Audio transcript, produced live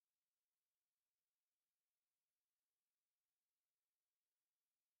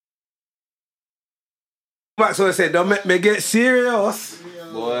Maxwell said, don't make me get serious.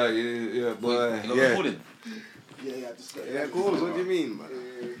 Boy, yeah, boy. Recording? Yeah, of course. What do you mean, man?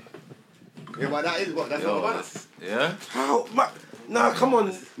 Yeah, but that's not a banner. Yeah? How? Nah, come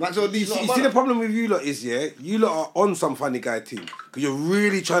on. Maxwell D's not a You see banner. the problem with you lot is, yeah, you lot are on some funny guy team. Because you're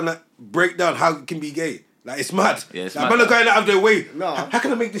really trying to break down how it can be gay. Like, it's mad. Yeah, it's like, mad. man are going out of their way. No. How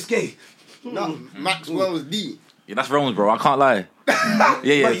can I make this gay? No, Maxwell's D. Yeah, that's Rome's, bro. I can't lie. But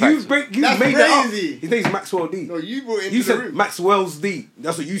you facts. made That's that up. crazy. His name's Maxwell D. No, you brought it into You the said room. Maxwell's D.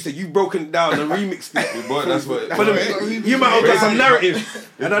 That's what you said. You've broken it down and remixed it. Boy, that's what. But you might have got some narrative.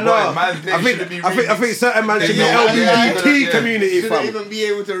 I don't know. Boy, man, they I shouldn't be think certain man should be Yeah, LGBT yeah. community, Shouldn't fam. even be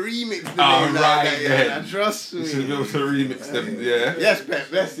able to remix the Oh, name right like that, then. yeah. Trust You should be me. able to remix them, yeah. Yes, Pep,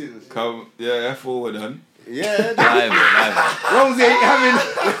 blessings. Come, yeah, forward on. Yeah, Live. Rosie ain't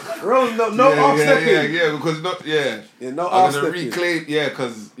having Rose no half stepping. Yeah, because not, yeah. Yeah, no I'm half gonna stepping. reclaim,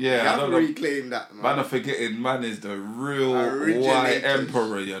 because, you I have don't to know. reclaim that, man. Man, I'm forgetting, man is the real Originators. white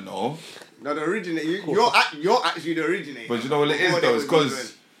emperor, you know. No, the originator. You're actually the originator. But you know what it is, Before though? they It's was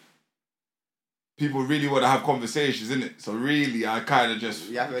because people really want to have conversations, innit? So really, I kind of just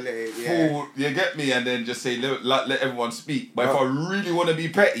You have to let it, yeah. fool, you get me, and then just say, let everyone speak. But if I really want to be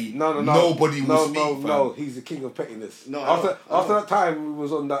petty, No. nobody will speak, fam. No, he's the king of pettiness. No, after that time we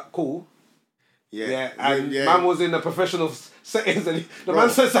was on that call, and man was in the professional settings, and the man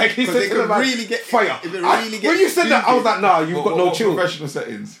says like he said it to could the man, really get fire. If it really When you said that, I was like, nah, you've got no What chill. professional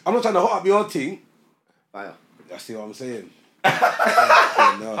settings. I'm not trying to hot up your team. Fire. That's what I'm saying.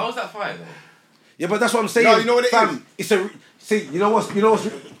 How was that fire, though? Yeah, but that's what I'm saying. No, you know what it fam, is? It's a see. You know what's. No,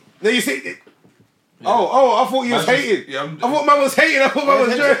 you see. Oh, I thought you was hating. Yeah, I thought man was hating. I thought man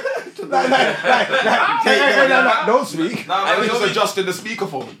was joking. Like, don't speak. Nah, man, just adjusting the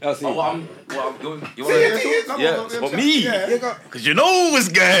speakerphone. I'll see. You want See, Yeah, but me. You got. Because you know what's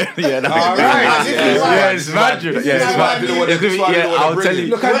good. Yeah, no. All right. Yeah, it's mad. Yeah, it's mad. Yeah, I'll tell you.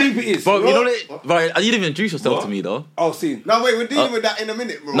 Look how deep it is. But you know that, right, you didn't even introduce yourself to me, though. Oh, see. No, wait, we're dealing with that in a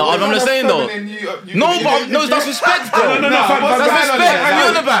minute, bro. No, I'm just saying, though. No, that's respect, bro. No, That's respect. What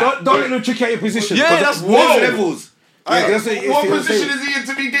are you on about? Don't let them trick out your position. Yeah, Because that's there's whoa. levels. Yeah, that's What position is he in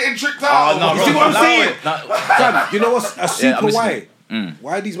to be getting tricked out? no, You see what I'm saying? No. Fam, you know what's a super listening. why?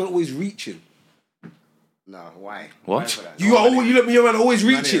 Why are these men always reaching? No, why? What? Why for that? You are always, you look me around, always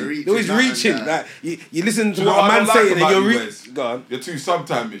Man, reaching. they're reaching, They're always that and reaching. that. Like you listen to You know what a I man don't saying, like and about you're you reaching. guys? Go on. You're too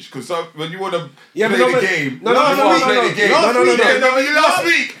sometime-ish, because when you want to Yeah, but play no, the game, no, no, no, play no, the game. no. Last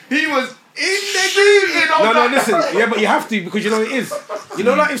week, he was in the game. No, listen. Yeah, but you have to because you know it is. You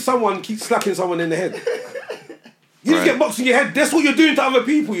know, like if someone keeps slapping someone in the head, you just get boxed in your head. That's what you're doing to other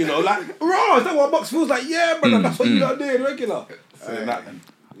people. You know, like, raw. Is that what box feels like? Yeah, brother. That's what you lot doing regular. Saying that then.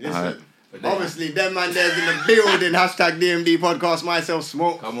 Listen, obviously, them man there's in the building. Hashtag DMD podcast. Myself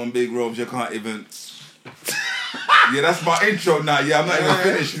smoke. Come on, big Robes, you can't even. Yeah, that's my intro now. Yeah, I'm not even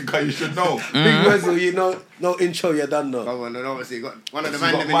finishing because you should know. Big Wesley, you know, no intro. You're done though. Come on, and obviously got one of the You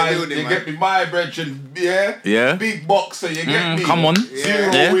man got them in my- the building, you man. get me, my brethren, yeah? Yeah. Big boxer, you get me? Come on.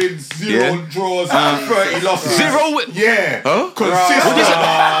 Zero Yeah. wins, zero draws, 30 losses. Zero win. Yeah. Huh? Consistent.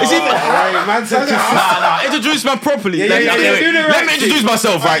 Is it? Hey, man said Nah. Introduce man properly. Yeah, Let do the right me introduce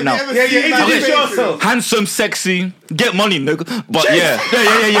myself right now. Yeah, introduce yourself. Handsome, sexy, get money, nigga. But yeah.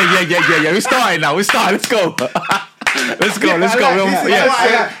 We're starting now. Let's go. Let's go. This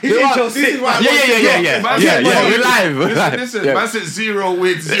is why Yeah. We're live. Listen, man said 0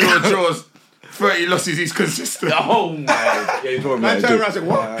 wins, 0 draws, 30 losses. He's consistent. Oh my. Yeah, Man turned around and said,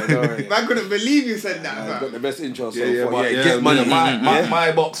 what? Man couldn't believe you said that, Got fam. the best intro so Yeah, far. but Yeah, get money.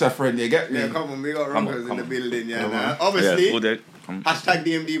 My boxer friend, you get me? Yeah, come on, we got rockers in come the on. building, yeah. Come Nah. on. Obviously, all day. Come. hashtag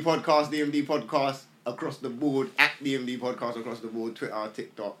DMD podcast across the board, at DMD podcast across the board, Twitter,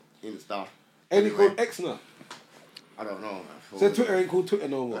 TikTok, Insta. Ain't it called X now? I don't know. So Twitter ain't called Twitter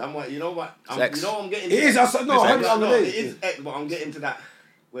no more. I'm like, you know what? X. You know what I'm getting It to is. that? I said no. I heard it on the No, it day. is X, but I'm getting to that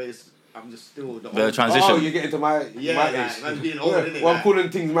where it's, I'm just still the The old- transition. Oh, you're getting to my Yeah, my like, age. man's being old, Yeah, innit, well, I'm like. calling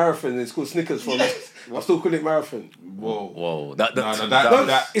things marathon. It's called Snickers for me. I'm still calling it marathon. Whoa. That.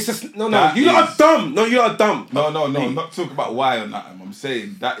 No, it's just no. that You lot is- are dumb. No, you lot are dumb. No, I'm not talking about why on that. I'm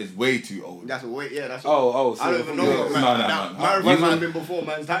saying that is way too old. That's a wait, yeah, that's Oh. I don't even know yeah. what No, man. no. Marathon man been before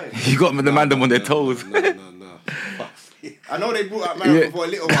man's time. You got the man them on their toes. No. Fuck. I know they brought up marathon Yeah. for a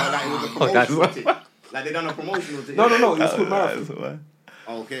little while, like it was a promotional thing. Like they done a promotional thing. No. It's called marathon.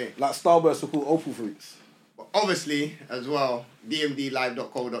 Okay. Like Starburst are called Opal Fruits. But obviously, as well,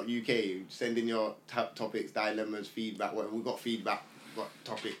 dmdlive.co.uk. Send in your topics, dilemmas, feedback. Whatever. We got feedback, got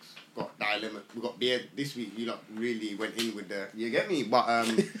topics, got dilemmas. We got beer. This week, you lot really went in with the. You get me? But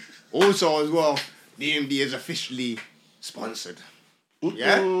also as well, DMD is officially sponsored.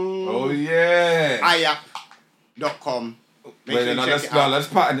 Yeah. Oh yeah. IAP IAP.com. Wait, then let's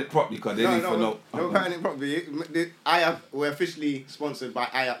pattern it properly because they need to know. No, pattern it properly. We're officially sponsored by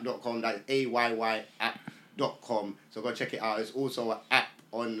IAP.com. That's AYY-app.com. So go check it out. It's also an app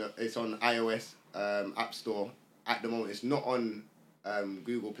it's on iOS App Store at the moment. It's not on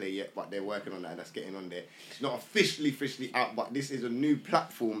Google Play yet, but they're working on that and that's getting on there. It's not officially out, but this is a new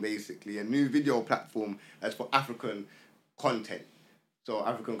platform, basically, a new video platform that's for African content. So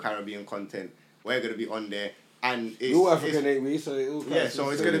African Caribbean content. We're going to be on there. And it's all African, ain't we? So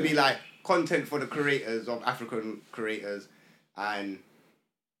it's going to be like content for the creators of African creators, and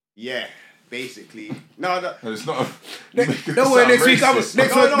basically no, it's not. Next week I'm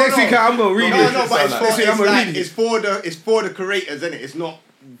gonna read it. No, but it's for the creators, isn't it? It's not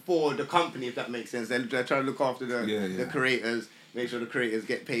for the company, if that makes sense. They're trying to look after the creators, make sure the creators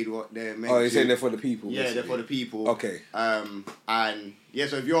get paid what they're meant to. Oh, you're saying they're for the people? Yeah, they're for the people. Okay. So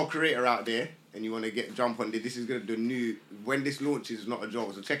if you're a creator out there and you want to jump on this is going to the new, when this launches, it's not a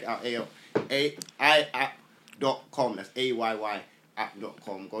joke, so check it out, AYY-app.com, that's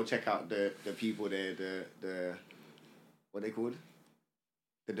AYY-app.com. Go check out the people there, the what are they called?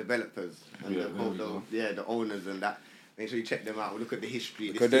 The developers and the owners and that. Make sure you check them out. Look at the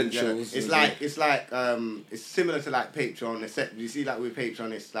history. The credentials. It's similar to like Patreon. Except you see, like with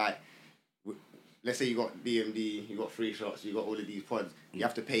Patreon, it's like, let's say you got DMD, you got free shots, you got all of these pods. You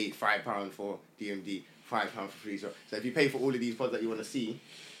have to pay £5 for DMD, £5 for free shots. So if you pay for all of these pods that you want to see,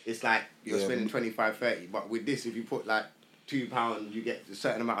 it's like you're spending 25, 30. But with this, if you put like £2, you get a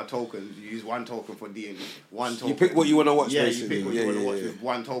certain amount of tokens. You use one token for DMD, one token. You pick what you want to watch. Yeah, basically. you pick what you want to watch with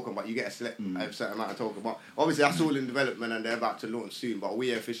one token, but you get a certain amount of token. But obviously that's all in development and they're about to launch soon. But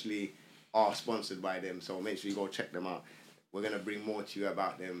we officially are sponsored by them, so make sure you go check them out. We're going to bring more to you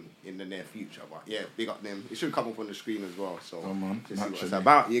about them in the near future. But yeah, big up them. It should come up on the screen as well. So just see what it's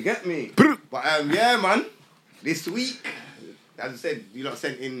about. You get me? But man, this week, as I said, you lot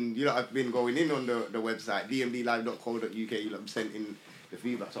sent in, you lot have been going in on the website, dmdlive.co.uk. You lot have sent in the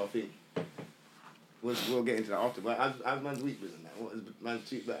feedback. So I think we'll get into that after. But how's man's week been? What is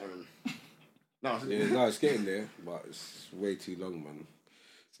man's week better than? No, it's getting there, but it's way too long, man.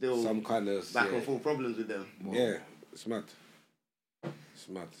 Still some kind of back and forth problems with them. Yeah, it's mad. It's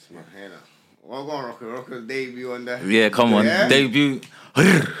mad. Hey, well, go on, Rocker's debut on that. Yeah, come on, debut.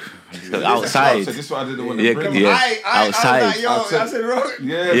 Outside. So this is what I didn't want to bring. Outside. I said, Rock.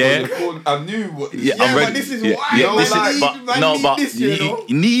 Yeah. I knew what. I'm ready. But this is why.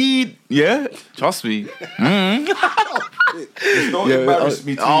 You need. Yeah, trust me. It's not embarrass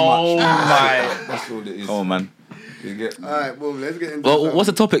me too much. Oh my. That's all it is. Oh man. You get me? Alright, well, let's get into Well, what's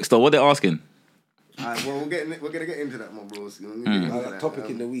the topics though? What they're asking? Alright, well, we're gonna get into that, my bros. That topic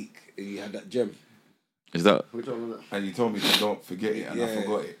in the week, you had that gem. Is that? Which one was that? And you told me to don't forget it, and I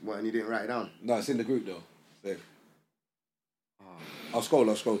forgot it. What, and you didn't write it down? No, it's in the group though. There. I'll scroll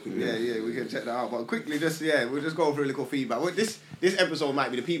quickly. Yeah, we can check that out. But quickly, we'll just go through a little feedback. Well, this episode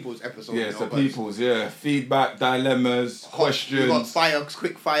might be the people's episode. Yeah, it's the people's, feedback, dilemmas, questions. We got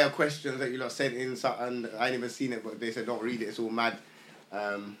quick fire questions that you lot sent in, and I ain't even seen it, but they said don't read it, it's all mad.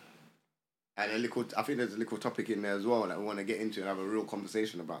 And I think there's a little topic in there as well that we want to get into and have a real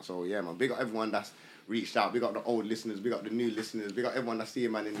conversation about. So yeah, man, big up everyone that's reached out. Big up the old listeners, big up the new listeners, big up everyone that's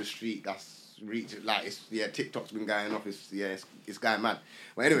seeing man in the street that's reached, like, TikTok's been going off, it's going mad.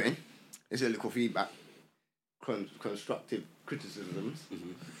 But anyway, it's a little feedback, constructive criticisms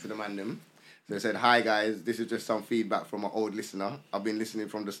for the man them. So they said, hi guys, this is just some feedback from an old listener. I've been listening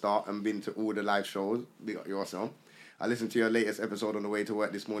from the start and been to all the live shows. Big up yourself. I listened to your latest episode on the way to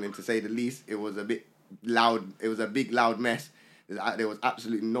work this morning. To say the least, it was a bit loud. It was a big, loud mess. There was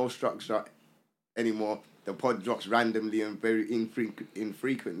absolutely no structure anymore. The pod drops randomly and very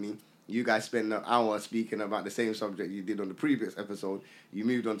infrequently. You guys spend an hour speaking about the same subject you did on the previous episode. You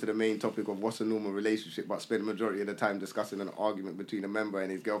moved on to the main topic of what's a normal relationship, but spent the majority of the time discussing an argument between a member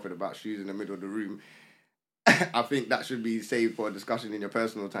and his girlfriend about shoes in the middle of the room. I think that should be saved for a discussion in your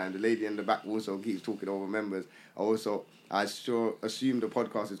personal time. The lady in the back also keeps talking over members. I sure assume the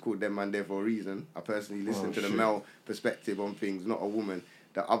podcast is called Them Man There for a reason. I personally listen to the male perspective on things, not a woman.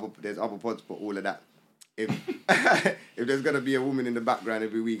 There's other pods for all of that. If there's going to be a woman in the background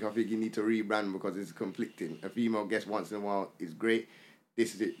every week, I think you need to rebrand because it's conflicting. A female guest once in a while is great.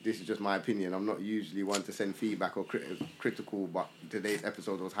 This is it. This is just my opinion. I'm not usually one to send feedback or critical, but today's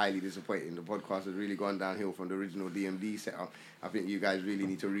episode was highly disappointing. The podcast has really gone downhill from the original DMD setup. I think you guys really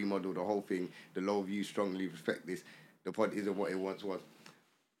need to remodel the whole thing. The low views strongly respect this. The pod isn't what it once was.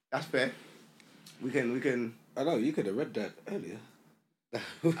 That's fair. We can. I know you could have read that earlier.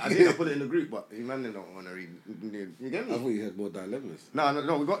 I think I put it in the group, but you man don't want to read. You get me? I thought you had more dilemmas.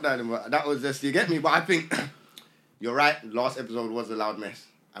 No, we got dilemma. That was just, you get me? But I think you're right. Last episode was a loud mess,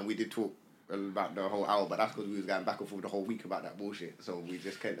 and we did talk about the whole hour, but that's because we was going back and forth the whole week about that bullshit. So we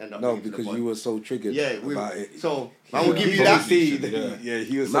just can't end up. No, because you were so triggered about it. So man will give you that. Yeah,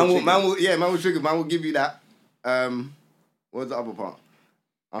 he was so triggered. Man was triggered. Man will give you that. What's the other part?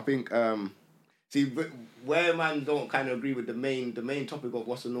 I think see where man don't kind of agree with the main topic of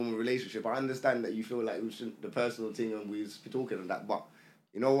what's a normal relationship. I understand that you feel like we shouldn't the personal thing and we was talking on that, but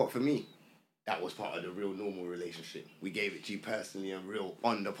you know what? For me, that was part of the real normal relationship. We gave it to you personally and real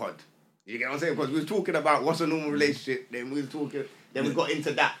on the pod. You get what I'm saying? Because we was talking about what's a normal relationship, then we got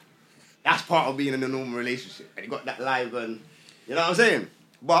into that. That's part of being in a normal relationship. And you got that live and you know what I'm saying?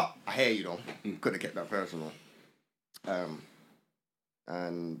 But I hear you though. Could have kept that personal.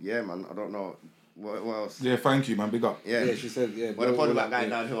 And yeah, man, I don't know what else. Yeah, thank you, man. Big up. Yeah, she said, yeah. Well, the pod about guy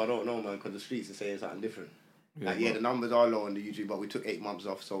down here, I don't know, man, because the streets are saying something different. The numbers are low on the YouTube, but we took 8 months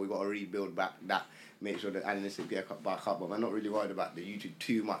off, so we got to rebuild back that. Make sure that analytics get back up. But I'm not really worried about the YouTube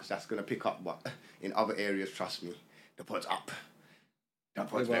too much. That's going to pick up. But in other areas, trust me, the pod's up. The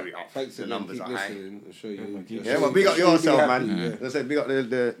pod's very up. Thanks the numbers are high. I'll show you. Well, big up yourself, man. Yeah. I said, big up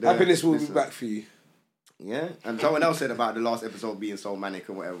the happiness will be back for you. Yeah, and someone else said about the last episode being so manic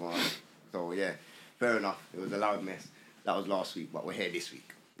and whatever. So yeah, fair enough. It was a loud mess. That was last week, but we're here this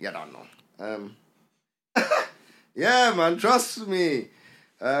week. Yeah, I don't know. Yeah, man, trust me.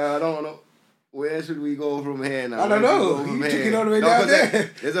 I don't know. Where should we go from here now? I don't know. You took it all the way down there.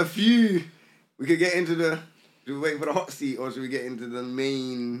 There's a few. We could get into the... Should we wait for the hot seat or should we get into the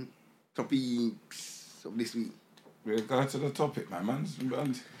main topics of this week? We'll go to the topic, man. Man's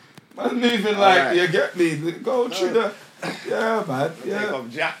moving like, right. You get me? Go through the... Yeah, man. Yeah. Take off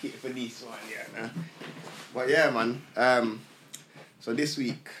jacket for this one, yeah. Man. But yeah, man. So this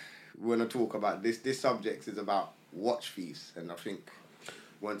week, we're going to talk about... This subject is about watch thieves. And I think...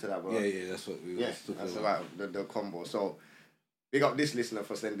 Went to that, bro. Yeah, that's what we were talking about. That's about the combo. So, big up this listener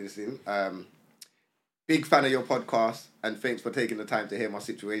for sending this in. Big fan of your podcast, and thanks for taking the time to hear my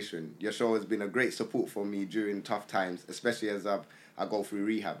situation. Your show has been a great support for me during tough times, especially as I go through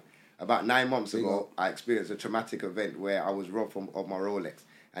rehab. About 9 months ago, I experienced a traumatic event where I was robbed of my Rolex,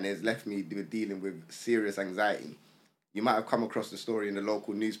 and it has left me dealing with serious anxiety. You might have come across the story in the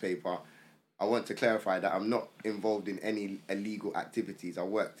local newspaper. I want to clarify that I'm not involved in any illegal activities. I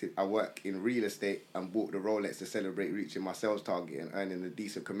work in real estate and bought the Rolex to celebrate reaching my sales target and earning a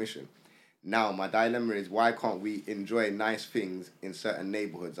decent commission. Now, my dilemma is why can't we enjoy nice things in certain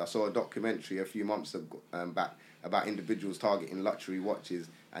neighbourhoods? I saw a documentary a few months ago, back about individuals targeting luxury watches,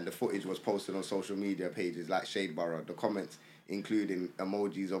 and the footage was posted on social media pages like Shadeborough. The comments including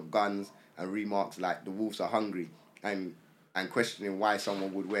emojis of guns and remarks like "the wolves are hungry" and questioning why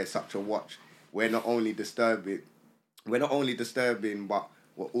someone would wear such a watch. We're not only disturbing, but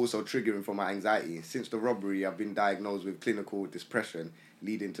we're also triggering for my anxiety. Since the robbery, I've been diagnosed with clinical depression,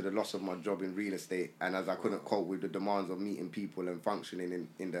 leading to the loss of my job in real estate, and as I couldn't cope with the demands of meeting people and functioning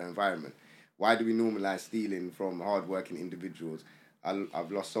in the environment. Why do we normalise stealing from hard-working individuals? I've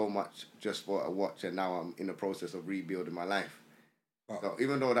lost so much just for a watch, and now I'm in the process of rebuilding my life. So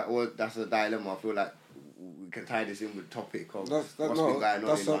even though that's a dilemma, I feel like we can tie this in with the topic of what's been going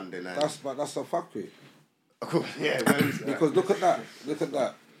on in London. That's a fuckery. Yeah, because look at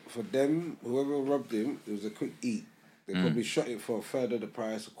that. For them, whoever robbed him, it was a quick eat. They probably shot it for a third of the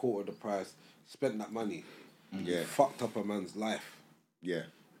price, a quarter of the price, spent that money. Yeah. Fucked up a man's life. Yeah.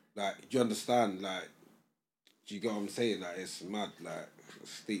 Like, do you understand? Like, do you get what I'm saying? Like, it's mad. Like,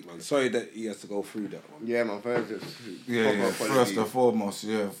 steep, man. Sorry that he has to go through that one. Yeah, man. First and foremost,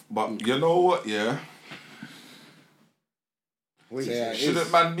 yeah. But you know what, yeah?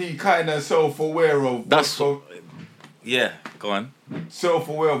 Shouldn't man be kind of self-aware of Yeah, go on.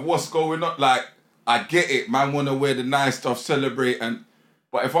 Self-aware of what's going on. Like, I get it, man want to wear the nice stuff, celebrate,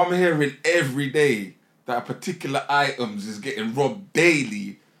 but if I'm hearing every day that a particular items is getting robbed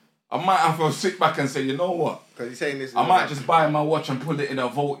daily, I might have to sit back and say, you know what? Because he's saying this. I might just buy my watch and put it in a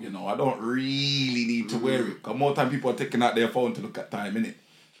vault, you know. I don't really need to wear it. Because more time people are taking out their phone to look at time, innit?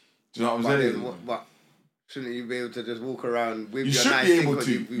 Do you know what I'm saying? But shouldn't you be able to just walk around with your nice thing because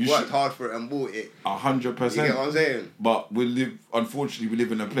you worked hard for it and bought it? 100%. You get what I'm saying? But unfortunately, we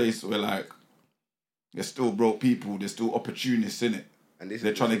live in a place where, like, there's still broke people, there's still opportunists, innit? And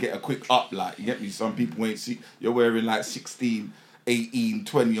they're trying to get a quick up, like, you get me? Some people ain't see, you're wearing like 16, 18,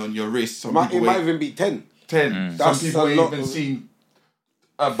 20 on your wrist. It might even be 10. 10. Some people ain't even seen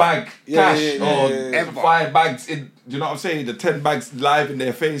a bag, cash, or 5 bags in, you know what I'm saying? The 10 bags live in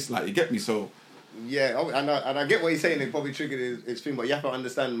their face, like, you get me? So, yeah, and I get what he's saying. It probably triggered his thing, but you have to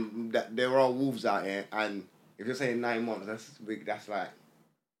understand that there are wolves out here, and if you're saying 9 months, that's big. That's like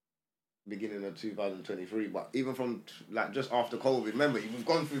beginning of 2023, but even from like just after COVID, remember, we've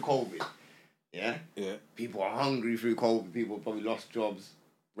gone through COVID. Yeah? Yeah. People are hungry through COVID. People probably lost jobs.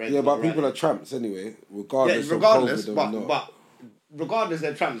 Yeah, but people are tramps anyway, regardless of COVID or not. But regardless,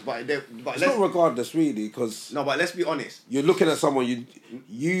 they're tramps. But it's not regardless, really, because... No, but let's be honest. You're looking at someone,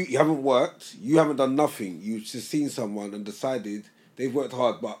 you haven't worked, you haven't done nothing. You've just seen someone and decided they've worked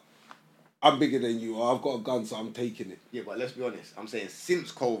hard, but I'm bigger than you, or I've got a gun, so I'm taking it. Yeah, but let's be honest. I'm saying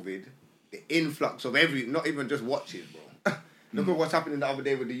since COVID, the influx of not even just watches, bro. Look at what's happening the other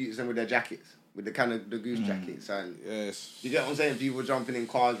day with the youths and with their jackets. With the kind of the goose jackets and you get what I'm saying? People jumping in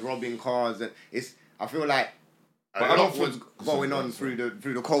cars, robbing cars, and I feel like a lot was going on through the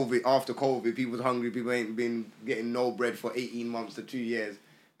COVID. After COVID, people was hungry. People ain't been getting no bread for 18 months to 2 years,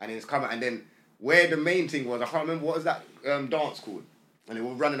 and it's coming. And then where the main thing was, I can't remember what was that dance called, and they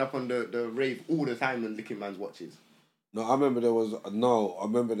were running up on the rave all the time and licking man's watches. No, I remember there was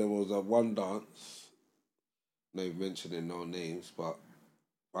one dance. No mentioning no names, but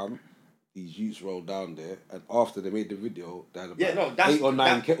these youths rolled down there, and after they made the video, they had about 8 or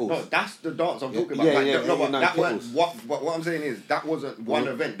 9 kettles. No, that's the dance I'm talking about. But that was what I'm saying is that wasn't one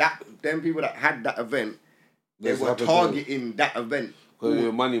event. Them people that had that event, they were targeting that event. Because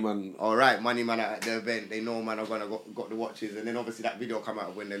you're money man. All right, money man at the event. They know man are gonna got the watches, and then obviously that video come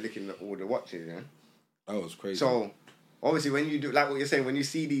out when they're licking all the watches. Yeah, that was crazy. So obviously when you do like what you're saying, when you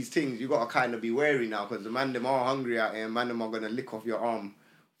see these things, you gotta kind of be wary now because the man them are hungry out here, and man them are gonna lick off your arm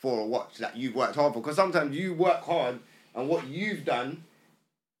for a watch that you've worked hard for. Because sometimes you work hard and what you've done,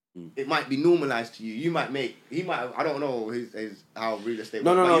 it might be normalised to you. He might have, I don't know his how real estate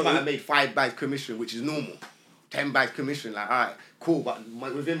works, but he might have made 5 bags commission, which is normal. 10 bags commission, like, all right, cool, but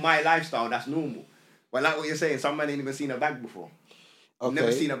within my lifestyle, that's normal. But like what you're saying, some man ain't even seen a bag before. Okay.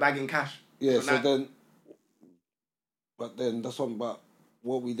 Never seen a bag in cash. Yeah, but then that's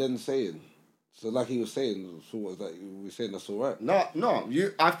what we then saying. So like he was saying, so what was that? We were saying that's all right. No.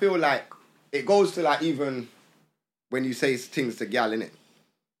 I feel like it goes to like even when you say things to gal, innit?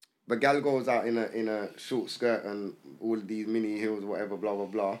 But gal goes out in a short skirt and all of these mini heels, whatever, blah blah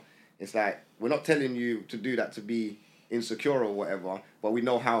blah. It's like we're not telling you to do that to be insecure or whatever, but we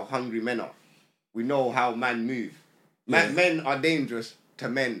know how hungry men are. We know how men move. Men are dangerous to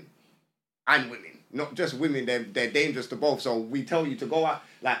men and women. Not just women, they're dangerous to both. So we tell you to go out,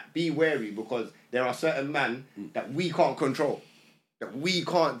 like, be wary because there are certain men that we can't control. That we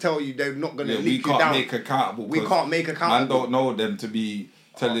can't tell you they're not going to leak you down. We can't make accountable. Man don't know them to be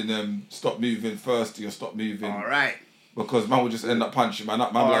telling them stop moving first or stop moving. All right. Because man will just end up punching man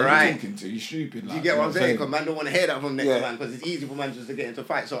up. Man like, what you talking to? You stupid. Like, you get what I'm saying? Because man don't want to hear that from next man because it's easy for man just to get into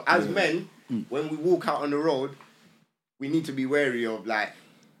fight. So as men, when we walk out on the road, we need to be wary of like,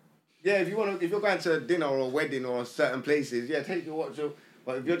 if you're going to dinner or a wedding or certain places, take your watch.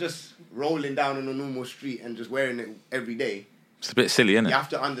 But if you're just rolling down on a normal street and just wearing it every day, it's a bit silly, isn't it? You have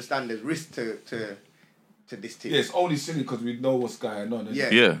to understand there's risk to this thing. Yeah, it's only silly because we know what's going on.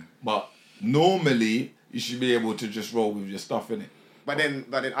 Yeah. But normally you should be able to just roll with your stuff, innit? But then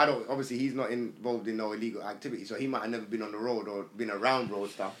I don't. Obviously, he's not involved in no illegal activity, so he might have never been on the road or been around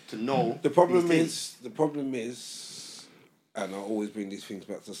road stuff to know. The problem is. And I always bring these things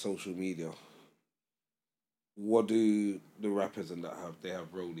back to social media. What do the rappers and that have? They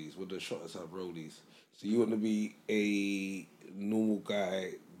have rollies. What do the shotters have? Rollies. So you want to be a normal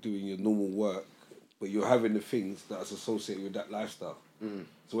guy doing your normal work, but you're having the things that's associated with that lifestyle.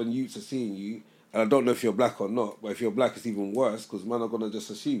 So when youths are seeing you, and I don't know if you're black or not, but if you're black, it's even worse because man are going to just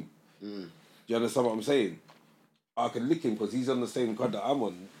assume. Do you understand what I'm saying? I can lick him because he's on the same card that I'm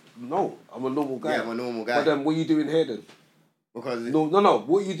on. No, I'm a normal guy. Yeah, I'm a normal guy. But then what are you doing here then? Because no.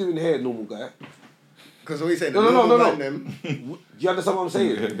 What are you doing here, normal guy? Because what you saying? No. Do you understand what I'm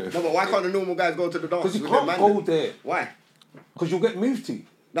saying? No, but why can't the normal guys go to the dance? Because you can't go there. Why? Because you'll get moved to.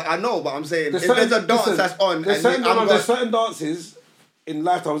 No, I know, but I'm saying if there's a dance that's on, there's certain dances in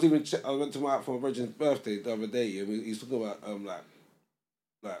life. I went to my brother's birthday the other day, and he's talking about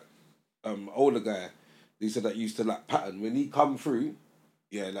older guy. He said that used to like pattern when he come through.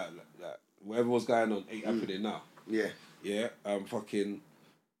 Yeah, like whatever was going on ain't happening now. Yeah. Yeah,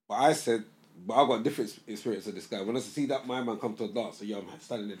 but I said, but I got a different experience of this guy. When I see that my man come to a dance, so I'm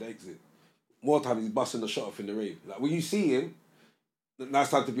standing at the exit. More time he's busting the shot off in the rave. Like when you see him, now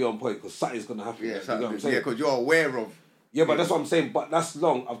it's time to be on point because something's gonna happen. Yeah, you know what I'm saying? Because you're aware of. Yeah, but that's what I'm saying. But that's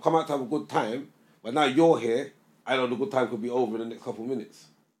long. I've come out to have a good time, but now you're here. I know the good time could be over in the next couple of minutes.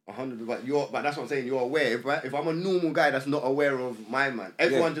 100, but that's what I'm saying. You're aware. If I'm a normal guy that's not aware of my man,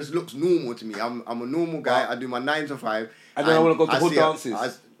 everyone just looks normal to me. I'm a normal guy. I do my 9 to 5. And then I want to go to hood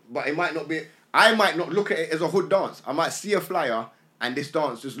dances. But it might not be. I might not look at it as a hood dance. I might see a flyer and this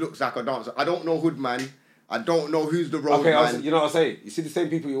dance just looks like a dance. I don't know hood man. I don't know who's the road Okay, man. you know what I say? You see the same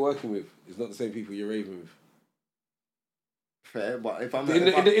people you're working with. It's not the same people you're raving with. Fair, but if I'm In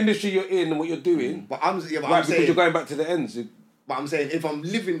the industry you're in and what you're doing, but I'm saying saying you're going back to the ends. But I'm saying if I'm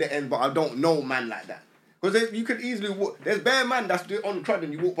living the end, but I don't know man like that, because you could easily walk. There's bare man that's on crud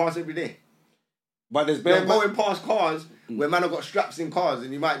and you walk past every day. But there's You're going past cars where man have got straps in cars,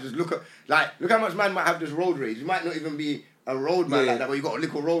 and you might just look how much man might have this road rage. You might not even be a road man like that, but you got a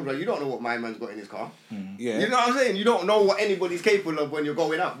little road rage. You don't know what my man's got in his car. Yeah. You know what I'm saying? You don't know what anybody's capable of when you're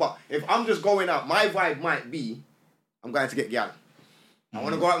going out. But if I'm just going out, my vibe might be, I'm going to get gal. I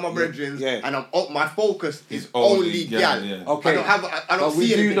want to go out with my brethren, and my focus is only gal. Yeah. Okay. I don't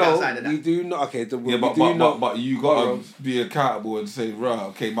see anything outside of that. We do know. Okay. But you gotta be accountable and say, right,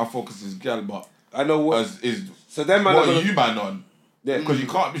 okay, my focus is gal, but I know what so then man, what are you man on? Yeah. Because you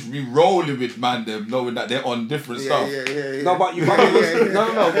can't just be rolling with man them knowing that they're on different stuff. Yeah. No, but you can't.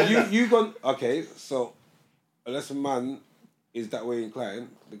 No. You gone. Okay, so unless a man is that way inclined,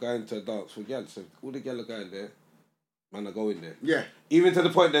 they're going to a dance for gal. So all the gal are going there. Man are going there. Yeah. Even to the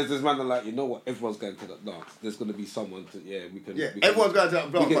point there's this man that like, you know what, everyone's going to that dance. There's going to be someone to, we can... everyone's going to that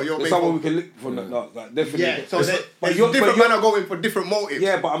block, but you're there's someone we can lick from that dance. Like, definitely. Yeah, so different men are going for different motives.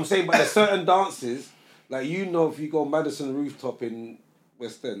 Yeah, but I'm saying, but there's certain dances, like, if you go Madison Rooftop in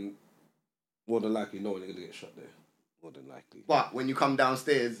West End, more than likely no one is going to get shot there. More than likely. But when you come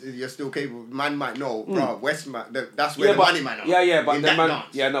downstairs, you're still capable. Man might know, bro, West man, that's where the money man are. Yeah, but the man,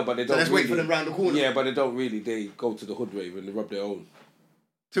 but they don't. So let's really, wait for them round the corner. Yeah, but they don't really. They go to the hood rave and they rub their own.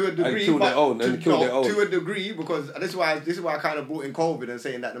 To a degree, kill their own. To a degree, because this is why I kind of brought in COVID and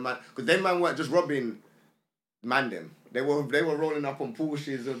saying that the man, because them man weren't just robbing man them. They were rolling up on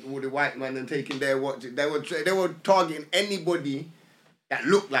Porsches and all the white man and taking their watch. They were targeting anybody. That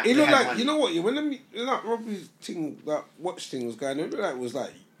looked like it looked like money. You know what? When that Robbie's thing, that watch thing was going on, it looked like it was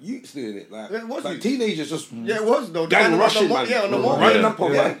like youths doing it, like teenagers just it was though. Gang rushing, man. On the running up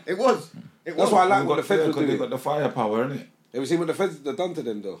on man. It was. That's why I like what the feds were doing. They got the firepower, innit? Have you seen what the feds have done to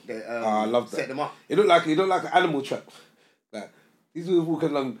them though? I love that. Set them up. It looked like an animal trap. Like these people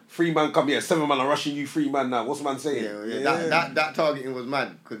walking along, 3 man come here, 7 man are rushing you, 3 man now. What's man saying? That targeting was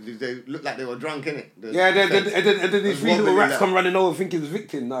mad because they looked like they were drunk, innit? And then these 3 little rats come running over thinking it's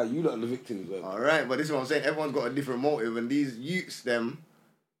victim. Nah, you lot are the victims, man. Alright, but this is what I'm saying. Everyone's got a different motive, and these youths, the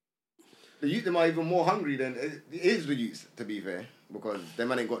youth them are even more hungry than it is the youths, to be fair. Because them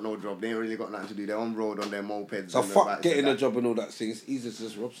man ain't got no job. They ain't really got nothing to do. They're on road on their mopeds. So fuck getting a job and all that thing. It's easier to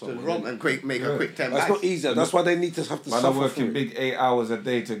just rob someone. Just rob and make a quick 10 bags. That's not easier. That's why they need to have to suffer. Man, I'm working big 8 hours a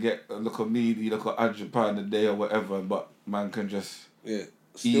day to get a little meaty, look at £100 a day or whatever. But man can just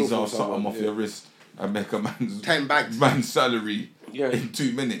ease off something off your wrist and make a man's 10 bags man's salary in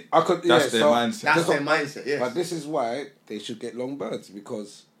 2 minutes. That's their mindset. That's their mindset. Yes. But this is why they should get long birds,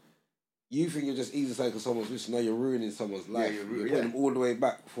 because you think you're just easy because someone's rich. Now you're ruining someone's life. You're putting them all the way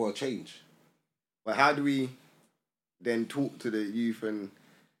back for a change. But how do we then talk to the youth and...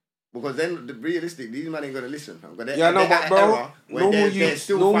 Because then, realistic, these men ain't going to listen. But bro, normal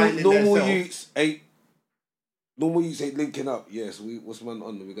youths ain't linking up. Yes, what's man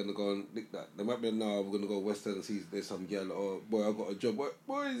on? We're going to go and lick that. There might be we're going to go West End and see there's some girl, or boy, I got a job.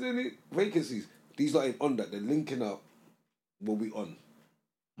 Boy, is any vacancies? These lot ain't on that. They're linking up what we on.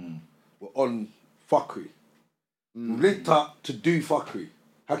 We're on fuckery. We linked up to do fuckery.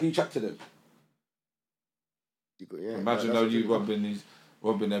 How can you chat to them? Imagine though you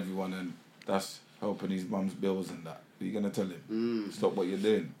robbing everyone and that's helping his mum's bills and that. Are you gonna tell him stop what you're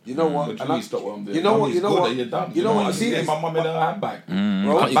doing? You know what? Stop what I'm doing. You know what? You're done. You know what? I see my mum in her handbag.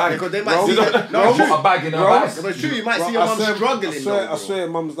 Because they might see that. No, put a bag in her bag. But true, you might see your mum struggling. I swear,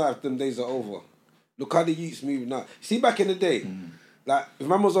 mum's life, them days are over. Look how the youths move now. See, back in the day. Like, if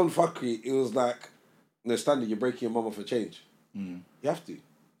man was on fuckery, it was like, standard, you're breaking your mama for change. You have to.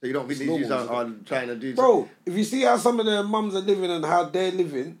 So you don't think these youths are trying to do... Bro, if you see how some of their mums are living and how they're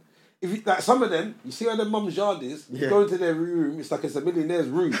living, like some of them, you see how their mum's yard is, you go into their room, it's like it's a millionaire's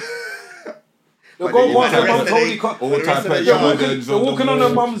room. They'll go past their mum's holy carpet. They're walking on their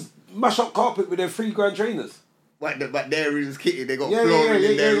mum's mash-up carpet with their 3 grand trainers. But their room's kitty, they got flooring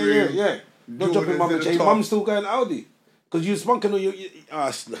in their room. Yeah. Not dropping mum and chain. Mum's still going Audi. Because you're spunking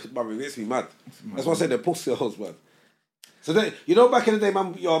on it makes me mad. That's why I say they're pussy hoes, man. So then, back in the day,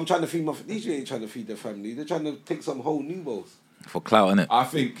 man, I'm trying to feed these ain't trying to feed their family. They're trying to take some whole new bowls. For clout, innit? I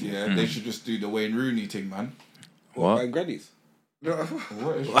think, they should just do the Wayne Rooney thing, man. What? And grannies. No,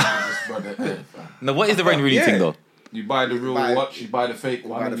 what is this brother? No, what is the Wayne Rooney thing, though? You buy the real watch, you buy the fake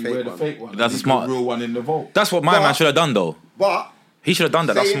one, and you wear the fake one. That's smart. The real one in the vault. That's what my man should have done, though. But... He should have done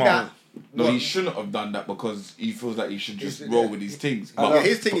that. That's smart. No, What? he shouldn't have done that because he feels like he should just roll with his things. Yeah,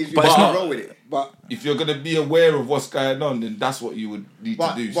 his thing is you but it's can't not- roll with it. But if you're gonna be aware of what's going on, then that's what you would need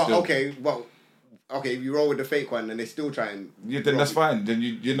to do. But Still. okay, if you roll with the fake one and they still try and Yeah, then that's fine. Then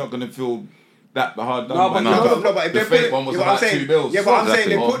you're not gonna feel that hard done. No, by but it. No, but if the they fake put it, one was yeah, but I'm about saying, $2 bills. Yeah, but I'm saying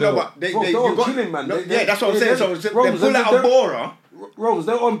they Exactly. put no, but they Bro, you they're got killing, man. yeah, that's what I'm saying. So they Rose, pull out a they're- Bora. Rose,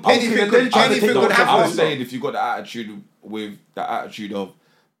 they're on poking Anything and then could- trying to anything take could the happen. I'm saying if you got the attitude with the attitude of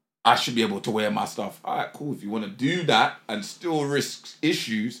I should be able to wear my stuff. All right, cool. If you want to do that and still risk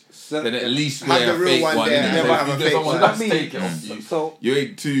issues, then at least Have wear the a real fake one one. there, innit? never So have if a you fake get someone one. that's That taking it means- off you, so you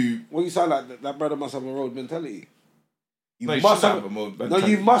ain't too. when you sound like that brother must have a road mentality. You No, you must shouldn't have. have a mode No,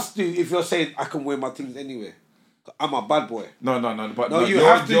 mentality. you must do if you're saying I can wear my things anywhere. I'm a bad boy. No. But No, no, you you're,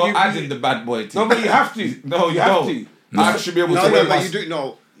 have to- You're you- adding the bad boy thing. No, but you have to. No, you have don't. to. I should be able No, to wear my. but you do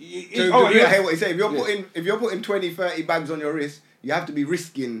no. To Oh, agree, yeah. I hear what you say. Yeah. If you're putting 20, 30 bags on your wrist, you have to be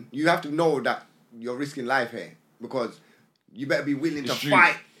risking. You have to know that you're risking life here because you better be willing to It's true.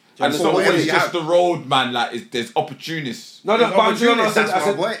 fight. And for so whatever it's you just have. the road, man. Like, there's opportunists. No, There's but I'm saying, opportunities, that's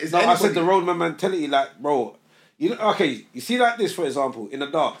my boy. It's no, I said anybody. the roadman mentality, like, bro, you know, okay, you see like this, for example, in the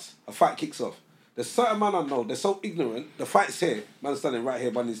darts, a fight kicks off. There's certain man I know, they're so ignorant, the fight's here, man standing right here,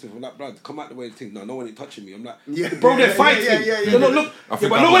 bunny sniffing, I'm like, blood, come out the way and think, no one ain't touching me. I'm like, Yeah. bro, they're Yeah, fighting. yeah. They're not, look, I yeah, think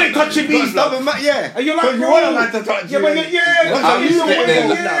but I'm no one like ain't that. touching You me, got blood. stubborn, yeah. And you're like, Because you bro, want a man to touch yeah, you. but yeah, I'm you used to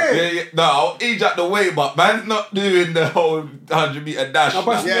it. yeah. No, I'll age out the way, but man's not doing the whole 100-meter dash. No,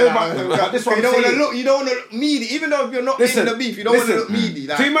 but- man. Yeah, but this is what you I'm don't want to saying. look. You don't want to look meaty, even though if you're not Listen, in the beef. You don't want to look meaty.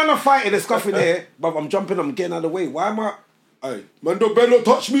 Like, two men are fighting, they're scuffing here, but I'm jumping, I'm getting out of the way. Why am I? Hey, man, don't better not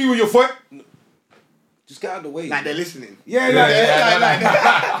touch me when you fight. Just get out of the way. like they're listening. Yeah,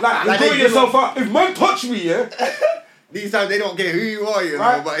 Like you're they doing give yourself up. If man touch me, yeah, These times they don't care who you are, you know.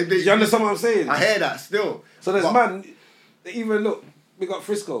 right? But if they, You understand what I'm saying? I hear that still. So there's But- man, they even look, we got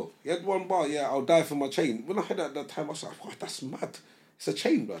Frisco. He had one bar, yeah, I'll die for my chain. When I heard that at that time, I was like, what, that's mad. It's a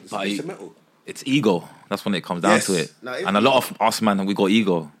chain, bro. It's a But piece of metal. It's ego. That's when it comes down Yes. to it. No, it's And a lot of us, man, we got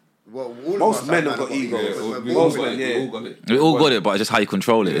ego. Well, all of Most us men have have got ego. We Most all got men, it. yeah. We all got it. We all got it, but it's just how you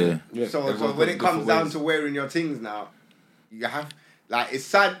control it, yeah. Yeah. So Everyone's when got it comes different down ways. to wearing your things now, you have like it's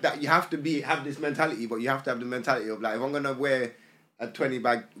sad that you have to have this mentality, but you have to have the mentality of like if I'm gonna wear a 20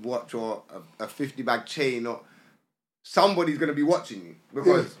 bag watch or a 50 bag chain or somebody's gonna be watching you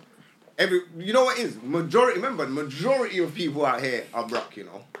because you know what it is majority of people out here are broke, you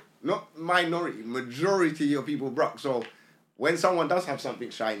know, not minority, majority of people broke. So when someone does have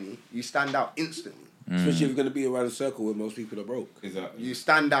something shiny, you stand out instantly. Especially if you're going to be around a circle where most people are broke. Exactly. You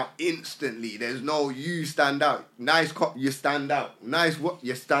stand out instantly. There's no you stand out. Nice cop, you stand out. Nice what,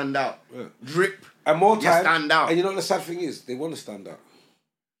 you stand out. Yeah. Drip, And more you time. stand out. And you know what the sad thing is? They want to stand out.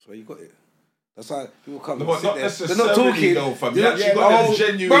 So you got it. That's why people come No, and but sit not there. necessarily They're not talking. though, fam. They're You not- actually got them oh,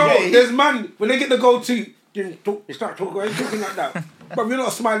 genuine- Bro, Yeah, there's man, when they get the go-to, you start talking, why are you talking like that? But you're not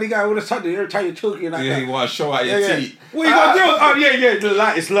a smiley guy all of a sudden, every time you're talking like Yeah, that. you want to show out your teeth. What you gonna do? Oh, yeah, the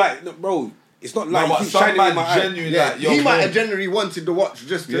light, it's light. No, bro, it's not light. No, You but keep some shining in my man eye. genuine Yeah, like, yo, he might bro. have generally wanted the watch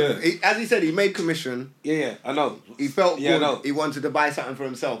just to, Yeah. as he said, he made commission. Yeah, I know. He felt Yeah, I good. know. He wanted to buy something for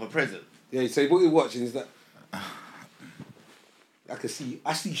himself, a present. Yeah, so what you're watching is that.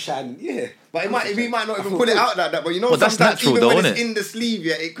 I see shining, yeah. But he might not I even feel put it good. out like that. But you know, But that's sometimes natural even though, when innit? it's in the sleeve,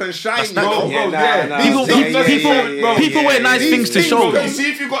 yeah, it can shine. That's You natural. know? Yeah, yeah. nah, People- yeah, people wear nice These things to things, show. bro, You see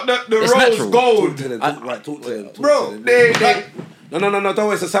if you got the It's rose natural. gold. Talk to them, talk to them. Bro, No, don't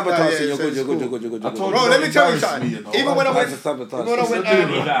worry, it's a sabotage. Yeah, You're it's good, you're cool. good, you're good. I told Bro, you, let don't me tell you embarrass something. me, you know. Even when I went, That's a sabotage. when I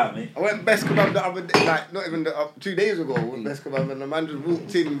went, mate. I went best kebab the other day, like not even 2 days ago. I went best kebab and the man just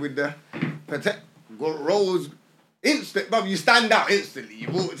walked in with the rolls instant. Bruv, you stand out instantly. You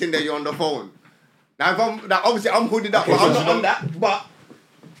walked in there, you're on the phone. Now if obviously I'm hooded up, but I'm not on that. But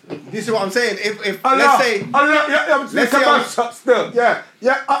this is what I'm saying. If let's say let's say I'm- still. Yeah.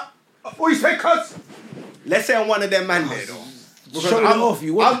 What you say, cuz? let's say I'm one of them man there though. Because Showing it off,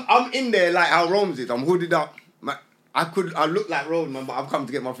 you want- I'm in there like how Rome's is. I'm hooded up. I look like road man, but I've come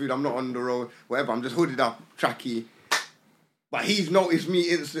to get my food. I'm not on the road, whatever. I'm just hooded up, tracky. But he's noticed me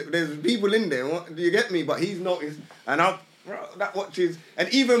instant. There's people in there. Do you get me? But he's noticed, and that watch is. And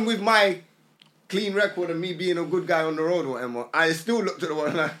even with my clean record and me being a good guy on the road or whatever, I still looked at the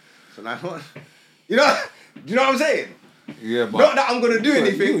one like, so now what? Do you know what I'm saying? Yeah, but Not that I'm gonna do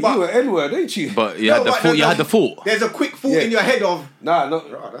anything, You but were N-word, ain't you? But you had the thought. You had the thought. There's a quick thought Yeah. in your head of. Nah, no.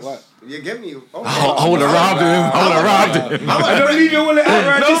 That's, What? you get me? Oh, Hold around him. I don't leave your wallet out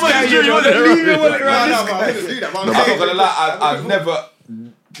right this Nobody guy, do you know. your Don't wallet leave your wallet No, around no, this but I guy. wouldn't do that. But I'm saying- not gonna lie, I've never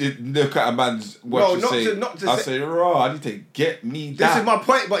did look at a man's watch and not say, to I say- say, raw, I need to get me This that. is my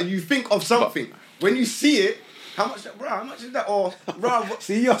point, but you think of something. When you see it, How much, bro? How much is that? Or, bro,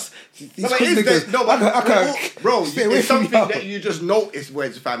 See, yes. no, but bro, stay away it's from something you. that you just notice,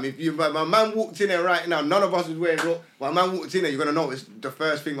 Wes, fam. If you, my man walked in there right now, none of us is wearing Rolex. My man walked in there, you're gonna notice the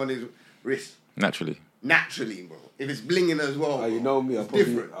first thing on his wrist. Naturally, bro. If it's blinging as well, You know me, I'll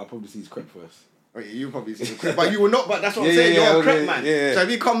probably see his crep first. Oh, yeah, you probably see the crep, but you will not. But that's what I'm Yeah, saying. yeah, You're a yeah, crep man. yeah. So if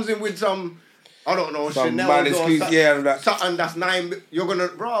he comes in with some, I don't know, Some Chanel man or excuse, something that's 9, you're gonna,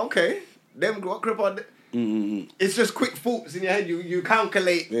 bro. Okay, them what crep are. It's just quick thoughts in your head. You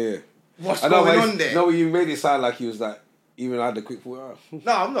calculate what's going on there. No, you made it sound like he was like, even I had the quick thought.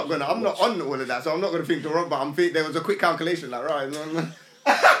 No, I'm not on all of that, so I'm not gonna think the wrong. But there was a quick calculation, like right,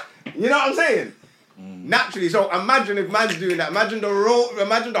 you know what I'm saying? Naturally, so imagine if man's doing that. Imagine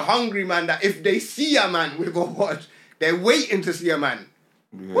the hungry man that if they see a man with a watch, they're waiting to see a man.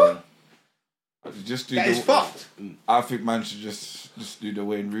 Yeah. What? Just do That is fucked. I think man should just do the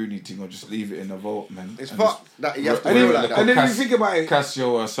Wayne Rooney thing or just leave it in the vault, man. It's And fucked. just That you have to wear feel it like like that. And then you think about it. Casio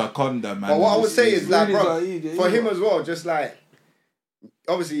or Seconda, man. But what I would say is like, bro, Rooney's for him as well, just like,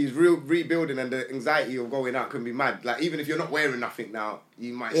 obviously he's rebuilding and the anxiety of going out can be mad. Like even if you're not wearing nothing now,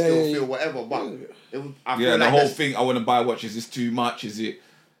 you might still feel whatever. But I feel the like whole thing. I want to buy a watch. Is this too much? Is it?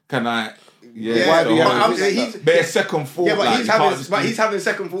 Can I? Why do you have to think like bare second thought. Yeah, but like, he's having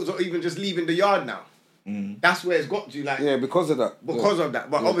second thoughts or even just leaving the yard now. That's where it's got to, like because of that. because of that.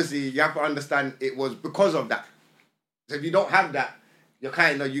 But obviously you have to understand it was because of that. So if you don't have that, you're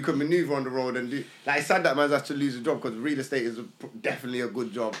kind of, you can maneuver on the road and do, like it's sad that man's has to lose a job because real estate is definitely a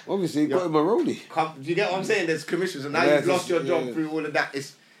good job. Obviously, he got him a rollie. Do you get what I'm saying? There's commissions and now Yeah, you've lost your job yeah. through all of that.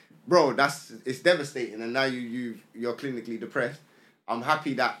 It's devastating and now you're clinically depressed. I'm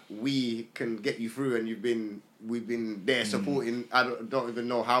happy that we can get you through and we've been there supporting. I don't even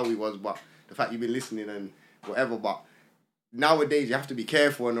know how we was, but the fact you've been listening and whatever. But nowadays you have to be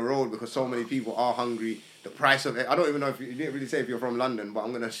careful on the road because so many people are hungry. The price of it, I don't even know if you didn't really say if you're from London, but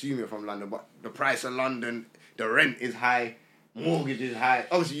I'm going to assume you're from London. But the price of London, the rent is high, mortgage is high.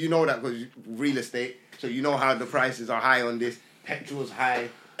 Obviously you know that because real estate, so you know how the prices are high on this. Petrol's high.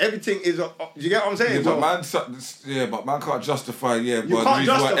 Everything is. Do you get what I'm saying? But man can't justify. Yeah, You but can't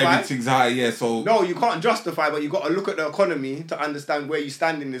the reason justify. why everything's high. Yeah, so No, you can't justify, but you got to look at the economy to understand where you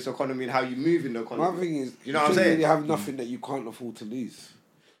stand in this economy and how you move in the economy. My thing is, you know what I'm saying? You have nothing that you can't afford to lose.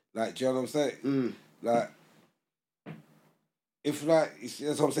 Like, do you know what I'm saying? Like, if like,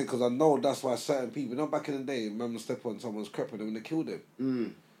 that's what I'm saying, because I know that's why certain people, you know, back in the day, man would step on someone's crep and they would kill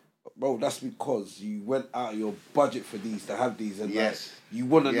them. Bro, that's because you went out of your budget for these to have these, and like, you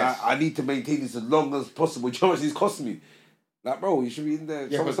want to like, I need to maintain this as long as possible. Do you know how much these cost me? Like, bro, you should be in there.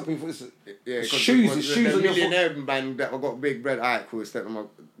 Yeah, Someone's stopping for this. Yeah, shoes. It's shoes the on your millionaire man that got big bread. Alright, cool. Step them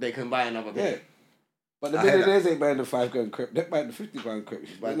up. They can buy another. Yeah. But the millionaires ain't buying the £5 crep. They're buying the £50 crep.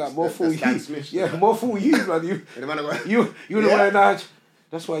 They're like more fool you. Yeah, more fool you, man. You the one that.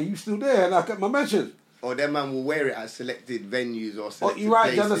 That's why you still there, and I got my mention. Or them man will wear it at selected venues or selected you're right.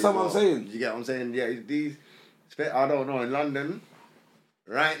 places. You understand what I'm saying? You get what I'm saying? Yeah, these. I don't know. In London,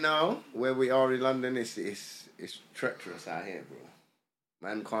 right now, where we are in London, it's treacherous out here, bro.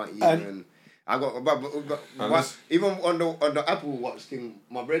 Man can't even. I got but even on the Apple Watch thing.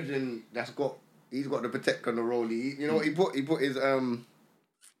 My brethren he's got the Protect on the rollie. You know what he put his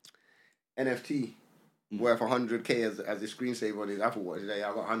NFT worth 100k as a screensaver on his Apple Watch. Today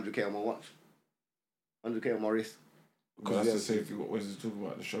I got 100k on my watch. 100k on my wrist. Because that's the same thing. What was he talking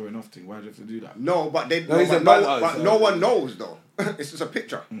about? The showing off thing. Why do you have to do that? No, but no one knows though. It's just a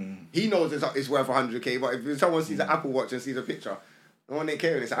picture. He knows it's worth 100k, but if someone sees an Apple Watch and sees a picture, no one ain't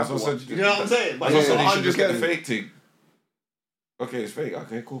caring. It's an Apple Watch. You know what I'm saying? But That's also, they should just get the fake thing. Okay, it's fake.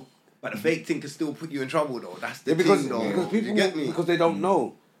 Okay, cool. But the fake thing can still put you in trouble though. That's the because thing though. because people you get me? because they don't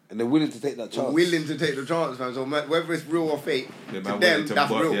know and they're willing to take that chance. Willing to take the chance, man. So whether it's real or fake, to them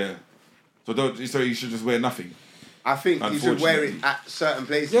that's real. Yeah. So you should just wear nothing. I think you should wear it at certain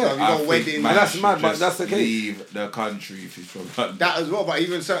places. Yeah, you go weddings. And that's mad, but that's the case. Leave the country if he's from London. That as well, but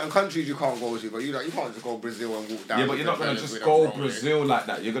even certain countries you can't go to. But you can't just go Brazil and walk down. Yeah, but you're not gonna just go Brazil like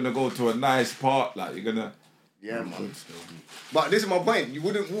that. You're gonna go to a nice part, like you're gonna. Yeah, man. But this is my point. You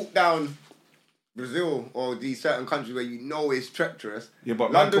wouldn't walk down Brazil or these certain countries where you know it's treacherous. Yeah,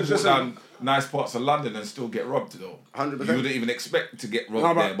 but London's just down nice parts of London and still get robbed though. 100%. You wouldn't even expect to get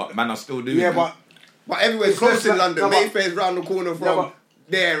robbed there, but man, are still doing it. Yeah, but everywhere's close in London. Mayfair's round the corner from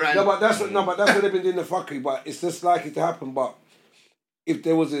there. And but that's what they've been doing the fuckery. But it's just likely to happen. But if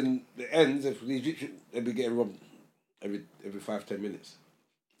there was in the ends, if the Egyptians, they'd be getting robbed every 5-10 minutes.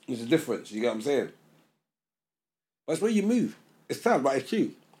 There's a difference. You get what I'm saying? But it's where you move. It's sad, but it's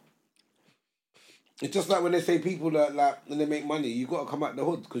true. It's just like when they say people that like when they make money, you got to come out the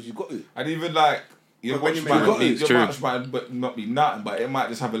hood because you got to. And even like Your But when watch you might make not it- be, It's your true. watch might not be nothing, but it might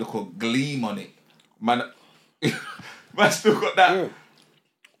just have a little gleam on it. Man, man still got that. Yeah.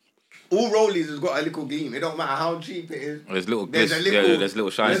 All Rollies has got a little gleam. It don't matter how cheap it is. There's little There's a gliss. little- Yeah, there's little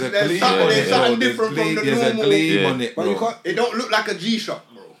shines. There's There's a something- gleam on there's it, something bro. different from the There's a normal- gleam Yeah. on it, But bro. you can't. It don't look like a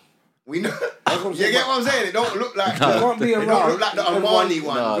G-Shock, bro. We know. That's what I'm You saying, get what I'm saying? It don't look like. It can't be It don't around. look like the Everyone- Armani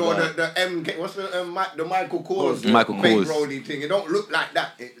ones No, or no. the MK. What's the Michael Kors? Michael fake Kors. Rollie thing. It don't look like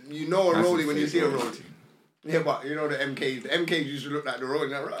that. You know a That's Rollie a when you fake see a Rollie Rollie. thing. Yeah, but you know the MKs. The MKs used to look like the Rollie.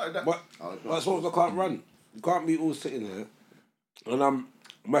 But that's what I can't run. You can't be all sitting there and I'm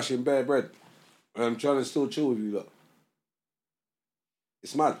mashing bare bread and I'm trying to still chill with you lot.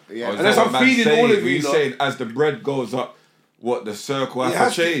 It's mad. Yeah. Oh, is Unless that I'm what man's feeding all saying? of you He's lot. saying as the bread goes up, what the circle It has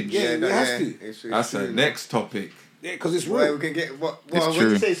has to to, change. yeah. it has to. It's That's the true. next topic. Yeah, because it's Well, real. we can get what? It's Well, when true.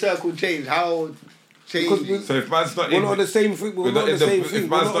 you say circle change, how Because change? So if man's not We're in, not the same thing. we're We're not the same thing. if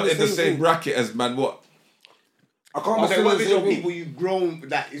We're man's not in the same thing. bracket as man, what? I can't Okay, say what the is same your thing. people you've grown?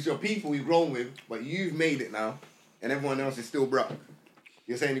 That is your people you've grown with, but you've made it now, and everyone else is still bruh.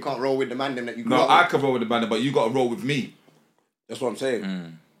 You're saying you can't roll with the man them that you grew No, up I with. can roll with the band, but you got to roll with me. That's what I'm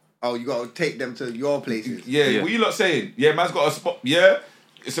saying. Oh, you got to take them to your places. Yeah, Yeah. what you lot saying? Yeah, man's got a spot. Yeah,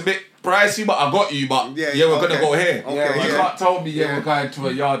 it's a bit pricey, but I got you. But Yeah, yeah, we're okay. gonna go here. Okay, you yeah. can't tell me Yeah. we're going to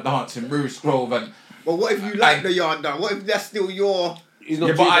a yard dance in Bruce Grove and But what if you like the yard done? What if that's still your? He's not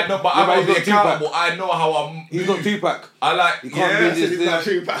yeah, but I Tupac. know, but Yeah, I'm he's only not Tupac. accountable. I know how I'm. He's not Tupac. I like can't yeah. be just- It's not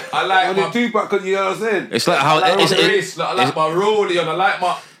too bad. I like Only my Tupac, because you know what I'm saying? It's like how I like it's, my wrist, I like my rollie, and I like my.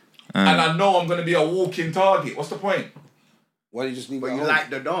 Mm. And I know I'm gonna be a walking target. What's the point? Why don't you just leave it But at you home? like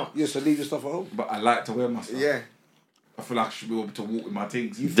the dance. Yeah, so leave your stuff at home. But I like to wear my stuff. Yeah. I feel like I should be able to walk with my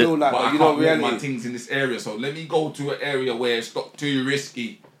things. You feel like, but I you can't know, walk with my reality. things in this area. So let me go to an area where it's not too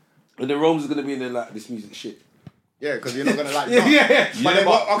risky. And the Rome's going to be in there like, this music shit. Yeah, because you're not gonna like. Yeah, dance. yeah. But then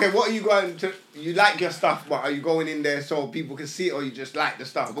but- what are you going to? You like your stuff, but are you going in there so people can see it, or you just like the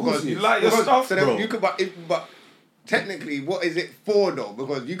stuff? Because you like your stuff, so then bro. you could, but technically, what is it for though?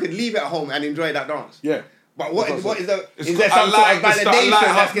 Because you could leave it at home and enjoy that dance. Yeah. But what Because is the? It's Is there got- some sort of the stuff-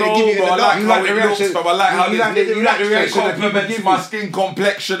 validation that's gonna give you the I like dance? You how like the it looks, reaction. fam. I like how You it like the looks. reaction that people Compliments give my you. skin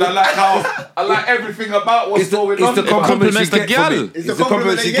complexion. I like how I like everything about what's It's the, going it's on. the there. compliments you compliments the get from gal. it. It's It's the the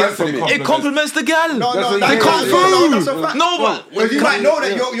compliments you get compliment from you it. get. it compliments the gal. No, That's no, what that's you come not- through. no, that's a fact. No, but Because you might know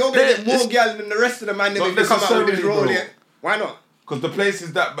that you're There- gonna get more it's- girl than the rest of the man. If Not you come out with this necessarily, role, bro. yeah. Why not? Because the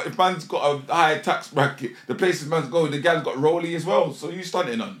places that, if man's got a higher tax bracket, the places man's going, the gal's got rolly as well. So you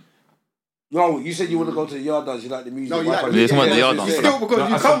stunting on. No, you said you want to go to the yard dance, you like the music. No, you Why like can't Yeah, it's more the yard You dance. still because No,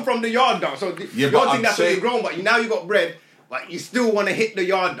 you I come said- from the yard dance, so Yeah, you but don't think I'm that's what saying- you've grown. But now you got bread, but you still want to hit the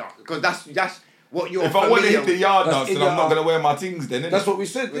yard dance because that's what you're. If I want to familiar hit the with. yard That's dance, then in I'm your- not going to wear my things then, innit? That's what we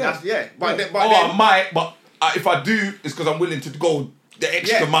said, yeah. That's yeah. But Yeah. but Oh, then I might, but if I do, it's because I'm willing to go the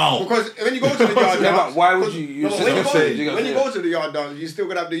extra yeah, mile. because when you go to the yard Yeah, dance, but why would 'cause- you use no, but it? when you That's go what I'm saying. when you go to the yard dance, you still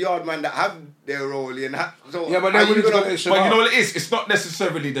gonna have the yard man that have their role and so Yeah, but are then you we need to gonna- go extra But you know mile. what it is? It's not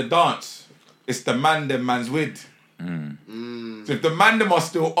necessarily the dance. It's the man them man's with. So if the man them are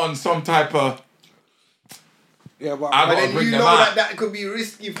still on some type of... Yeah, but I But gotta then bring you them know out. that could be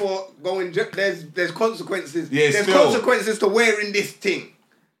risky for going. There's consequences. Yeah, there's still. consequences to wearing this thing.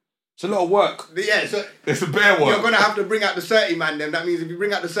 it's a lot of work. Yeah, so It's a bare one. you're gonna have to bring out the 30 man them. That means if you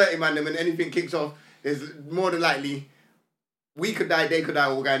bring out the 30 man them and anything kicks off, there's more than likely we could die, they could die,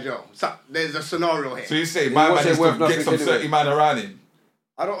 we'll go in jail. So there's a scenario here. So you say my what's man it is worth to nothing get some anyway? 30 man around him.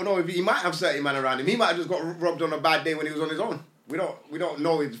 I don't know if he might have 30 man around him. He might have just got robbed on a bad day when he was on his own. We don't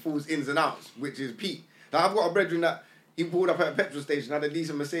know his full ins and outs, which is Pete. Now I've got a brethren that he pulled up at a petrol station, had a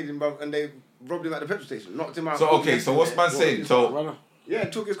decent Mercedes, bro, and they robbed him at the petrol station, knocked him out. So okay, so what's man saying? So Runner. Yeah,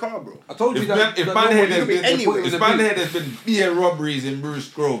 took his car, bro. I told you if that. man that here nobody- there's could be been anywhere. if in the man bin. here there's been beer robberies in Bruce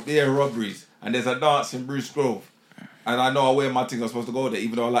Grove, beer robberies, and there's a dance in Bruce Grove, and I know I wear my things, I'm supposed to go there,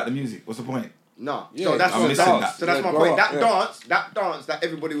 even though I like the music. What's the point? No, Yeah, so that's I'm what missing dance. that. So that's Yeah, my grow point. up, That yeah. dance that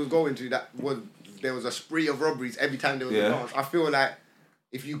everybody was going to, there was a spree of robberies every time there was Yeah. a dance. I feel like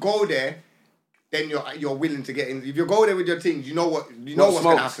if you go there, then you're willing to get in. If you go there with your things, you know what's What gonna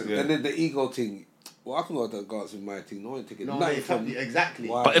smokes, happen. Yeah. and then the ego thing. Well, I can go to the dance with my thing. No one taking No, nothing mate, from me. exactly.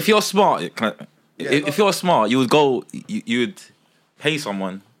 Why? But if you're smart, if you're smart, you would go. You would pay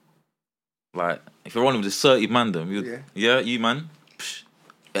someone. Like if you're running with a 30 man, them, you man. Psh,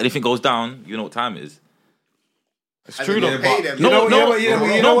 anything goes down, you know what time it is. It's true though, Pay but- them. You know, No, yeah,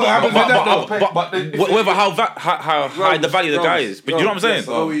 but you know what happens with that though? Whether how high the value of the guy is, but you know what I'm saying. Yes,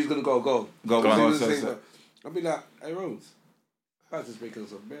 I know where he's gonna go. Go, See go, what I'm so- saying, so- but I'll be like, hey Rose, I just making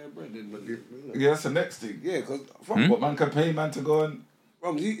some bare bread. Yeah, that's the next thing. Yeah, because But man can pay man to go and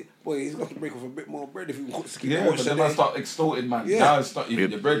He's got to break off a bit more bread if he wants to keep Yeah, but then I start extorting, man. Yeah. Now it's not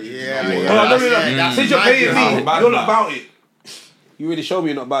even your bread. Since you're paying me, Yeah. you're not about it. You really show me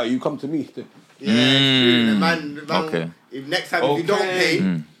you're not about it. You come to me. Yeah, it's true. The man, Okay. if next time, if you don't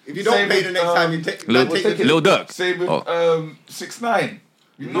pay, if you don't Same pay with, the next time, you take Lil Durk. Same with 6ix9ine.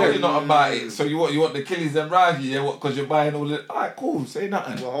 You know you're not about it, so you want the killies and ride you, yeah? Because you're buying all the. Alright, cool. Say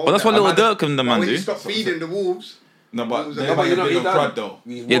nothing. Well, But that's what Lil Durk and the man when do. you stop feeding the wolves. No, but Wolves they are- might you have know been he on done. crud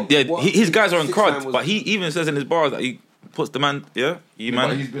though. His guys are on 6ix9ine crud, was- but he even says in his bars that he puts the man, you But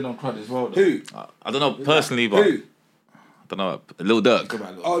man. he's been on crud as well. Though. Who? I don't know personally, but Who? I don't know. Lil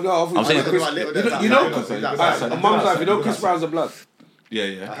Durk. Oh no, I'm saying- you know, Mum's life. You know, Chris Brown's a blood.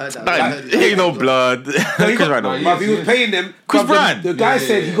 Yeah. I heard that. Like, he ain't no blood. Chris Brown. no, But if he was paying them, Chris Brown. The guy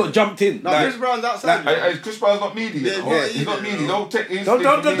said he got jumped in. No, Chris Brown's outside. Chris Brown's not meaty. Yeah, He's not meaty. Don't take his Don't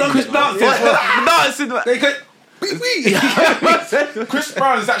Chris Brown. They could. Chris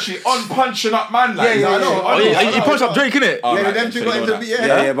Brown is actually on punching up man. Like, Yeah, I know. Oh yeah, he punched up Drake, innit? Yeah, them two got into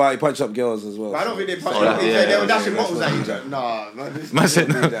Yeah, but he punched up girls as well. But I don't think they punched Oh, up. yeah, They were yeah, dashing yeah, bottles at each other. Nah, man. Man said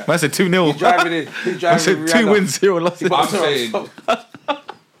 2-0. He's driving in. He's Man driving said in 2 wins, 0 losses. I'm saying,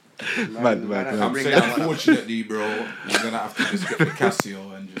 I'm I'm saying, unfortunately, bro, you're gonna have to just get the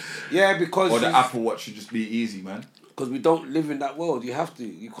Casio and just, Yeah, because or the Apple Watch should just be easy, man. because we don't live in that world. You have to.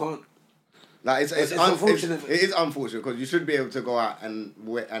 You can't. Like It's unfortunate. It is unfortunate because you should be able to go out and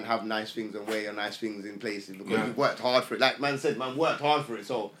have nice things and wear your nice things in places because you've worked hard for it. Like man said, man worked hard for it.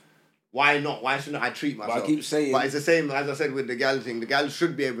 So why not? Why shouldn't I treat myself? But I keep saying. But it's the same as I said with the gal thing. The gal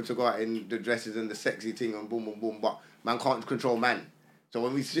should be able to go out in the dresses and the sexy thing and boom, boom, boom. But man can't control man. So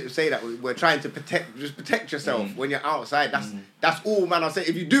when we say that, we're trying to protect yourself when you're outside. That's all, man. I say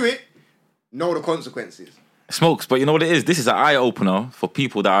if you do it, know the consequences. Smokes, but you know what it is? This is an eye opener for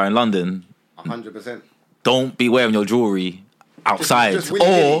people that are in London. 100%. Don't be wearing your jewelry outside, Just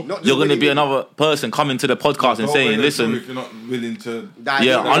willy-nilly, or not just you're going to be willy-nilly. another person coming to the podcast and Don't saying, wear your jewelry "Listen, if you're not willing to.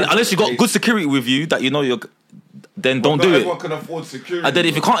 unless you got good security with you that you know you're, then don't do it. Everyone can afford security. And then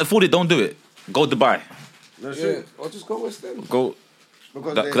if you can't afford it, don't do it. Go Dubai. No, Yeah, or just go West End. Go.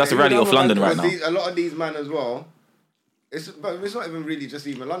 Because Because that's the reality of London right now. A lot of these men as well. But it's not even really just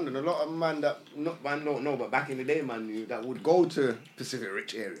even London. A lot of man that man don't know, but back in the day, man knew that would go to Pacific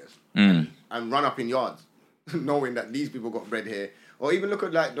rich areas and run up in yards, knowing that these people got bread here. Or even look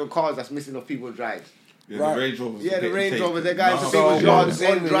at like the cars that's missing off people's drives. Yeah, Right. the Range Rovers. Yeah, the getting Range taken. Rovers, they're going to No. people's So, yards what I'm on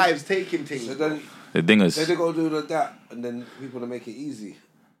saying drives taking things. So then The dingers. they go do that, and then people to make it easy.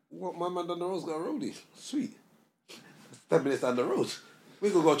 What my man down the road's got a roadie. Sweet. 10 minutes down the road. We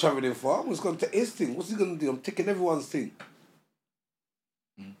gonna go travelling far. I'm just gonna take his thing. What's he gonna do? I'm taking everyone's thing.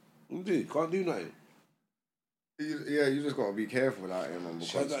 Dude, can't do nothing. Yeah, you just got to be careful out here, man.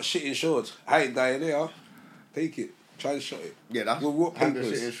 Shut Because that shit insured. I ain't dying there. Take it. Try and shut it. yeah, that's With what have the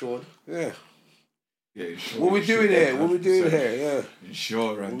papers? shit insured. Yeah. Yeah, insure What we your shit, doing here? 100%. What we doing here? Yeah.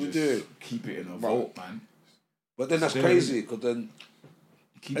 Insure and What we just doing? keep it in a vault, man. But then that's Still- crazy because then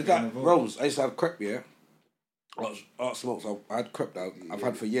Keep it's it in a like vault. Rose. I used to have crepe, yeah. Art smokes. I had crepe that I've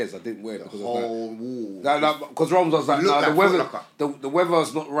had for years. I didn't wear it The because I was like, whole wall. because Rome was like, Look nah, like the weather, Foot Locker. the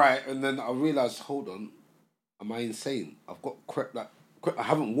weather's not right, and then I realised, hold on, am I insane? I've got crepe I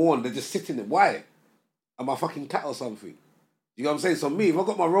haven't worn. They're just sitting there. Why? Am I fucking cat or something? You know what I'm saying? So me, if I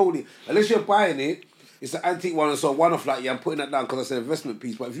got my rollie, unless you're buying it, it's an antique one, and so one off like, yeah, I'm putting that down because it's an investment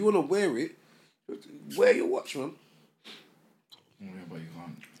piece. But if you want to wear it, wear your watch, man. Yeah, but you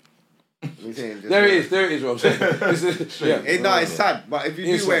can't. There it is, what I'm saying. It's sad, but if you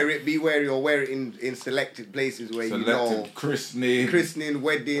It's do wear it, be wary or wear it in selected places where you know Selected christening,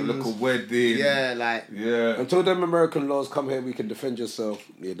 weddings. local wedding. Yeah, like Yeah. Until them American laws come here, we can defend yourself.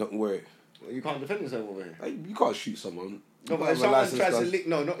 Yeah, don't wear it. you can't defend yourself over here. Hey, you can't shoot someone. No, but if someone tries to lick,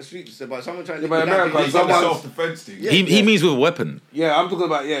 no, not the street, but if someone tries to Yeah, lick but you down, America, you It's can- not someone- self-defense thing. Yeah. He means with a weapon. Yeah, I'm talking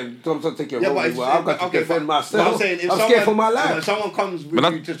about, I'm talking to take your Yeah, role. but if, I've got to okay, defend but myself. I'm saying if I'm someone, scared for my If life. someone comes with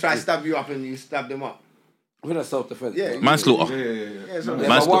But you to try stab you up and you stab them up. I think that's self-defense. Yeah. Manslaughter. Yeah. Yeah, so Yeah, but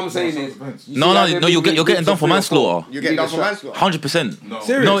Manslaughter. what I'm saying is... Self-defense. you see No, that no, them no. You're people getting done for 3 or 4. manslaughter. you get done for manslaughter. 100%. No.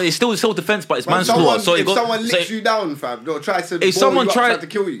 Serious? No, it's still self-defense, but it's But manslaughter. So if someone licks so you down, fam, or tries to if ball someone you up, try try to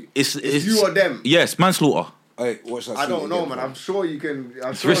kill you, it's you or them. Yes, manslaughter. Hey, watch that I scene don't know, again, man. fam. I'm sure you can.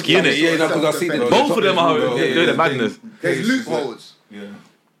 It's risky, innit? Yeah, no, 'cause I've seen it. Both of them are No, doing the madness. There's loopholes. Yeah.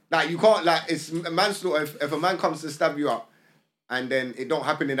 Like you can't it's manslaughter. If a man comes to stab you up, and then it don't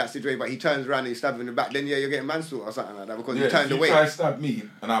happen in that situation, but he turns around and he stabs you in the back, then yeah, you're getting manslaughter or something like that because Yeah, you turned if you away. try to stab me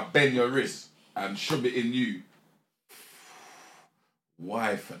and I bend your wrist and shove it in you,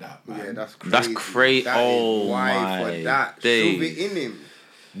 why for that, man? Yeah, that's crazy. That's crazy. That is Oh why my for that. days. Shove it in him.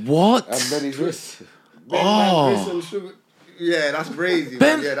 What? And then his wrist. Bend man's Oh. wrist and shove it. that's brazy.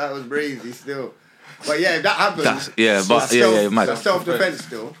 Ben. Man. Yeah, that was brazy still. But yeah, if that happens, mad. That's self-defense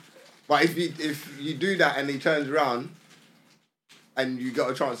still. But if you do that and he turns around and you got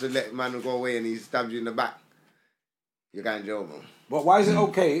a chance to let man go away and he stabs you in the back, you're going to jail, man. But why is it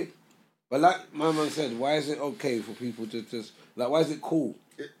okay? But like my man said, why is it okay for people to just like? Why is it cool?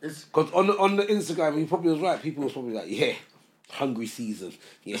 Because on the Instagram, he probably was right. People was probably like, yeah, hungry season.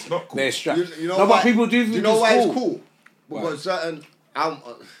 Yeah, it's not cool. They're strapped. You know why? But people do. You know why it's cool? Why? Because certain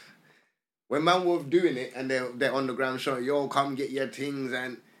when man were doing it and they're on the ground showing, yo, come get your things,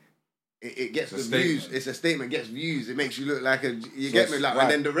 and it gets the views. It's a statement, gets views. It makes you look like get me, like, right.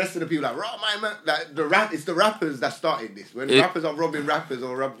 And then the rest of the people like, right, man, like it's the rappers that started this. When rappers are robbing rappers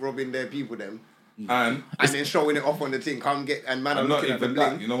or robbing their people, and then showing it off on the thing, come get, and man, I'm not even at the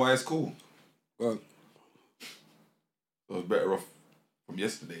that. You know why it's cool? Well, I was better off from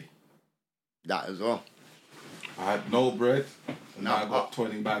yesterday. That as well. I had no bread, and now I got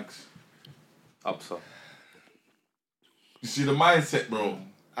 20 bags. Up, so. You see the mindset, bro.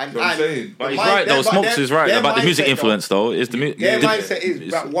 And, you know what I'm saying? But he's right though. Smokes is right about the music influence though. Is the their mindset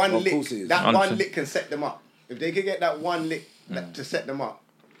is that one lick. That 100%. one lick can set them up. If they can get that one lick to set them up,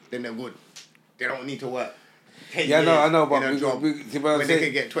 then they're good. They don't need to work. 10 years I know, but in a job when they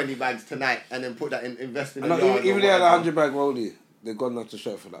can get 20 bags tonight and then put that in, invest in. Even they had a 100 bag rollie, they're gone enough to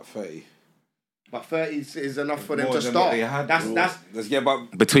show for like 30. But 30 is enough for them More to than start. what they had, That's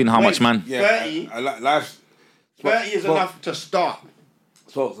but between how much, man? yeah, 30. Life. 30 is enough to start.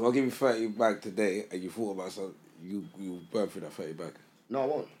 So I'll give you 30 bag today, and you thought about something. You burn through that 30 bag. No, I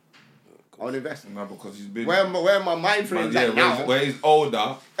won't. I'll invest. No, because he's been... Where my mind frame's at now. Where he's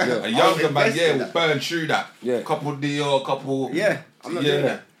older, a younger man, will burn through that. Yeah. Couple deal, couple... Yeah, I'm not doing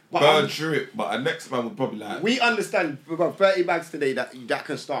that. But burn through it. But a next man would probably like... We understand, we've got 30 bags today that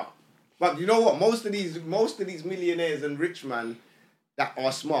can start. But you know what? Most of these millionaires and rich men that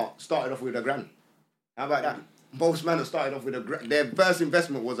are smart started off with a grand. How about that? Most men have started off with a grand. Their first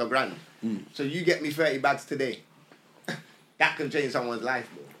investment was a grand. So you get me 30 bags today. That can change someone's life,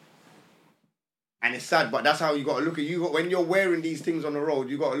 bro. And it's sad, but that's how you got to look at it. When you're wearing these things on the road,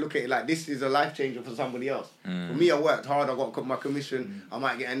 you got to look at it like this is a life changer for somebody else. For me, I worked hard. I got my commission. I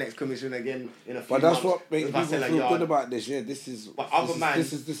might get a next commission again in a few months. But that's what makes people feel good about this. Yeah, this is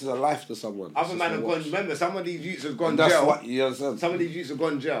a life to someone. Other man have gone. Remember, some of these youths have gone jail. That's what you understand. Some of these youths have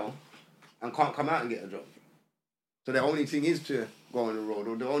gone jail and can't come out and get a job. So the only thing is to go on the road,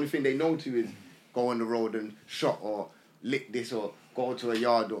 or the only thing they know to is go on the road and shot or lick this or go to a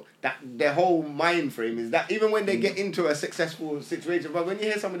yard, or that. Their whole mind frame is that even when they get into a successful situation, but when you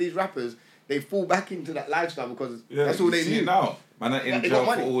hear some of these rappers, they fall back into that lifestyle because that's all they knew. Now, man, are in jail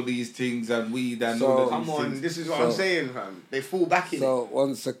for all these things and weed and all come these on, things. this is what I'm saying, fam. They fall back in. So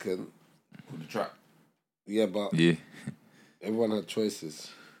 1 second. On the track. Yeah, but everyone had choices.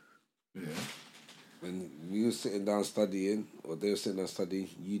 Yeah. When you were sitting down studying, or they were sitting down studying,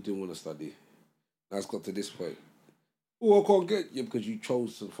 you didn't want to study. Now it's got to this point. Oh, I can't get you because you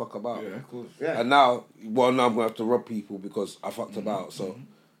chose to fuck about. Yeah, of course. Yeah. And now I'm going to have to rob people because I fucked about. So,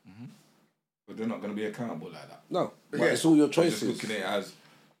 But they're not going to be accountable like that. no, but it's all your choices. Just looking at it as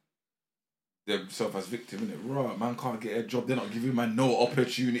themselves as victim, innit? Right, man can't get a job. They're not giving man no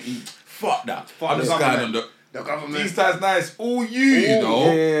opportunity. Fuck that. I'm just going on the government. These times nice. All you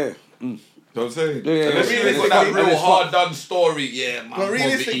know. Yeah. Know what I'm saying? Yeah, Unless you ain't got that real hard done story, yeah, man,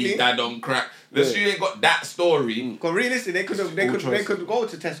 poverty, dad on crack. Unless you ain't got that story. Because realistically, they could go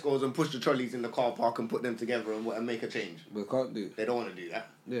to Tesco's and push the trolleys in the car park and put them together and make a change. They can't do. They don't want to do that.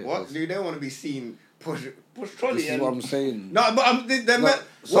 Yeah, what? Do they want to be seen push trolley? This is what I'm saying. No, but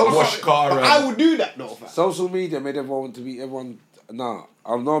Wash car. But I would do that though. Fam. Social media made everyone want to be everyone. Nah,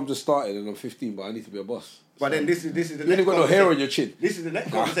 I know I'm just starting and I'm 15, but I need to be a boss. But then this is the You next ain't got no hair on your chin. This is the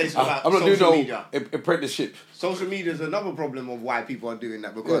next conversation about I'm not social doing media. no apprenticeship. Social media is another problem of why people are doing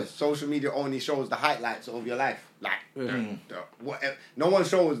that because social media only shows the highlights of your life. Like, whatever. No one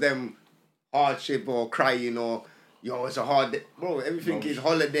shows them hardship or crying or, yo, it's a hard day. Bro, everything is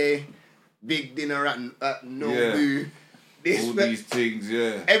holiday, big dinner at Nobu. All these things,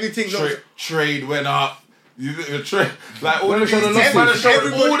 Everything looks... Trade went up. You trade like all the show the the highlights.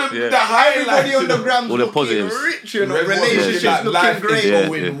 Everybody on the gram all the positives. rich, you know, relationships looking life great. is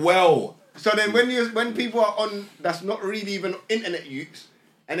going well. So then when people are on, that's not really even internet youths,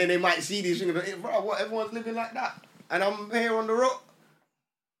 and then they might see these things, like, bro, what, everyone's living like that, and I'm here on the road.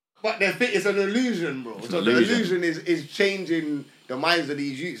 But it's an illusion, bro. So the illusion is changing the minds of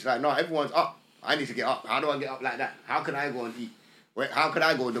these youths. Like, no, everyone's up. I need to get up. How do I get up like that? How can I go and eat? How can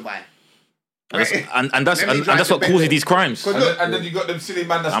I go to Dubai? And that's what causes these crimes. And then you got them silly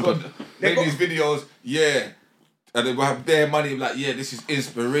man that's got make these videos. Yeah, And they will have their money like, yeah, this is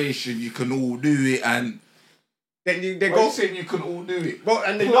inspiration. You can all do it, and then they go saying you can all do it. But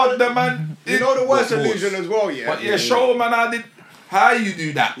and they plug the man. You know the worst illusion as well, yeah. But show man how you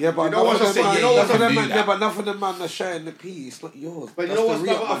do that. Yeah, but you know what's but enough of the man are sharing the pee. It's not yours. But you know what's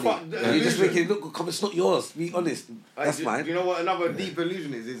you just make it look come. It's not yours. Be honest. That's mine. You know what another deep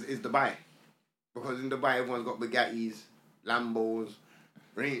illusion is Dubai, because in Dubai everyone's got Bugattis, Lambos.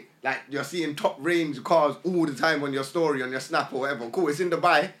 Like you're seeing top range cars all the time on your story, on your snap or whatever. Cool, it's in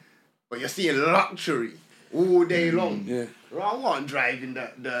Dubai, but you're seeing luxury all day long. Yeah. I want driving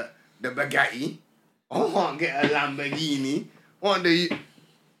the Bugatti. I want get a Lamborghini.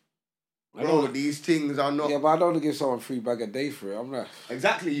 These things are not. Yeah, but I don't want to give someone free bag a day for it. I'm not.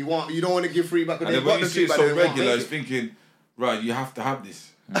 Exactly, you don't want to give free bag a day. And when you see it so regular, it's thinking, right, you have to have this.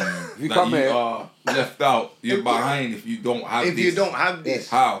 If you come here, are left out. You're behind if you don't have this. If you don't have this,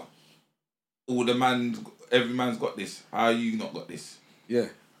 how? Every man's got this. How you not got this? Yeah.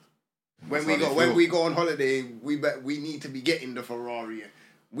 When we go on holiday, we need to be getting the Ferrari.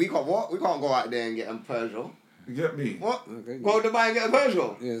 We got what? We can't go out there and get a Peugeot. You get me? What? Okay. Go to Dubai and get a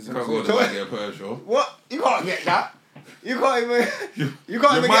Peugeot. Yeah, you can't go to Dubai and get a Peugeot. What? You can't get that. You can't even. You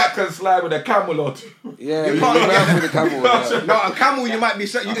can slide with a camel or two. Yeah, you can't with a camel. No, a camel you might be.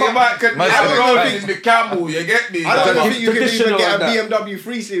 I don't think the camel. You get me? I don't think you can even get a BMW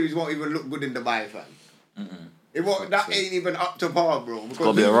 3 Series. Won't even look good in Dubai, fam. It won't. That ain't even up to par, bro. It's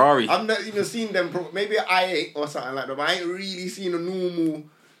gotta be a Rari. I've not even seen them. Maybe an i8 or something like that. But I ain't really seen a normal.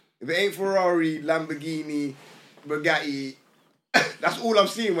 If it ain't Ferrari, Lamborghini, Bugatti. That's all I've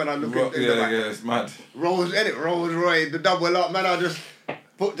seen when I look at it. Yeah, it's mad. Rolls Royce, the double R, man, I just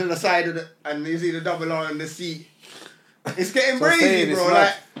put to the side of and you see the double R in the seat. It's getting crazy, bro.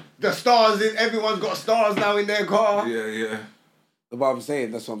 Like, the stars, everyone's got stars now in their car. Yeah. But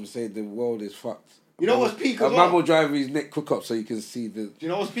that's what I'm saying, the world is fucked. You know what's peak as well? A man will drive his neck cook up so you can see the... Do you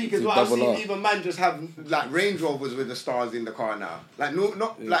know what's peak as well? I've seen even man just have like Range Rovers with the stars in the car now. Like,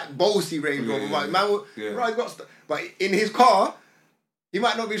 not like bossy Range Rover. But man will, bro, he's got but in his car, he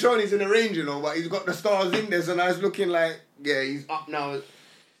might not be showing he's in a Range, but he's got the stars in there, so now it's looking like, he's up now.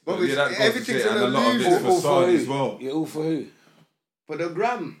 But everything's an illusion. All for who? As well. Yeah, all for who? For the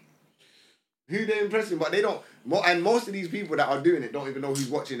gram. Who they're impressing, but they don't. And most of these people that are doing it don't even know who's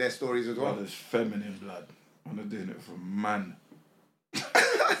watching their stories as well. There's feminine blood. I'm not doing it for man.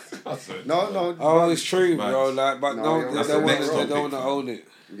 No. Oh, it's true, bro. Like, but they don't want to own it.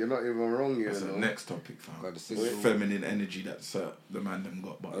 You're not even wrong, That's the next topic, fam. Feminine energy that the man them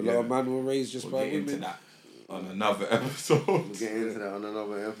got. But a lot of men were raised just by women. Into that on another episode. We'll get into that on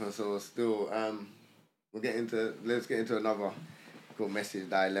another episode. Still, let's get into another cool message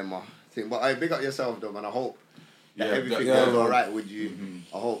dilemma thing. But I big up yourself though, man. I hope that everything goes alright with you.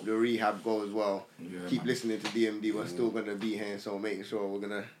 Mm-hmm. I hope the rehab goes well. Yeah, keep listening to DMD. We're still gonna be here, so making sure we're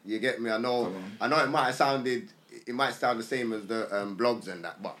gonna. You get me? I know it might sound the same as the blogs and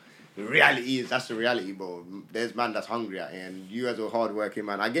that, but the reality is that's the reality, bro. There's man that's hungry out here, and you as a hardworking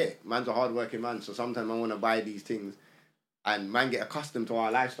man, I get it. Man's a hardworking man, so sometimes I want to buy these things, and man get accustomed to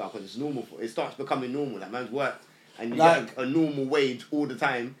our lifestyle because it's normal. It starts becoming normal. Like man's work, and you get a normal wage all the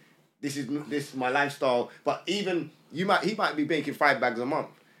time. This is my lifestyle. But even he might be making 5 bags a month,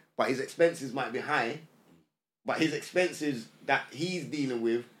 but his expenses might be high. But his expenses that he's dealing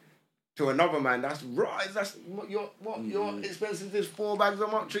with to another man, that's right. That's your expenses is 4 bags a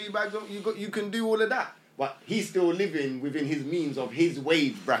month, 3 bags a month. You can do all of that. But he's still living within his means of his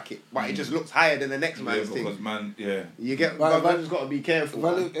wage bracket. But it just looks higher than the next man's thing. Because man, yeah. You get but man's got to be careful.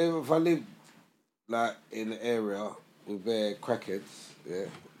 If I live like in an area with bare crackheads,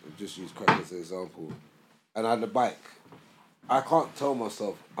 just use crack as an example, and I had a bike, I can't tell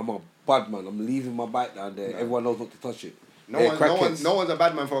myself I'm a bad man. I'm leaving my bike down there. No. Everyone knows not to touch it. No one's a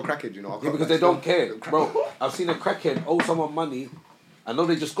bad man for a crackhead, you know. Yeah, because they don't care, bro. I've seen a crackhead owe someone money. I know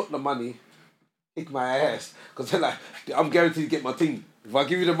they just got the money. Kick my ass because they're like, I'm guaranteed to get my thing. If I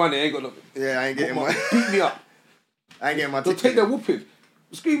give you the money, I ain't got no. Yeah, I ain't getting my. Beat me up. I ain't getting my. They'll take their whooping.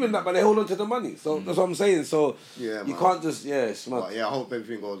 Screaming that, but they hold on to the money. So that's what I'm saying. So you can't just smart. Well, I hope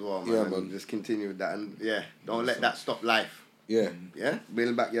everything goes well, man. Yeah, man. Just continue with that, and don't let that stop life. Yeah,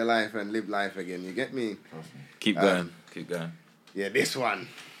 build back your life and live life again. You get me? Keep going. Yeah, this one.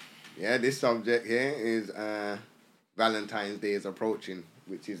 Yeah, this subject here is Valentine's Day is approaching,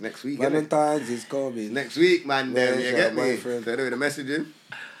 which is next week. Valentine's is coming next week, man. You get me? So do the messaging.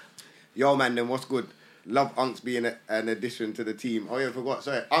 Yo, man, then what's good? Love Unks being an addition to the team. Oh yeah, I forgot.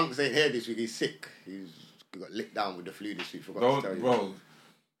 Sorry, Unks ain't here this week. He's sick. He's got licked down with the flu this week. Forgot to tell you. Bro,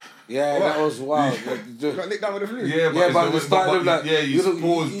 Yeah, that was wild. You got licked down with the flu. Yeah, but the start of like you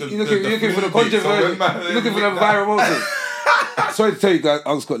paused you're looking for the controversy. You're looking for the viral moment. Sorry to tell you guys,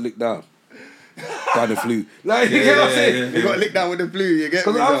 Unks got licked down by the flu. Like you get what I'm saying? He got licked down with the flu. You get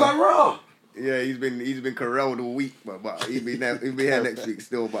me? Because I was like, raw. Yeah, he's been corralled all week, but he'll be here next week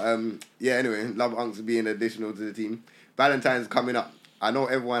still. But yeah. Anyway, love Unks being additional to the team. Valentine's coming up. I know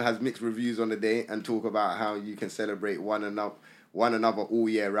everyone has mixed reviews on the day and talk about how you can celebrate one another all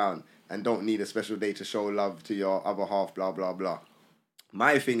year round and don't need a special day to show love to your other half, blah, blah, blah.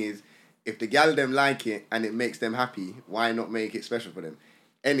 My thing is, if the gal them like it and it makes them happy, why not make it special for them?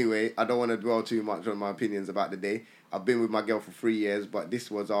 Anyway, I don't want to dwell too much on my opinions about the day. I've been with my girl for 3 years, but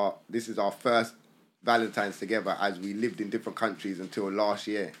this is our first Valentine's together as we lived in different countries until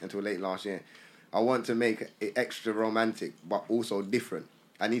late last year. I want to make it extra romantic, but also different.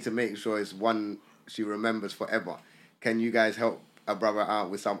 I need to make sure it's one she remembers forever. Can you guys help a brother out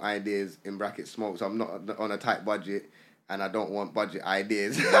with some ideas, in brackets smoke? So I'm not on a tight budget, and I don't want budget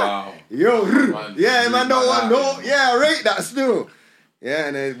ideas. Wow. Yo, man, don't want no. Yeah, I rate that still. Yeah,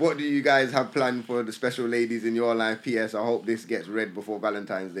 and then what do you guys have planned for the special ladies in your life? P.S. I hope this gets read before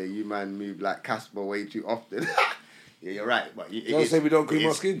Valentine's Day. You man move like Casper way too often. Yeah, you're right, but Don't say we don't cream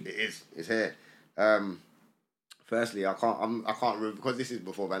our skin. It is. It's here. Firstly, I can't because this is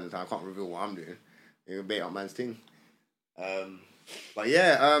before Valentine. I can't reveal what I'm doing. It'll bait up man's thing. But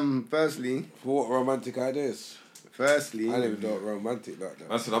yeah. Firstly, for what romantic ideas? Firstly, I don't even know romantic like that.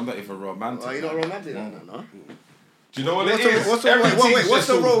 I said I'm not even romantic. Oh, you're not romantic like that, no? Do you know what it is?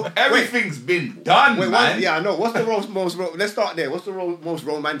 Everything's been done, man. Yeah, I know. What's the let's start there. What's the most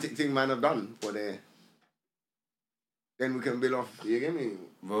romantic thing man have done for there? Then we can build off. You get me?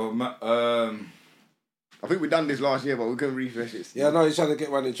 Well, I think we done this last year, but we can refresh it. Yeah, no, he's trying to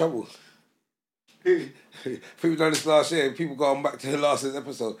get man in trouble. I think we done this last year. People going back to the last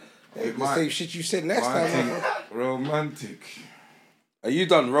episode. Hey, the same shit you said last time. Romantic. Are you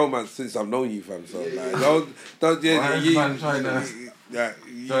done romance since I've known you, fam? So like, don't the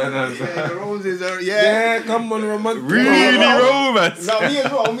roses are come on, romantic. Really romance. No, me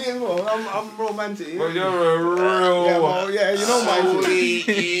as well. I'm romantic. Well, you're a real. You know my shit.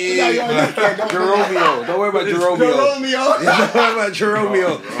 Jeromeo. Don't worry about Jeromeo. Don't worry about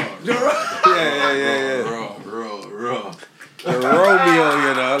Jeromeo. Yeah. Raw. Jeromeo,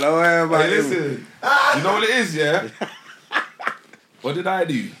 you know. Don't worry about him. Listen, you know what it is, yeah? What did I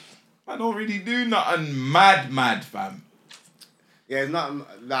do? I don't really do nothing mad, fam. Yeah, it's not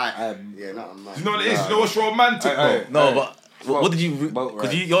like nothing mad. You know what it is? You know what's romantic, bro? No, but what did you?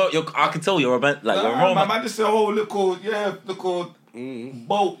 Because you're I can tell you're romantic. Like you're romantic. Man, just a whole little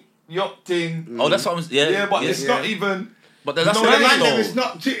boat yacht thing. Oh, that's what I'm. Yeah, but it's not even. But that's what it is. It's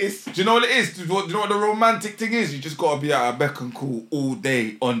not. Do you know what it is? Do you know what the romantic thing is? You just gotta be at a beck and call all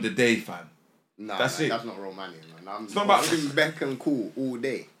day on the day, fam. Nah, that's it. That's not romantic, man. It's not about beck and call all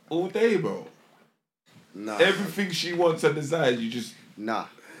day. All day, bro. Nah. Everything she wants and desires, you just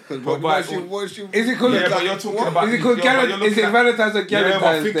what she is it called? Yeah, but you're talking about. Is it called Is it Valentine's or Valentine's Day? Yeah,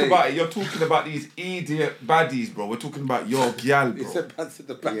 but think Day? about it. You're talking about these idiot baddies, bro. We're talking about your gal, bro. It's a bad to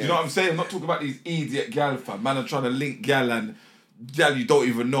the back. You know what I'm saying? I'm not talking about these idiot gal, fam. Man, I'm trying to link gal and gal you don't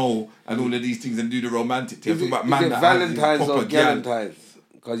even know and all of these things and do the romantic thing. I'm talking about man that Valentine's or Valentine's?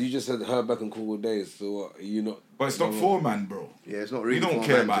 Because you just said her back and cool days, so what, are you not? But it's not for man, bro. Yeah, it's not really. You don't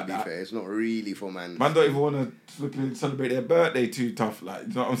care about that. Fair. It's not really for man. Man don't even want to celebrate their birthday too tough. Like,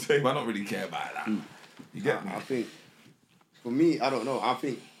 you know what I'm saying? I don't really care about that. You get me? I think for me, I don't know. I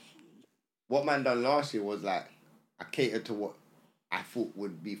think what man done last year was like I catered to what I thought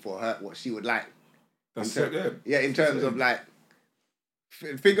would be for her, what she would like. That's it. Yeah, in terms of like.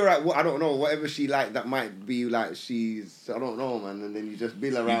 Figure out what I don't know, whatever she like that might be like she's I don't know, man, and then you just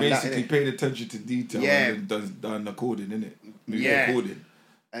bill around. You basically that, paid attention to detail and then done according, innit? According.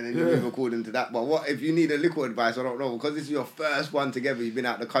 And then you move according to that. But what if you need a little advice? I don't know, because this is your first one together. You've been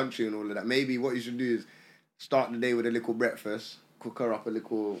out the country and all of that. Maybe what you should do is start the day with a little breakfast. Cook her up a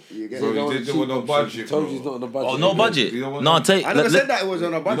little. You get so you didn't want no budget. Told you it's not on the budget. Oh, no budget. No, I never said that it was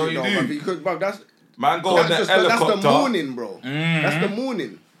on a budget. You know because bro, that's. Man, go on the helicopter. That's the morning, bro. That's the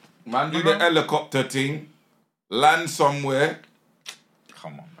morning. Man, do the helicopter thing. Land somewhere.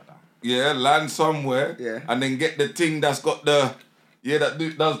 Come on, brother. Yeah, land somewhere. Yeah. And then get the thing that's got the... Yeah, that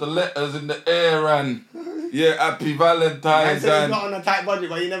does the letters in the air and... Yeah, happy Valentine's. Man said it's not on a tight budget,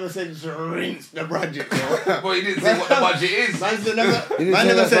 but he never said to rinse the budget, bro. Well, he didn't say what the budget is. Man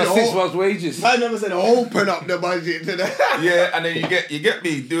never said 6 months' wages. Man never said open up the budget to that. Yeah, and then you get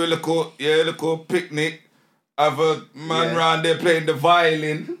me, do a little picnic, have a man round there playing the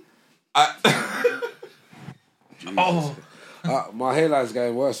violin. My hairline's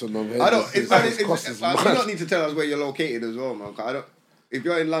getting worse on them. I don't. You don't need to tell us where you're located as well, man. I don't. If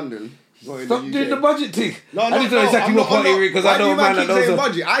you're in London, stop doing the budget thing. No, I don't know exactly what party we're because I know a man that knows.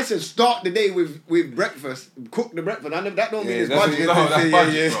 Budget. I said start the day with breakfast. Cook the breakfast. That don't mean it's budget. budget. No, that's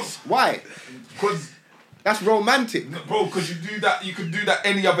budget, bro. Why? Because that's romantic, bro. Because you do that. You could do that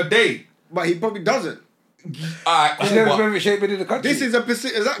any other day. But he probably doesn't. Alright, She's never been shaped in the country. This is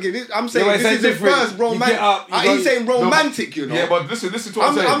exactly. I'm saying Yeah, this is the first romantic. He's saying romantic, you know. Yeah, but listen to what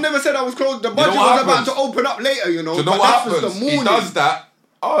I'm saying. I've never said I was closed. The budget was about to open up later, you know. Do you know but what that happens? was the morning. He does that.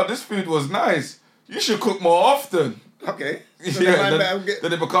 Oh, this food was nice. You should cook more often. Okay. So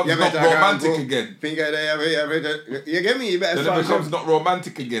then it becomes not romantic again. You get me? You better Then it becomes not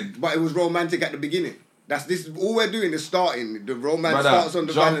romantic again. But it was romantic at the beginning. This all we're doing is starting. The romance starts on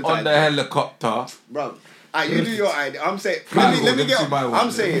the Valentines. Jump on the helicopter. Bro. You do your idea. I'm saying.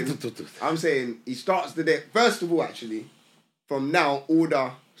 I'm saying he starts the day. First of all, actually, from now,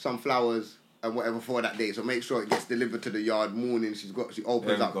 order some flowers and whatever for that day. So make sure it gets delivered to the yard morning. She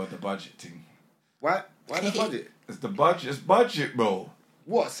opens up. Got the budget thing. Why the budget? It's the budget. It's budget, bro.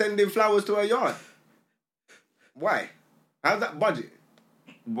 What? Sending flowers to her yard? Why? How's that budget?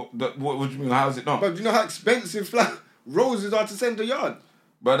 What do you mean? How is it not? But do you know how expensive roses are to send to yard?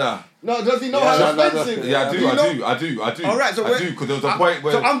 Brother. No, does he know how expensive? Yeah, I do. All right, so I do, because there was a point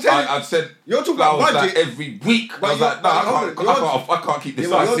where I said you're talking about budget like every week. I was like, no, I can't keep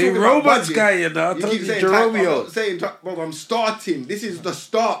this up. See, Robots guy, you know. I You told keep you, saying, Jeromeo. I'm saying, bro, I'm starting. This is the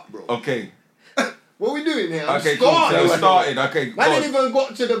start, bro. Okay. What are we doing here? Okay, cool. So it started. Okay, man ain't even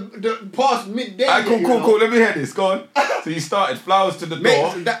got to the past midday. Cool. Let me hear this. Go on. So you started flowers to the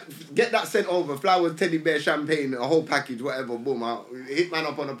door. Get that sent over. Flowers, teddy bear, champagne, a whole package, whatever. Boom. I'll hit man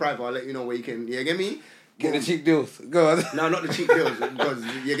up on the private. I'll let you know where you can. You get me? Get the cheap deals. Go on. No, not the cheap deals. Because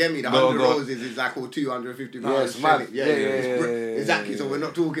you get me? The 100 roses is like all £250. Yeah. Exactly. So we're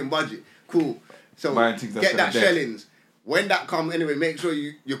not talking budget. Cool. So get that shellings. When that come, anyway, make sure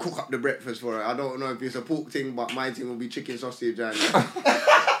you cook up the breakfast for her. I don't know if it's a pork thing, but my thing will be chicken sausage and...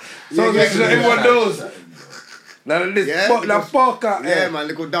 So everyone knows. Now pork out. Yeah, man,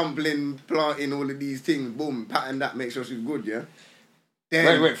 little dumpling, planting, all of these things. Boom, pattern that, make sure she's good, yeah?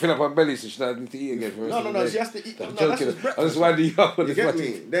 Then, Wait, fill up her belly so she doesn't need to eat again for the rest of the day. She has to eat. I'm No, joking. that's just breakfast. I just winding you up on You this get one.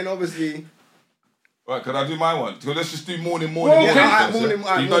 me? Then obviously... Right, can I do my one? So let's just do morning. Well,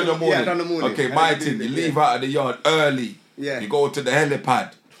 okay. You've done your morning. Yeah, done the morning. Okay, my thing. You leave out of the yard early. Yeah. You go to the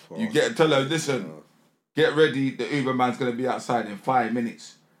helipad. You tell her, listen, get ready. The Uber man's gonna be outside in 5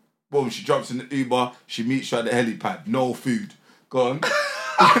 minutes. Boom, she jumps in the Uber. She meets you at the helipad. No food. Go on.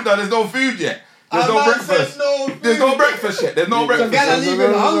 No, there's no food yet. There's no breakfast. There's no breakfast yet. There's no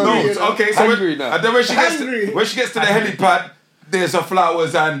breakfast. Okay, so and then when she gets to the helipad, there's her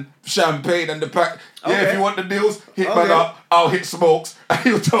flowers and champagne and the pack. Yeah, Okay. if you want the deals, hit man up. I'll hit Smokes and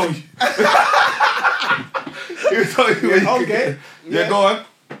he'll tell you. He'll tell you where you can get. Yeah, go on.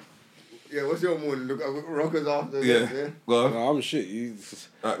 Yeah, what's your morning? Look, Rockers after. Yeah. Go on. No, I'm shit. You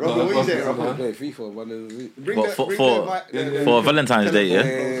Rocker, what you saying, I'm Rocker? play FIFA one of the week. For Valentine's Day,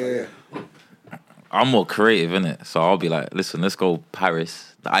 yeah? I'm more creative, innit? So I'll be like, listen, let's go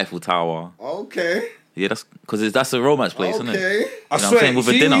Paris, the Eiffel Tower. Okay. Yeah, that's a romance place, isn't it? Okay. I what I'm swear, saying, with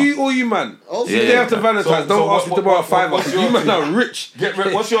a see dinner. all you man. Okay. See, day after Valentine's, don't ask me to borrow a fiver. what's your You man thing? are rich.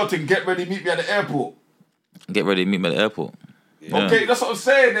 What's your thing? Get ready, meet me at the airport. Get ready to meet me at the airport. Yeah. Okay, that's what I'm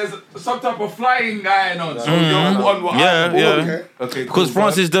saying. There's some type of flying going on. So you're on what? Yeah. Okay. Because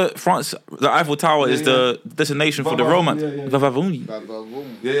cool, the Eiffel Tower is the destination for the romance.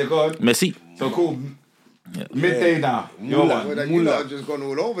 Yeah, go on. Merci. So cool. Yeah. Midday now. Your one. You lot have just gone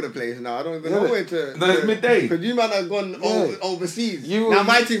all over the place now. I don't even know where to... No, it's midday. Because you man have gone overseas. You- now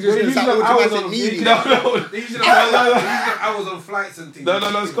my team's just going to start automatic media. They usually have hours on flights and things. No,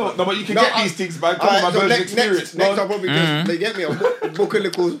 let's go. No, but you can get these things, man. Come on, my so virgin experience. next I'll probably just... They get me. I'll book a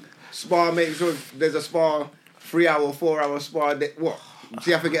little spa, make sure there's a spa, 3 hour, 4 hour spa. What? So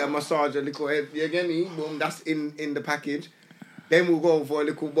you have to get a massage, a little head. You get me? Boom, that's in the package. Then we'll go for a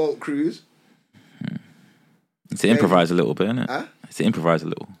little boat cruise. It's to improvise a little bit, isn't it? Huh? It's to improvise a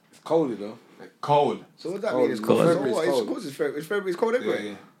little. It's cold, you know. Cold. So what does that Cold. mean? It's cold. Cold. So what? It's It's cold. cold. It's February. It's cold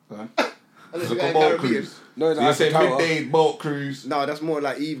everywhere. Yeah. Unless It's you like go a in boat Caribbean. cruise. No, So you say midday boat cruise. No, that's more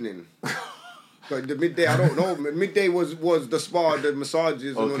like evening. But the midday, I don't know. Midday was the spa, the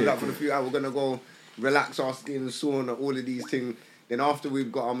massages, and all Okay, that for the few hours. We're gonna go relax our skin, sauna, all of these things. Then after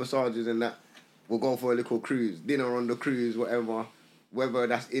we've got our massages and that, we'll go for a little cruise, dinner on the cruise, whatever. Whether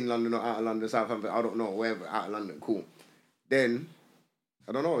that's in London or out of London, Southampton, I don't know. Wherever out of London, cool. Then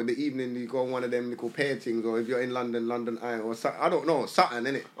I don't know, in the evening you go on one of them little pair things, or if you're in London Eye, or I don't know, something,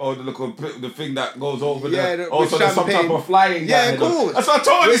 innit? Oh, the thing that goes over Yeah, there. with Also, there's some champagne. type of flying. Yeah, guy, of course. That's what I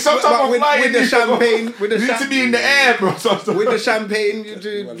told you. Some type of flying. With the champagne. With the you need to be in the air, bro. With the champagne, you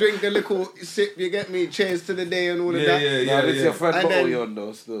do drink the little sip, you get me? Cheers to the day and all of that. Yeah, this is your first And bottle then- you're on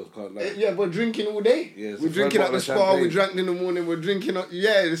though, still. Can't lie. Yeah, we're drinking all day. Yeah, it's we're the drinking first at the bottle spa, of we champagne. drank in the morning, we're drinking,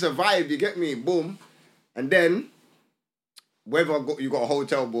 yeah, it's a vibe, you get me? Boom. And then, whether you got a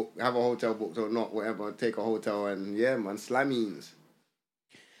hotel book, have a hotel booked or not, whatever, take a hotel and yeah, man, slammings.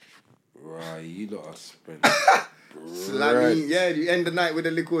 Right, you lot are spread. Slamming, yeah, you end the night with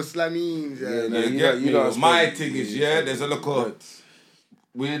a little slammings. Yeah, Yeah, You you get know- me? you know My it's thing is, yeah, there's a little.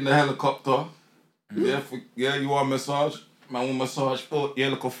 We're in the helicopter. Yeah, you want massage? Man, want massage foot? Yeah,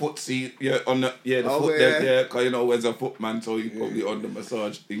 look a foot seat. Yeah, on the the Oh, foot yeah. there. Yeah, cause you know where's a foot man, so you probably on the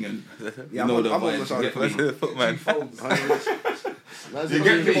massage thing and Yeah, you know I'm the on vibes. massage You get me? Foot man. You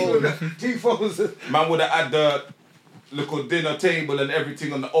get me? Two phones. Man would have had the little dinner table and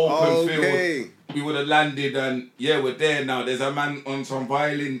everything on the open field. Okay. We would have landed and yeah, we're there now. There's a man on some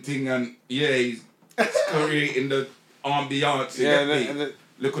violin thing and yeah, he's creating the ambiance. You Yeah, get and me? the-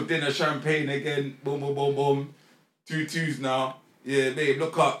 Little dinner champagne again. Boom, boom, boom, boom. 2 2s now. Yeah, babe,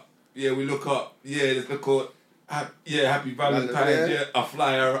 look up. Yeah, we look up. Yeah, there's little. Happy Valentines. Yeah, a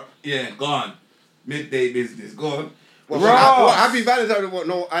flyer. Yeah, gone. Midday business. Gone. What, Ross. happy Valentine's? What?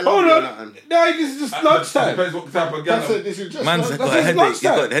 No, I love Hold you or on. nothing. No, this is just lunchtime. Depends what type of That's girl. it, this is just Man's lunch. got a his headache. He's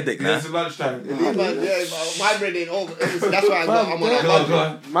lunchtime. got a headache now. It's lunchtime. Yeah, my bread ain't over. That's why I'm on a Go, budget.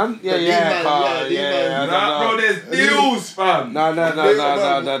 go. Man, yeah, These yeah, man, pal, these man. Nah, bro, there's deals, fam.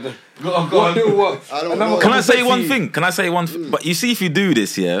 No. Go on, go What on. do what? I don't And know. I'm Can I gonna say to one you. thing? Can I say one? But you see, if you do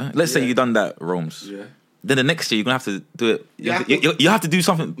this, yeah. Let's say you done that, Rome's. Yeah. Then the next year you're gonna have to do it. Yeah. You have to do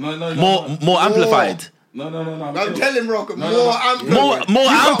something No, more amplified. No. I'm telling Rock, No, more no. amplified. More You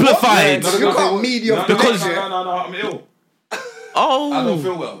can't amplified. what? You can't media No, Because- no, I'm ill. Oh. I don't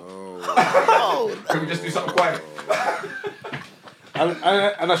feel well. Can we just do something quiet?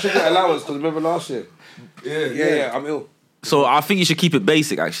 And I should get allowance because remember last year? Yeah. Yeah, I'm ill. So I think you should keep it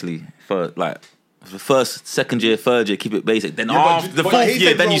basic actually for like the first, second year, third year, keep it basic. Then Yeah, but after you- the but fourth He year,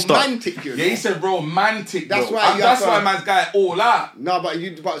 said then you start. romantic, you know? Yeah, he said romantic. That's though. why you That's have why to- man's guy all out. No,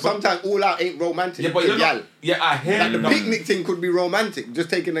 but sometimes all out ain't romantic. Yeah, but to you're gal. not. Yeah, I hear Like the you. picnic thing could be romantic, just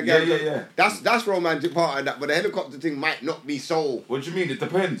taking a girl. Yeah. That's romantic part of that, but the helicopter thing might not be so. What do you mean? It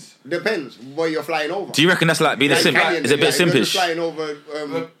depends. Depends where you're flying over. Do you reckon that's like being a Like simp? Canyon, Is it a bit if you're just simpish? flying over.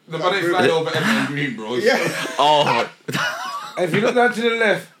 The money flying over Everton Green, bro. Yeah. Oh, If you look down to the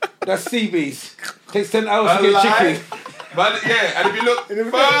left, that's CB's. Takes 10 hours to get chicken. But yeah, and if you look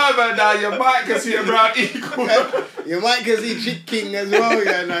further down, you might can see a brown eagle. You might can see Chick King as well,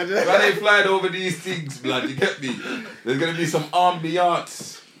 yeah. When they flying over these things, blood, you get me? There's gonna be some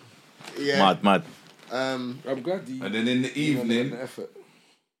ambiance. Yeah. mad. I'm glad you. And then in the evening, effort.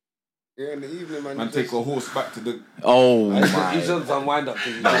 Yeah, in the evening, man. man, you take just- a horse back to the. Oh He's my. on some wind up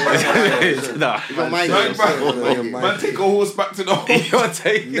thing. Nah. You don't mind Man, yourself. man, take a horse back to the horse. You're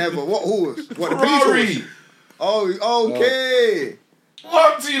taking. Never. What horse? What the police horse? Ferrari. Oh, okay.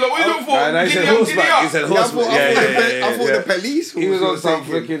 What, T-Lo? What you doing for? Nah, he said Giddy up, horseback. giddy He up. said I horseback. thought the police horse. He was you on were some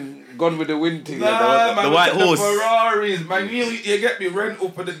thinking. freaking Gone with the Wind thing. Nah, man, the we white took the horse. Ferraris, man. You get me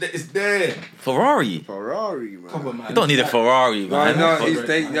rental for the. It's there. Ferrari. Ferrari, man. Come on, man. You don't need a Ferrari, man. No, Fuck he's right,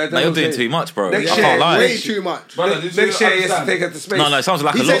 taking. man. No, you're doing too much, bro. Next I year, can't lie. Way too much. Brother, Next year he has to understand? take it to space. No, it sounds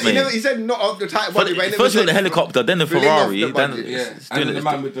like a He lot, said, mate. he said not of the tight body, but he never First you got said the helicopter, then the filling off Ferrari, the then budget. Yeah, it's and doing then the it.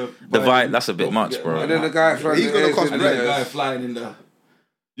 man with the vibe, that's a bit much, forget, bro. man. And then the guy flying He's the gonna airs cost in And the then the guy airs. flying in the.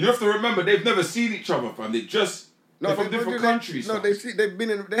 You have to remember, they've never seen each other, fam. They're from different countries. No, fam.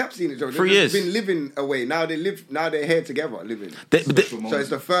 they have seen each other. 3 They've years. been living away. Now they're here together living. Special So it's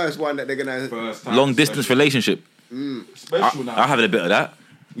the first one that they're gonna. First time, Long distance special. relationship. Special now. I having a bit of that.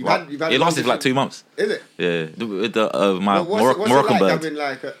 You've had It lasted for like 2 months. Is it? Yeah, with my What's Moroccan it like bird. having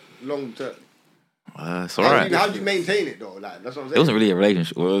like a long term? It's alright. How do you maintain it though? Like that's what I'm saying. It wasn't really a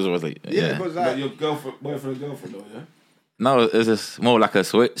relationship. It was like Yeah, because But like your boyfriend, girlfriend, though, yeah. no, it was just more like a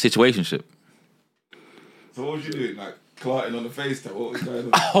situationship. So what was you doing? Like clarting on the FaceTime? What was going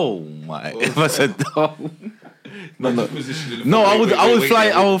on? Oh my! If I said no, no. Position in the No, I phone. would Wait, fly.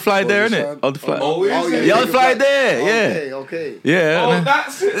 wait. I would fly there, this innit? one? I would fly. Oh, is it? Yeah, I would fly there. Yeah, Okay. yeah. Oh,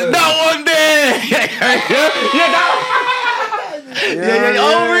 that's it. then. That one there. Yeah.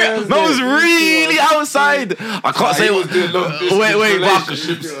 Oh, man was really outside. I can't say He was what. doing long distance Wait, but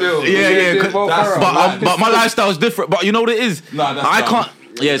relationship still. yeah. That's But my lifestyle is different. But you know what it is? Nah, that's I dumb. can't.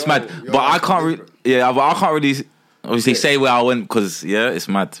 Yeah, it's mad. Your But I lifestyle can't. different. Yeah, but I can't really obviously say where I went because it's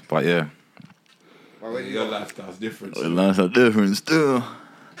mad. But yeah. Well, where do you Your go? lifestyle's different. Well, that's a difference still.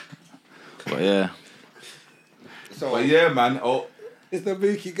 But yeah. So, But yeah, man. Oh, It's the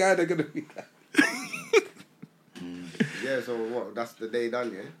Mookie guy they're gonna be. yeah, so what? That's the day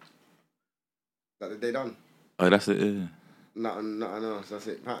done, yeah? That the day done? Oh, that's it. Yeah. Nothing else. That's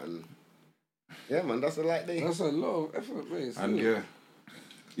it. Pattern. Yeah, man. That's a light day. That's a lot of effort, mate. and yeah.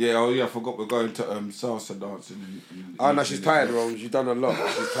 Yeah, oh yeah, I forgot we're going to salsa dancing. Oh no, she's tired, Rome. She's done a lot.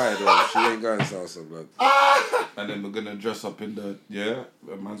 She's tired, Rome. She ain't going salsa, man. And then we're gonna dress up in the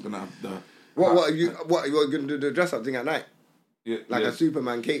man's gonna have the What are you gonna do the dress up thing at night? Like a a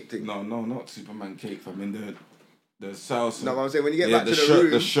Superman cape thing? No, not Superman cape. I mean the salsa. No, but I'm saying when you get back to the shirt,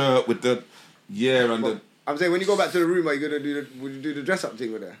 room. the shirt with the and I'm saying when you go back to the room, are you gonna would you do the dress up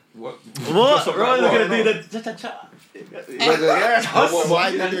thing with her? what? What? Right, We're gonna do the cha-cha-cha. Why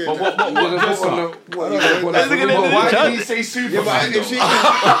you doing What dress up? Why did he say Superman? But if she,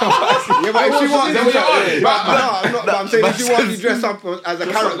 though? but if she wants, Batman. I'm saying if she wants you dress up as a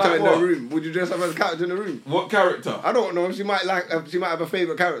Dress up character like in what? the room, would you dress up as a character in the room? What character? I don't know. She might have a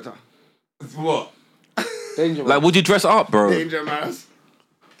favorite character. What? Danger, man. Like, would you dress up, bro? Danger Mouse.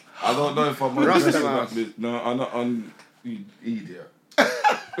 I don't know if I'm on Rasta dressing Mouse. up. No, I'm not on. You idiot.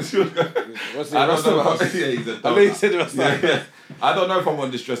 What's the I don't Rasta know. Mouse? Yeah, he's a I know you said Rasta. yeah. I don't know if I'm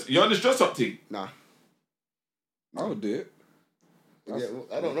on this dress. You're on this dress up team. Nah. I would do it. Yeah, well,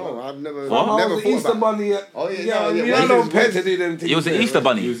 I don't know. I've never What? I never was thought the Easter about. Bunny. Yeah, Oh, yeah, yeah. no, yeah, You don't Wednesday- pay to do them things. It was an there, Easter right?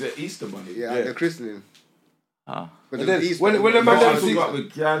 He bunny. was at Easter Bunny. Yeah, at the christening. Ah. But And then Easter, when the man No, I them see- forgot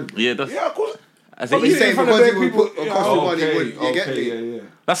with Gal. Yeah, that's. Yeah, of course. I But think he's you saying in front of because bare he would put a yeah. costume on, Okay, he would. You get me? yeah.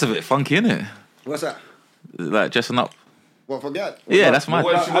 that's a bit funky, isn't it? What's that? Like dressing up. What, forget? Yeah, that's mad.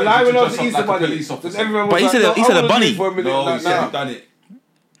 What if I she lied wanted when to I was dress at up Easter like a Bunny. police Because officer? everyone But he was said like, he said I a wanna bunny. do it for a minute. No, Like, he said nah. he done it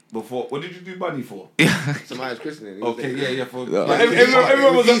before. What did you do bunny for? Somebody's christening. He was Okay, there. yeah, for. Yeah. Like,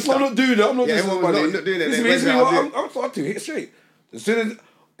 everyone was like, I'm not doing that. I'm not Yeah, doing everyone was that. not doing it. This Then means me, Wednesday I'll do I'm starting to hit straight. As soon as.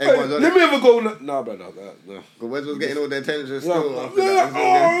 Everyone's Hey, on let it. me ever go. Nah, bro, no. But Wes was getting all the attention Yeah, still. yeah, After that.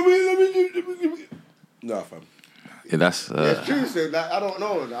 let me. Nah, fam. Yeah, that's. Yeah, it's true, so like, I don't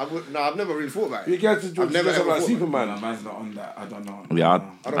know. I've never really thought about You it. get to I've never dress up ever like thought- No, Superman, man's not on that. I don't know. Yeah, I don't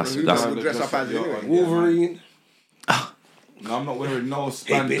know that's who that's. man would dress up as anyway. Wolverine, No, I'm not wearing no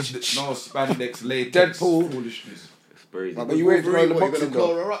bitch. spandex latex Deadpool. foolishness. But you wear it around the What, you boxing gonna claw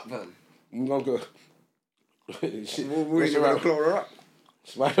though. her up, man? You gonna go. Shit, Wolverine, you gonna claw her up?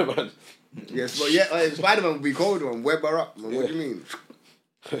 Spider-Man. Yes, but yeah, Spider-Man would be cold one. Web her up, man. What do you mean?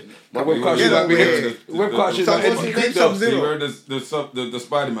 My webcam Yeah, should that be way. webcam should So be what's his name? Creed though. So you Sub-Zero. wearing the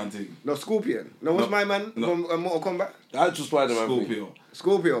Spider-Man thing? No, Scorpion. No, what's No. my man No. from Mortal Kombat? The actual Spider-Man thing. Scorpio.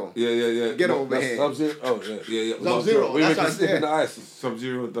 Scorpio. Yeah. Get over That's here. Sub-Zero. Oh yeah. Yeah. Sub-Zero. We That's make what it I slip in the said. ice.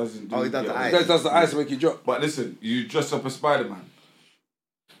 Sub-Zero doesn't do Oh, he does the yeah. ice. That's the ice to make you drop. But listen, you dress up as Spider-Man.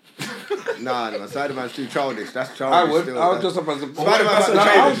 Nah, Spider-Man's too childish. That's I childish. would. Still, I would man. dress up as a Spider-Man That's a like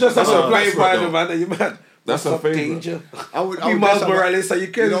I would dress up That's as a a black favourite, though. Spider-Man. Are you mad? That's a What's up, favourite. danger. I would Be dress Miles up Morales. Are you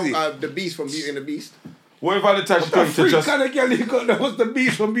You crazy? know, the Beast from Beauty and the Beast. What if Valentine's The came to freak just kind of girl you got there. What's the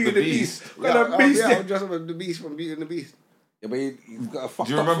beast from Beauty and the Beast? What kind of beast? Yeah, I Yeah, would dress up as the Beast from Beauty and the Beast. but he's got a fucked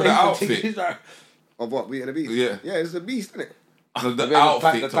Do you up remember face the and outfit? things. He's like- Of what? Beauty and the Beast? Yeah. Yeah, it's the Beast, isn't it? the The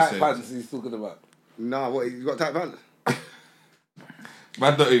outfit? I tight said. pants he's talking about. Nah, what? You got tight pants?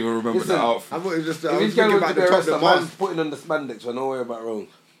 Man, don't even remember Listen, the I outfit. thought it was just. I If was he's going thinking to about be the top, arrested, the man's mask. putting on the spandex, so don't worry about wrong.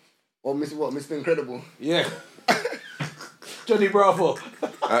 Or Mr. Incredible. Yeah. Johnny Bravo.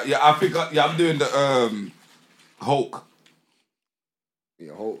 Yeah, I think I'm doing the Hulk.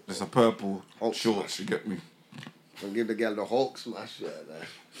 Yeah, Hulk. It's a purple Hulk shorts. You get me? I'll give the girl the Hulk smash. Yeah,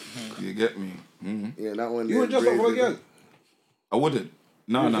 man. You get me? Mm-hmm. Yeah, that one. You would there, dress up for a Brazen. girl. I wouldn't.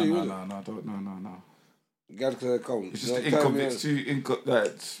 No, You wouldn't? no. Girl could come. It's just Don't the tell income. me It's too income.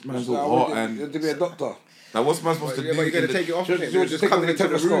 That man's I all hot would and. you have to be a doctor. Like, what's man supposed to Yeah, do? but you gotta in the- take it off. You innit? should You just just take come off the into the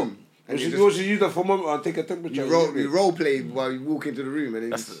stethoscope. room. And You you should just use the thermometer and take a temperature. you role play while you walk into the room and then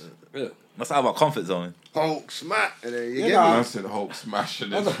That's you just Yeah. that's out of our comfort zone. Hulk smack and then you Yeah, get nah. me. Man said Hulk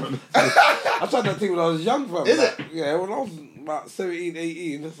smashing it. I tried that thing when I was young, fam. Is Like, yeah, when I was about 17,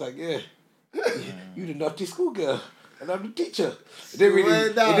 18, it's like, yeah. You the naughty schoolgirl. And I'm the teacher. It didn't really,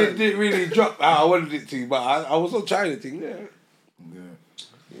 Swear down. didn't really drop how I wanted it to, but I was on trying the thing, yeah.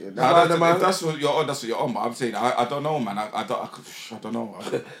 Yeah, Nah, Spider-Man. that's, if that's what you're on, that's what you're on. But I'm saying, I don't know, man. I don't know.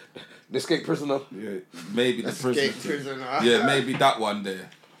 The escape prisoner. Yeah, maybe the Escape prison. prisoner. Yeah, maybe that one there.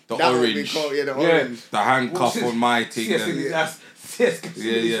 The That would be orange. called, yeah, the Yeah. orange. The handcuff Well, on my thing. Yes, and- yes, yes.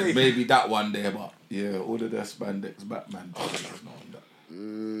 yeah, maybe that one there. But yeah, all of the spandex Batman. That's not on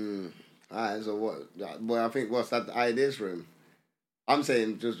that. Alright, so what? Boy, I think what's that ideas for him? I'm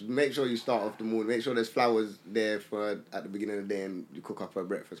saying just make sure you start off the morning. Make sure there's flowers there for at the beginning of the day, and you cook up her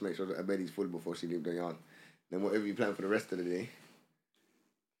breakfast. Make sure that her belly's full before she leaves the yard. Then whatever you plan for the rest of the day.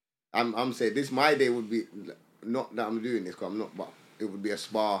 I'm saying this. My day would be not that I'm doing this because I'm not, but it would be a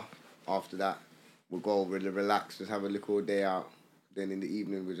spa. After that, we'll go relax, just have a little day out. Then in the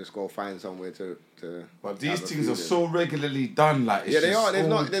evening, we'll just go find somewhere to. But these things are so regularly done, like it's they are.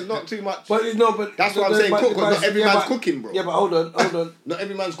 So There's not too much. But that's what I'm saying. Cook, because not every man's cooking, bro. Yeah, but hold on. Not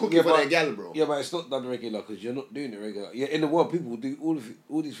every man's cooking for their gal, bro. Yeah, but it's not done regular because you're not doing it regular. Yeah, in the world, people do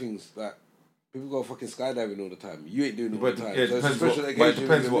all these things. Like people go fucking skydiving all the time. You ain't doing it all the time. Yeah, so it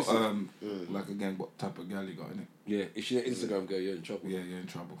depends what like again what type of gal you got in it. Yeah, if she's an Instagram girl, you're in trouble. Yeah, you're in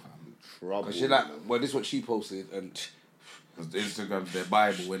trouble, fam. Trouble. She like, well, this is what she posted, and because Instagram's their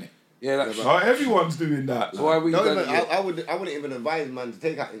Bible, innit? yeah, like, Oh, everyone's doing that. so why we? I wouldn't even advise man to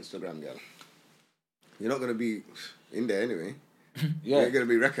take out Instagram, girl. You're not gonna be in there anyway. Yeah, you're gonna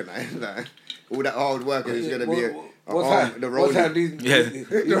be recognised. Like, all that hard work is gonna be the Rollie. These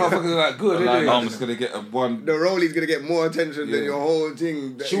motherfuckers are like good, like, innit? I'm just gonna get a one. The Rollie's gonna get more attention than your whole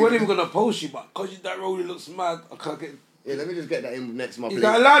thing. She wasn't even gonna post you, but because that Rollie looks mad, I can't get. Yeah, let me just get that in next month. You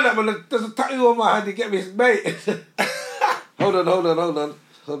gotta allow that, man. There's a tattoo on my hand. You get me, mate. Hold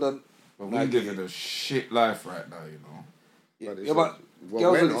on. But we're living a shit life right now, you know. Yeah, but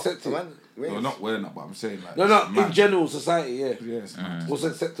girls are accepted. No, not we're not, but I'm saying like. No, in general society, yeah. Yeah, it's mad. What's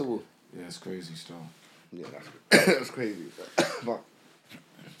acceptable? Yeah, it's crazy still. Yeah, that's crazy.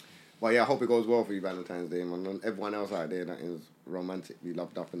 But yeah, I hope it goes well for you Valentine's Day, man. And everyone else out there that is romantically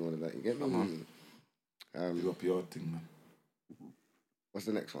loved up and all of that. You get me? You got your thing, man. What's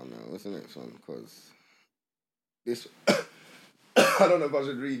the next one now? Because this, I don't know if I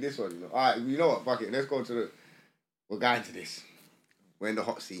should read this one. You know. All right, you know what? Fuck it. Let's go to the. We're going to this. We're in the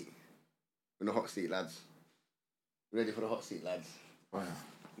hot seat. We're in the hot seat, lads. Ready for the hot seat, lads? Wow.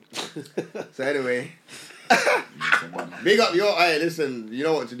 So anyway, big up your. Hey, listen. You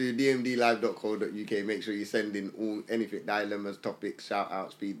know what to do. dmdlive.co.uk. Make sure you send in anything, dilemmas, topics, shout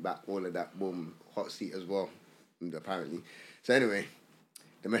outs, feedback, all of that. Boom. Hot seat as well. Apparently. So anyway,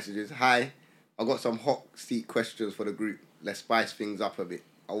 the message is, hi, I got some hot seat questions for the group. Let's spice things up a bit.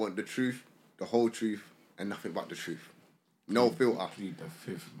 I want the truth, the whole truth, and nothing but the truth. No filter. Plead the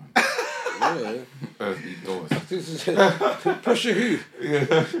fifth, man. Yeah. Earthly doors. Pressure who?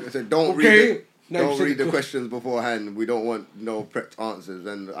 Yeah. So don't read the questions beforehand. We don't want no prepped answers.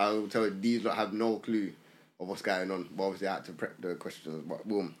 And I will tell you, these lot have no clue of what's going on. But obviously I had to prep the questions. But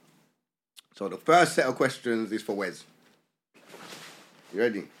boom. So the first set of questions is for Wes. You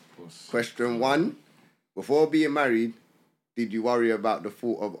ready? Question 1. Before being married, did you worry about the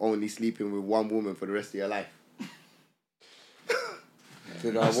thought of only sleeping with one woman for the rest of your life?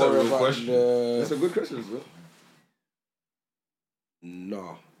 Did I worry about the... That's a good question, bro.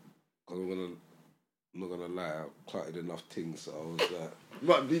 No. Because I'm not gonna lie, I cluttered enough things, so I was like...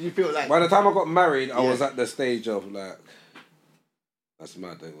 But did you feel like... By the time I got married, I was at the stage of like... That's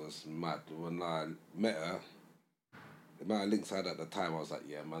mad, it was mad. When I met her, the amount of links I had at the time, I was like,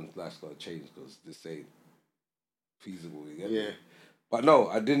 yeah, man's life's got to change because this ain't feasible, you get me? But no,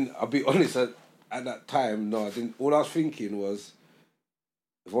 I didn't, I'll be honest, at that time, no, I didn't. All I was thinking was,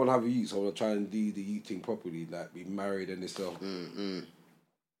 if I want to have a youth, I want to try and do the youth thing properly, like be married and this stuff.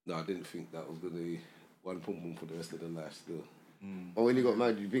 No, I didn't think that was going to be one pum-pum for the rest of the life still. But when you got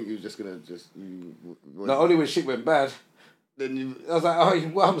married, you think you was just going to Not only when shit went bad, then I was like, oh,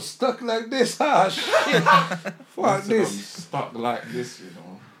 well, I'm stuck like this. Ah, shit. Fuck this. I'm stuck like this, you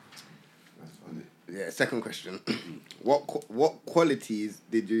know. That's funny. Yeah, second question. What qualities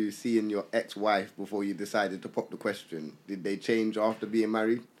did you see in your ex-wife before you decided to pop the question? Did they change after being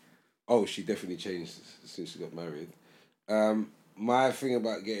married? Oh, she definitely changed since she got married. My thing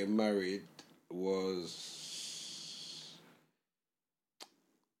about getting married was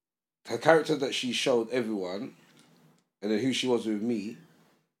her character that she showed everyone, and then who she was with me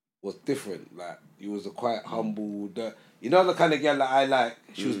was different. Like, you was a quite humble, the kind of girl that I like.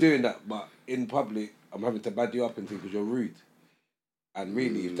 She was doing that, but in public, I'm having to bad you up and think because you're rude. And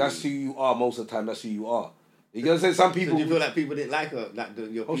really, if that's who you are most of the time, that's who you are. You know what I'm saying? Some people... So do you feel like people didn't like her? Like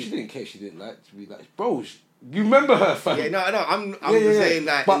she didn't care. She didn't like to be like... Bro, you remember her, fam? Yeah, no, I'm just saying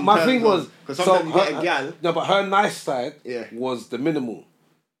like... But my thing was... Because sometimes you get a gal... No, but her nice side was the minimal.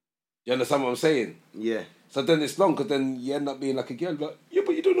 You understand what I'm saying? Yeah. So then it's long, because then you end up being like a girl, like, yeah,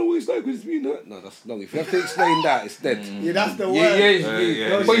 but you don't know what it's like when it's being that. No, that's long. If you have to explain that, it's dead. Yeah, that's the word.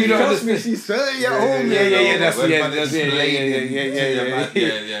 Yeah. But you don't understand. She's 30 at home. Yeah. That's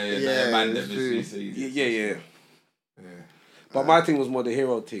Yeah. But my thing was more the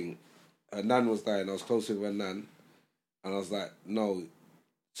hero thing. Her nan was dying. I was close with her nan. And I was like, no,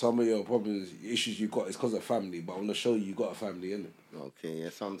 some of your problems, issues you got is because of family, but I want to show you got a family, innit? Okay, yeah,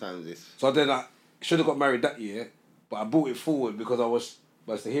 sometimes it's... So then I should have got married that year, but I brought it forward because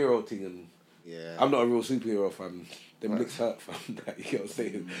it's the hero thing, and Yeah. I'm not a real superhero, fam. Them licks hurt, fam. Like, you know what I'm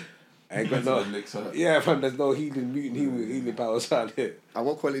saying? I ain't got no... Licks hurt. Yeah, fam, there's no mutant healing powers out here. And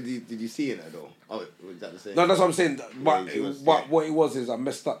what quality did you see in it, though? Oh, was that the same? No, that's what I'm saying. But Yeah, what it was is I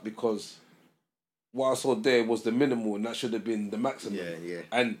messed up because what I saw there was the minimal and that should have been the maximum. Yeah.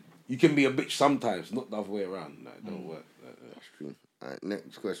 And you can be a bitch sometimes, not the other way around. No, it don't work. That's true. Alright,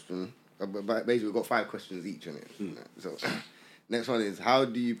 next question. But basically, we've got 5 questions each on it. So, next one is, how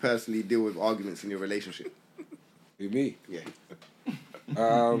do you personally deal with arguments in your relationship? With me? Yeah.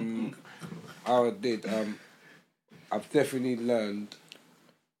 I did. I've definitely learned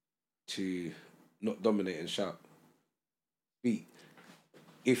to not dominate and shout. Beat.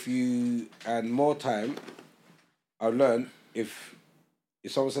 And more time, I've learned if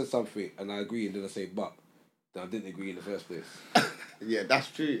someone said something and I agree and then I say but, then I didn't agree in the first place. Yeah, that's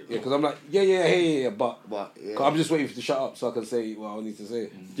true. Yeah, because I'm like, yeah, but yeah. 'cause I'm just waiting for you to shut up so I can say what I need to say.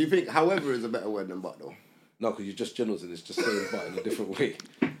 Do you think however is a better word than but, though? No, because you're just generals and it's just saying but in a different way.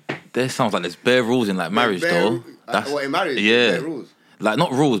 There sounds like there's bare rules in like marriage though. What, in marriage? Yeah. Bare rules? Like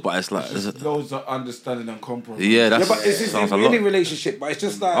not rules, but it's like Loads of understanding and compromise. yeah, that's Yeah, but it's just sounds a in lot. any relationship, but it's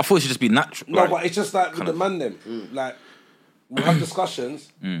just like... I thought it should just be natural. No, like, but it's just like with the man them. Like, we have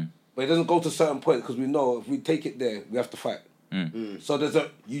discussions, but it doesn't go to a certain point because we know if we take it there, we have to fight. So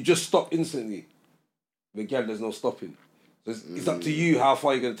you just stop instantly. But again, there's no stopping. So it's up to you how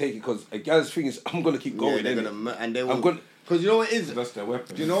far you're going to take it because a guy's thing is, I'm going to keep going. Yeah, and they will... Because you know what it is? That's their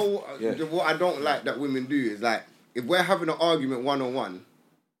weapon. Do you know what I don't like that women do is like, if we're having an argument one-on-one,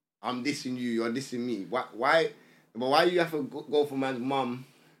 I'm dissing you, you're dissing me. Why you have to go for man's mum,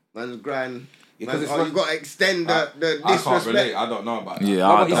 man's gran? Because you got to extend the disrespect. I can't relate. I don't know about that. Yeah,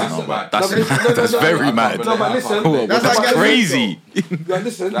 No, I but don't listen, know. But no, that's that's very mad. No, but listen. Whoa, That's that's like crazy. Yeah,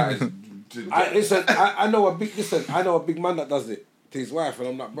 listen. That is... I know a big man that does it to his wife, and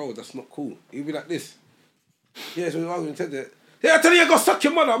I'm like, bro, that's not cool. He'll be like this. Yeah, so we're arguing. Yeah, I tell you, go suck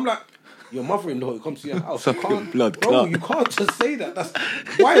your mother. I'm like, your mother-in-law who comes to your house. You can't, blood bro, clot. you can't just say that. That's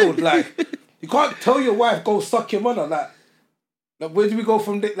wild. Like, you can't tell your wife go suck your mother. Like where do we go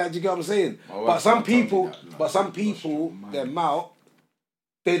from that? Like, do you get what I'm saying? But some people, their mouth,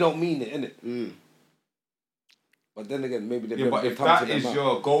 they don't mean it, innit? But then again, maybe they. Yeah, but if that is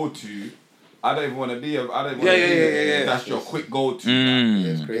your go-to, I don't even want to be. I don't want to be. Yeah. That's your quick go-to.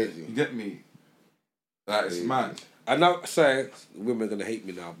 Yeah, it's crazy. You get me? That is mad. I'm not saying women are gonna hate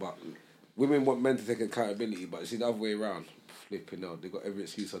me now, but women want men to take accountability. But you see the other way around, flipping out. They got every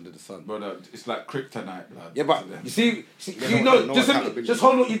excuse under the sun. Brother, it's like kryptonite, blood. Yeah, but you see, you no know, accountability. just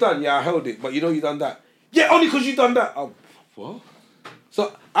hold what you done. Yeah, I held it, but you know you done that. Yeah, only because you done that. Oh, what?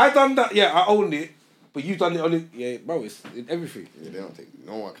 So I done that. Yeah, I owned it, but you done it only. Yeah, bro, it's in everything. Yeah, they don't take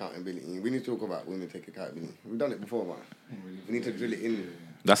no accountability. We need to talk about women take accountability. We've done it before, man. We need to drill it in.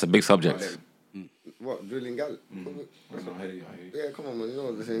 That's a big subject. What, drilling gal? Yeah, come on, man. You know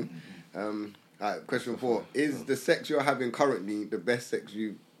what I'm saying. Alright, question 4. Is the sex you're having currently the best sex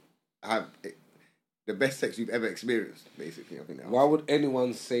you've ever experienced, basically? I think Why would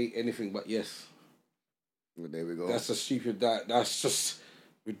anyone say anything but yes? Well, there we go. That's a stupid. That's just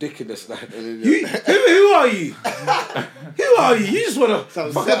ridiculous. Like, You- who are you? Who are you? You just wanna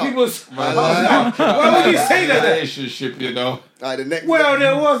fuck up people's. Why would you say that? Relationship, you know. Alright, the next. Well,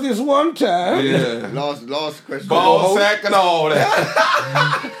 there was this one time. Yeah. Last question. Ball sack and all that.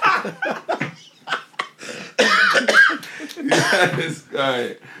 This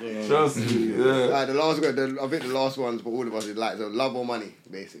guy. Trust me. Yeah. Alright, the last one. I think the last one's for all of us is like, so love or money,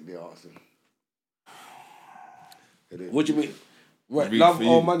 basically asking. What do you mean? Right, Read love for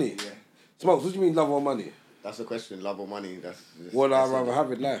or you. money? Yeah. Smokes, what do you mean love or money? That's the question. Love or money? That's What I'd that's rather it.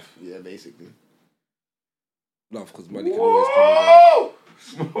 have in life? Yeah, basically. Love, because money can always come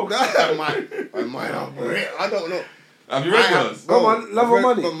and go. I don't know. Have you read yours? Come on, love or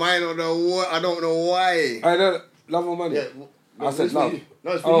money? But mine on the I don't know why. I don't love or money. Yeah, I said it's for love. you.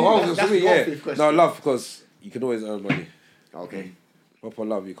 No, it's for Oh, you. it's That's for me, your yeah. fifth question. No, love, because you can always earn money. Okay. Proper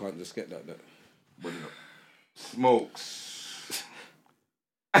love, you can't just get that. Smokes.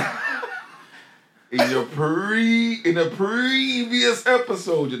 In a previous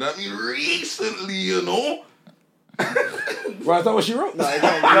episode, you know what I mean? Recently, you know. Right, is that what she wrote? No,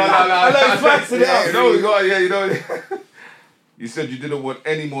 No. You got, yeah, you know. You said you didn't want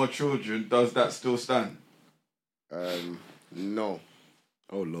any more children. Does that still stand? No.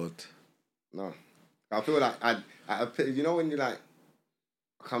 Oh, Lord. No. I feel like I you know when you like,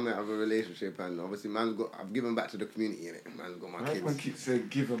 come out of a relationship and obviously I've given back to the community, innit? Man's got my kids. Man keep saying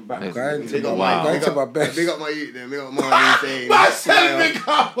giving back. Big Big up Wow. my, big Going to my up, best. big up my youth then, big up my saying. Big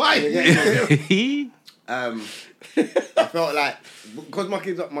up, I felt like, because my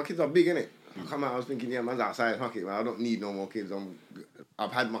kids are big, innit? I come out, I was thinking, yeah, man's outside, fuck it, man, I don't need no more kids.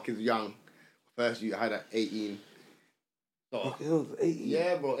 I've had my kids young. First I had at 18. So, 18.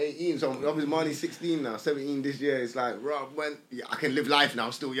 yeah, bro, 18. So obviously Marnie's 16 now, 17 this year. It's like, Rob, I can live life now,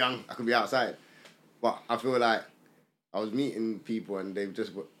 I'm still young. I can be outside. But I feel like I was meeting people and they've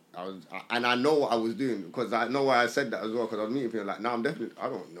just, and I know what I was doing because I know why I said that as well because I was meeting people like, no, I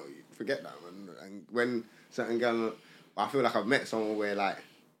don't know you. Forget that, man. And when certain girls, I feel like I've met someone where like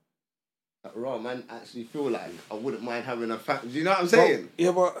raw man actually feel like I wouldn't mind having a family. Do you know what I'm saying?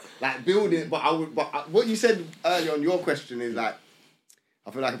 Yeah, but like building, what you said earlier on your question is like,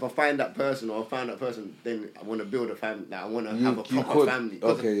 I feel like if I find that person or I find that person, then I want to build a family. Like I want to have a proper family.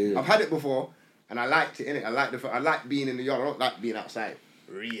 Okay, yeah. I've had it before and I liked it, innit? I like being in the yard. I don't like being outside.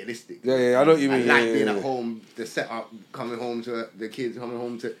 Realistic. Yeah, I know what you mean. I like being at home, the setup, coming home to the kids, coming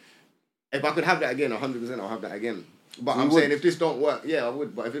home to. If I could have that again, 100%, I'll have that again. But I'm saying if this don't work, yeah, I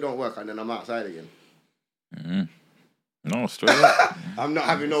would. But if it don't work, and then I'm outside again. Mm-hmm. No, straight up. I'm not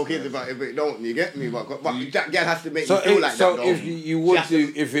having no kids if it don't. You get me? But that girl has to make me feel like that. So though. if you would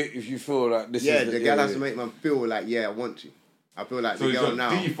do, if you feel like this, the girl has to make me feel like I want to. I feel like So the girl your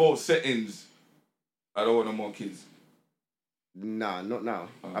now. default settings, I don't want no more kids. Nah, not now.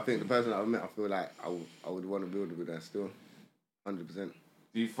 I think the person I've met, I feel like I would want to build with her still, 100%.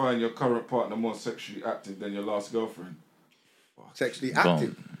 Do you find your current partner more sexually active than your last girlfriend? Sexually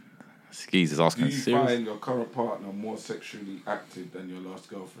active. Skis is Do asking you serious. find your current partner more sexually active than your last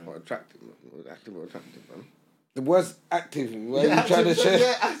girlfriend? Or attractive, active or attractive, man. The word's active. What are you trying to share?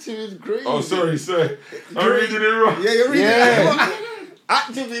 Yeah, active is crazy. Oh, sorry. I'm reading it wrong. Yeah, you're reading Yeah. it.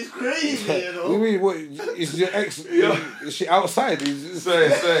 Active is crazy, you know. What do you mean? What is your ex? Is she outside?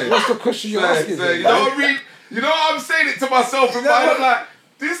 Say. What's the question you're asking? You know what I mean? You know what I'm saying it to myself in mind. I'm like,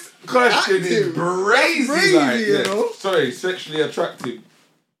 this question is Active. crazy. Crazy, like, you know? Sorry, sexually attractive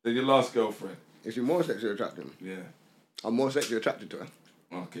than your last girlfriend. Is she more sexually attractive? Yeah. I'm more sexually attracted to her.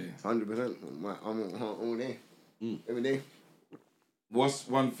 Okay. 100%. I'm on her all day. Every day. What's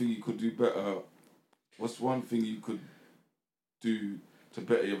one thing you could do better? What's one thing you could do to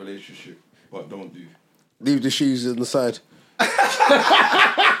better your relationship, but don't do? Leave the shoes on the side.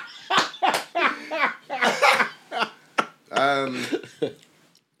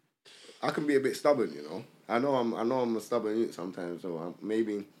 I can be a bit stubborn, you know. I know I'm a stubborn youth sometimes, so I'm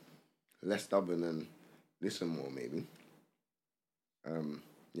maybe less stubborn and listen more, maybe.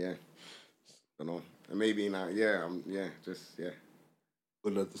 Yeah. I don't know. And maybe now,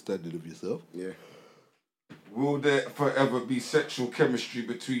 Good understanding of yourself. yeah. Will there forever be sexual chemistry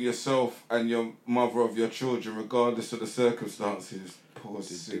between yourself and your mother of your children, regardless of the circumstances? What's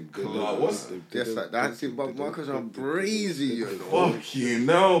Just like that. But Marcus are brazy, you know. fuck you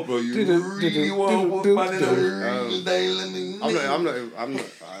know, bro? You really want to man in a real day? I'm not.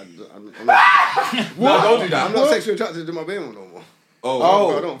 No, don't do that. I'm not sexually attracted to my baby no more.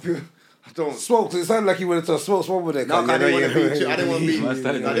 Oh. I don't. Smoke. It sounded like you wanted to smoke with it. No, I didn't want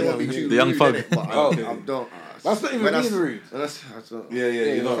to be too. The young rude, fug. innit? But I don't. That's not even being rude. Yeah.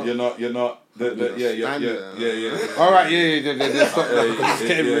 You're not. Yeah. All right, yeah. Let's stop that because it's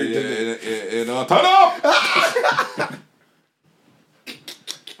getting rude. Yeah. Turn up.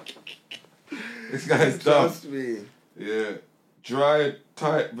 This guy's dumb. Trust me. Yeah. Dry,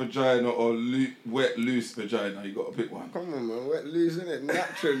 tight vagina or wet, loose vagina? You got to pick one. Come on, man. Wet loose, innit?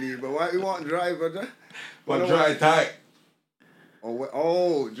 Naturally, but why you want dry, brother? But dry, tight. Or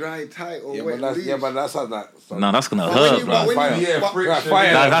wet, dry, tight, or wet loose. Yeah, but that's not that. No, that's gonna But hurt, bro. Yeah, friction.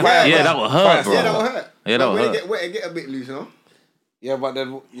 Fire. Yeah, that will hurt, bro. Yeah, that will hurt. Yeah, that will when hurt. it get wet, it get a bit loose, you know? Yeah, but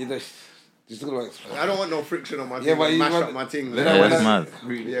then you know, just look like. I don't want no friction on my Yeah, thing. but Yeah, you mash want- up my thing. Yeah, that's mad.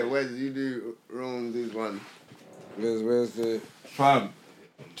 Yeah, where's you do wrong this one? Where's the? Fam.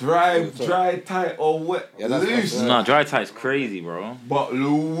 Dry, tight or wet, Yeah, that's loose. what- Nah, dry tight's crazy, bro. But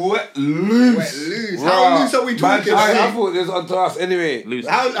wet, loose. Wet loose. Right. How loose are we talking? I thought this onto us anyway. Loose.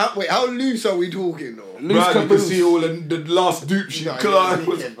 How loose are we talking though? Loose Right, you can caboose. see all the last dupe she Clark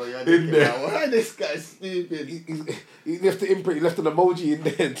was in there. Why this guy stupid? He left the imprint. He left an emoji in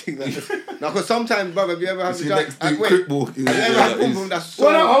there and things like that. No, because sometimes, brother, have you ever had See the next have dude you quick walking. ever had pum that's so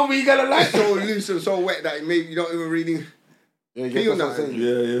What up, homie? You gotta like so loose and so wet that maybe you don't even really Yeah, feel that's what I'm nothing?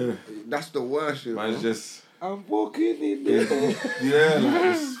 saying. Yeah. That's the worst. You know? Man's just I'm walking in there. like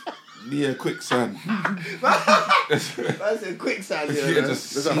this near quicksand. That's a quicksand. Yeah, You know?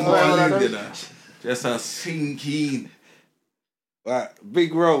 just There's a sinking, hole. you know. Just a sinking. Right,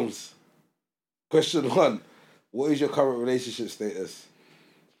 Big Rome's. Question 1. What is your current relationship status?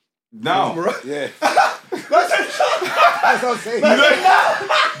 Now. Yeah. That's what I'm saying.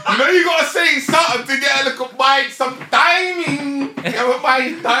 You know you gotta say something to get a little bite, some timing. Have a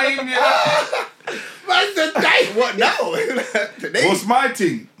bite time, yeah. What's the date? What now? Today? What's my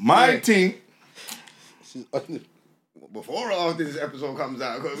thing? My thing. Before or after this episode comes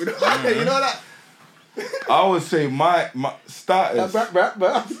out? 'Cause we don't, you know that? I would say my status.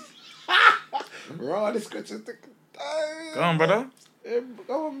 Raw, this question. Go on, brother.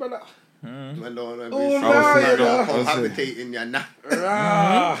 Go on, brother. Man, don't Oh, be no, so you know. cohabitating, yeah,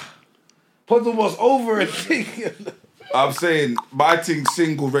 nah. Puzzle was over it. I'm saying my thing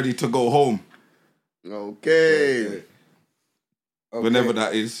single, ready to go home. Okay. Whenever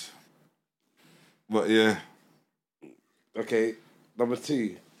that is. But yeah. Okay, number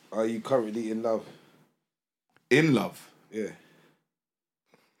 2. Are you currently in love? In love. Yeah.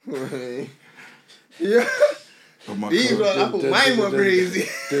 Yeah. Am I These cor- I thought mine were crazy.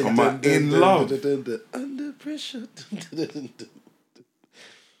 Am I in love? Under pressure.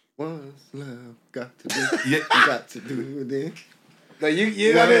 What's love got to do? Yeah. Got to do with it. No, you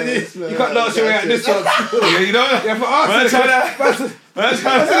can't dance your way out this one. Yeah, you know that? Yeah, for us. Man, try that.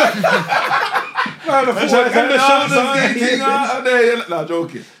 Nah,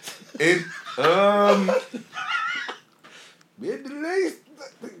 joking.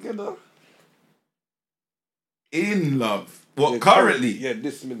 In love. What, currently? Yeah,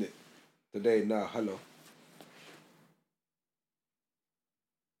 this minute. Today, now, hello.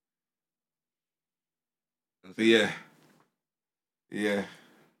 Yeah. Yeah.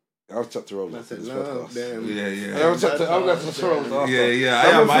 I'll chat to Rose after this podcast. Yeah. I'll chat to Rose after. Yeah. I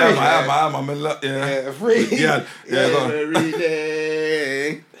am. I'm in love. Yeah. Free. Yeah. Go on. Every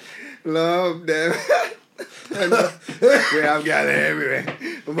day. Love them. We have gathered everywhere.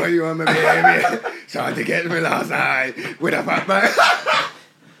 But you want me baby? Trying to get me last night with a fat man.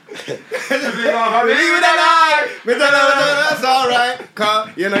 That's alright. Cause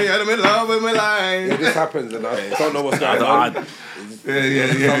you know you're in love with my line. Yeah, this happens and I don't know what's going on. Yeah.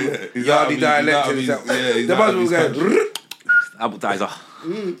 Yardy dialect. The buzz will go. Appetizer.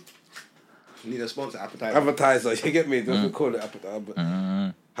 Need a sponsor appetizer. Advertiser, you get me? Don't call it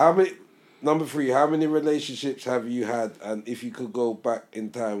appetizer. How many? Number 3. How many relationships have you had? And if you could go back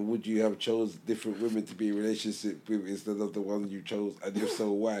in time, would you have chose different women to be in a relationship with instead of the one you chose? And if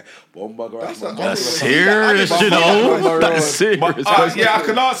so, why? That's serious, you know. That's serious. Yeah, I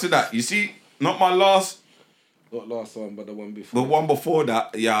can answer that. You see, not my last. Not last one, but the one before. The one before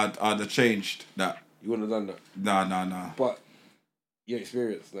that, yeah, I'd have changed that. You wouldn't have done that. Nah. But your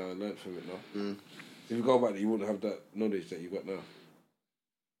experience now, I learned from it now. So if you go back, you wouldn't have that knowledge that you got now.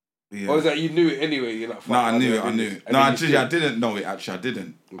 Yeah. Or is that you knew it anyway? You're like, I knew it. No, actually, I didn't know it. Actually, I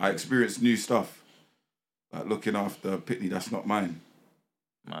didn't. Okay. I experienced new stuff, like looking after Pitney. That's not mine.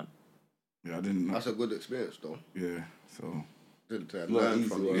 Man. Yeah, I didn't know. That's a good experience, though. Yeah, so Good to Not learn easy,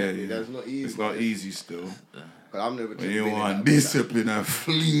 from right? you. Yeah. That's not easy. it's not easy still. Cause I've never When you been in want that. discipline and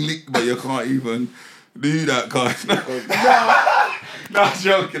fling lick, but you can't even do that, guys. No, I'm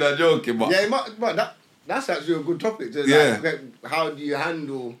joking, but Yeah, but that's actually a good topic. To, Yeah. Like, how do you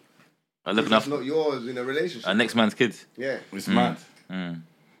handle Looking that's after not yours in a relationship? next man's kids. Yeah, it's mad.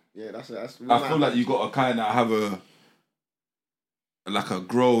 yeah, that's. I feel like you got to kind of have a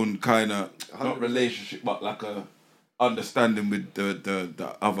grown kind of not 100%. relationship, but like a understanding with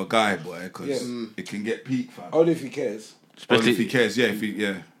the other guy, boy, because it can get peak, fam. Only if he cares. Only if he cares, yeah,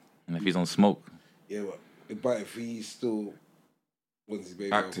 And if he's on smoke. Yeah, but if he still wants his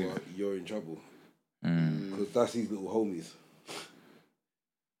baby Active. over, you're in trouble. Because that's his little homies.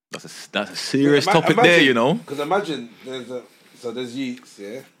 That's a serious topic there, you know. Because imagine there's youths,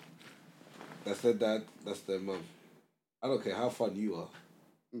 yeah. That's their dad, that's their mum. I don't care how fun you are.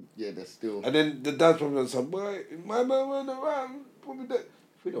 Yeah, that's still. And then the dad's probably on some boy, my mum went around, probably that.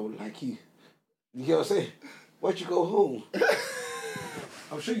 If we don't like you, you get what I'm saying? Why'd you go home?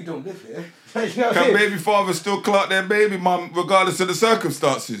 I'm sure you don't live here. You know what I'm Can saying? baby father still clock their baby mum regardless of the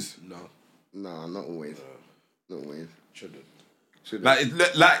circumstances? No, Nah, not always. Not always. shouldn't.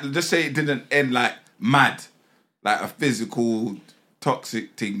 Like, just say it didn't end like mad, like a physical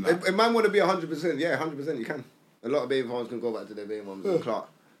toxic thing. Like. If man want to be 100%, yeah, 100% you can. A lot of baby fathers can go back to their baby mums and Clark.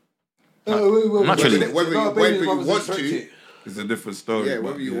 Naturally. Whether you want to, It's a different story. yeah, but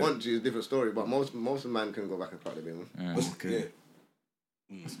whether you want to is a different story. But most of man can go back and Clark their baby mum. Okay.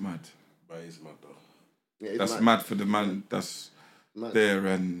 That's mad. But it's mad though. Yeah, it's That's mad for the man that's Mad. there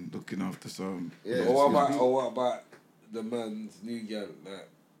and looking after some. Yeah. Or what about the man's new girl that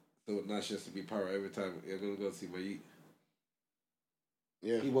so now she has to be para every time you're gonna go see my eat?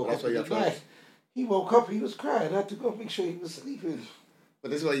 Yeah, He woke that's up what in you the have to. night. He woke up, he was crying. I had to go make sure he was sleeping. But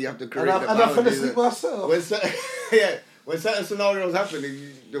this is why you have to create And I fell asleep myself. When certain scenarios happen,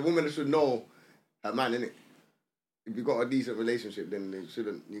 the woman should know her man, innit? If you got a decent relationship, then they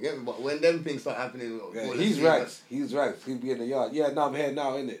shouldn't. You get me? But when them things start happening, He's right. He's right. He'll be in the yard. Yeah, now I'm here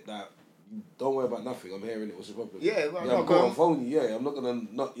now, innit? Like, don't worry about nothing. I'm here, innit? What's the problem? Yeah, well, I'm cool. I'm phoning you. Yeah, I'm not gonna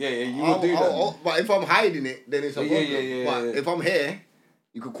not. Yeah, you will do that. But if I'm hiding it, then it's a problem. But yeah. if I'm here,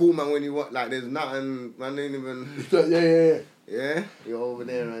 you could call man when you want. Like, there's nothing. Man ain't even. Yeah. Yeah, you're over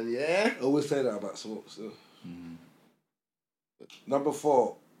there and I always say that about smoke. So. Number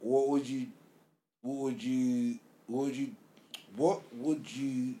 4. What would you?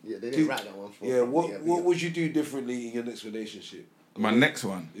 Yeah, they didn't write that one for. Yeah, what would you do differently in your next relationship? My next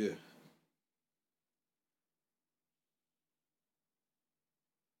one. Yeah.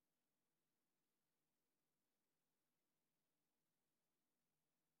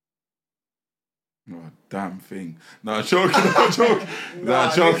 Oh, damn thing. No, I'm joking. I'm joking.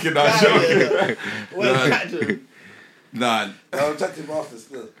 What's that doing? Nah. I'll check him after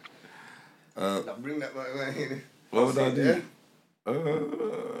still. Bring that back in. What would I do? Yeah?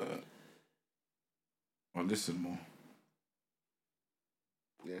 I'll listen more.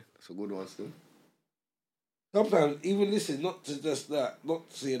 Yeah, that's a good one still. Sometimes even listen, not to just that, not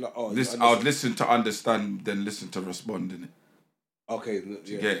to say like, oh. I would listen to understand, then listen to respond, innit? Okay,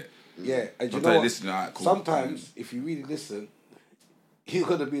 yeah. Get it? Yeah, and you Sometimes know what? listen, alright, cool. Sometimes, if you really listen, you're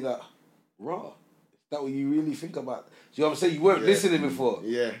gonna be like, raw. Is that what you really think about? Do you know what I'm saying? You weren't listening before.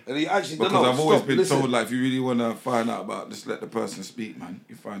 Yeah. And you actually Because no, I've always been listen. told, like, if you really want to find out about, just let the person speak, man.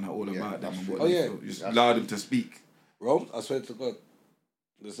 You find out all about them and what they feel. You just allow them to speak. Rome, I swear to God,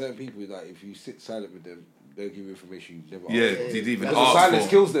 there's certain people that if you sit silent with them, they'll give you information you never Yeah, asked did even for. ask Silence for.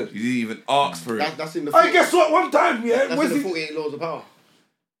 kills them. You didn't even ask for it. That's in the. Hey, guess what? One time, yeah, That's in the 48 laws of power.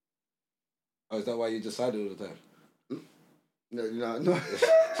 Oh, is that why you just silent all the time? No.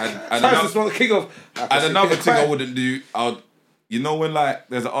 And Silence is not the king of. And another thing I wouldn't do, you know when like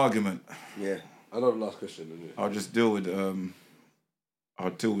there's an argument, Yeah, I know the last question. Isn't it? I'll just deal with I'll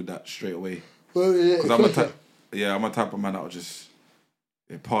deal with that straight away. Well, yeah. Because I'm a type of man that'll just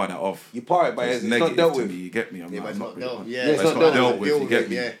par that off. You par it, but it's not negative dealt to with. me. You get me? But it's not dealt. Yeah, it's not dealt with. You get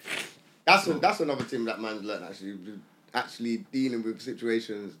me? Yeah, that's another thing that man's learned actually. Actually dealing with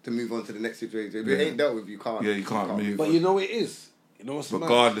situations to move on to the next situation. If it ain't dealt with, you can't. Yeah, you can't move. But you know it is. You know what's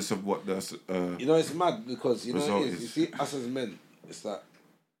regardless of what the you know it's mad because you know it is. is. You see, us as men, it's like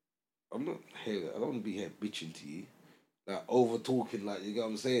I'm not here. I don't want to be here bitching to you, like over talking, like you get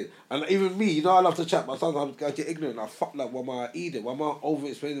what I'm saying. And even me, you know, I love to chat, but sometimes I get ignorant. I fuck like why am I eating? Why am I over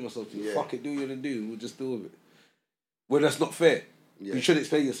explaining myself to you? Yeah. Fuck it, do you and do. We'll just deal with it. Well, that's not fair. Yeah. You should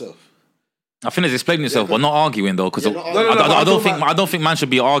explain yourself. I think it's explaining yourself, but not arguing though, because I don't think man should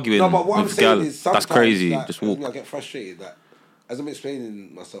be arguing. No, but what I'm with saying gal. is sometimes, That's crazy. like, Just walk. I get frustrated that as I'm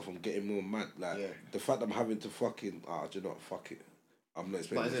explaining myself, I'm getting more mad. Like the fact that I'm having to fucking do you know what, fuck it. I'm not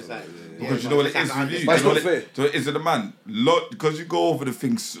explaining. But it's myself. like, because you know what it is with you. But it's not fair. So it is it the man? Because you go over the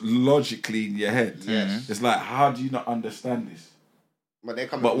things logically in your head. Yes. It's like, how do you not understand this? But they're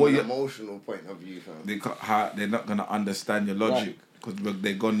coming from an emotional point of view, fam. They're not gonna understand your logic because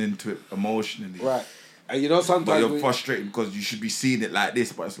they've gone into it emotionally. Right. And you know sometimes but you're frustrated because you should be seeing it like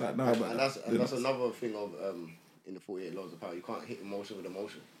this, but it's like no. And that's another thing of in the 48 laws of power. You can't hit emotion with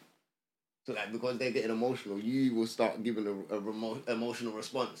emotion. So like because they're getting emotional, you will start giving a emotional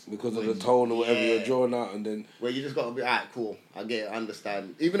response because of the tone or whatever you're drawing out, and then where you just gotta be alright, cool. I get it,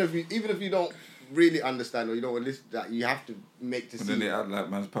 understand. Even if you don't really understand or you don't listen, that you have to make to see. Then they act like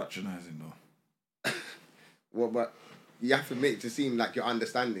man's patronising though. Well, but you have to make it to seem like you're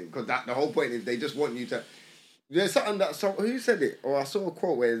understanding because the whole point is they just want you to. There's something that who said it, or I saw a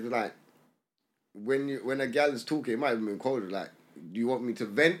quote where it's like, when a gal is talking, it might have been quoted like, "Do you want me to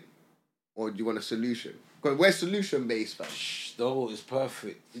vent, or do you want a solution?" Because we're solution based, fam. No, it's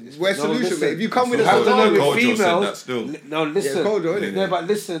perfect. We're solution based. If you come with a have to know solution, with females. Still. No, listen. Yeah, but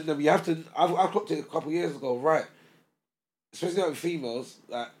listen. You have to. I clocked it a couple of years ago, right? Especially with females,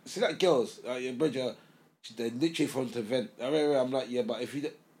 like see like girls, like your brother. They're literally from to vent. I'm like, yeah, but if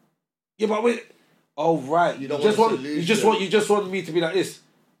you, but wait, oh right, you just want me to be like this.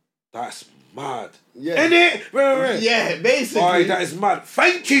 That's mad. Yeah. Innit? Right. Yeah, basically. Alright, that is mad.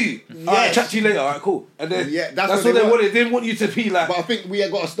 Thank you. Yes. Alright, chat to you later. Alright, cool. And then that's what they wanted. They didn't want you to be like. But I think we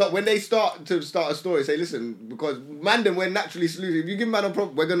have got to start when they start a story. Say, listen, because man, then we're naturally solution. If you give man a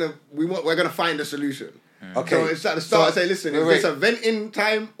problem, we're gonna find a solution. Okay. So it's at the start. Say, listen, is this a venting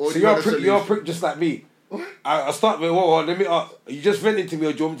time or so do you want a solution? you're a prick just like me. I start with, let me ask. Are you just venting to me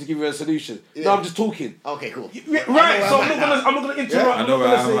or do you want me to give you a solution? Yeah. No, I'm just talking. Okay, cool. Right, so I'm not gonna interrupt. Yeah? I know where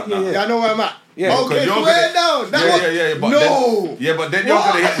I'm at now. Yeah, I know where I'm at. Yeah. Okay, You're swear down. But then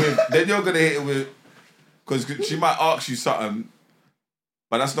you're gonna hit it with, because she might ask you something,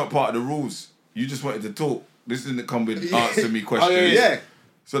 but that's not part of the rules. You just wanted to talk. This didn't come with answering me questions. Yeah.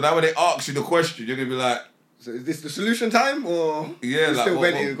 So now when they ask you the question, you're gonna be like, so is this the solution time or yeah, like still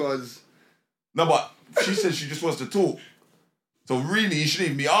what? venting because No, but she says she just wants to talk. So really, you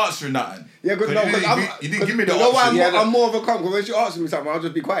shouldn't even be answering nothing. Yeah, because you didn't give me the you know why option. I'm more of a calm, because when she asks me something, I'll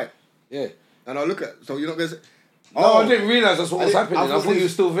just be quiet. Yeah. And I'll look at, so you're not going to say, No, I didn't realise that's what was happening. I thought you were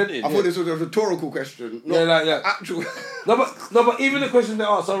still venting. I thought this was a rhetorical question. Not actual. No, but even the questions they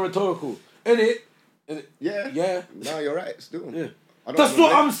ask are rhetorical. Innit? Yeah. Yeah. No, you're right, still. Yeah. I don't That's even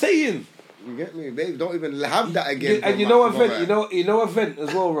what vent. I'm saying. You get me? Babe, don't even have that again. And you know a vent, you know a vent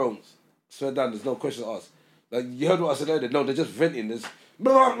as well, Rones. Swear down, there's no question asked. Like, you heard what I said earlier. No, they're just venting. There's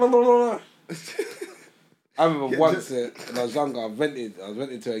blah, blah, blah, blah. I remember once when I was younger, I was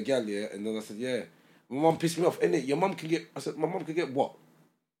venting to a gal, yeah, and then I said, yeah, my mum pissed me off, innit? Your mum can get, I said, my mum can get what?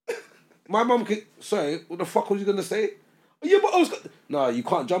 My mum can, sorry, what the fuck was you going to say? Yeah, but I was, no, you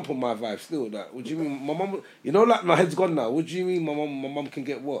can't jump on my vibe still, that. What do you mean? My mum, you know, like, my head's gone now. What do you mean my mum can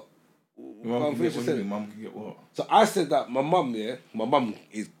get what? Mum can get what? So I said that my mum is, my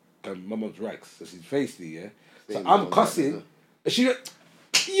mum's rags, so she's feisty, yeah? So I'm cussing, and she went,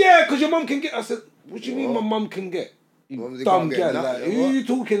 yeah, because your mum can get, I said, what do you mean my mum can get? You dumb gal, like, who are you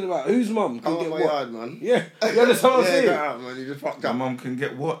talking about? Whose mum can get what? Yard, man. Yeah, you understand what I'm saying? Get out, man. You just fucked up. My mum can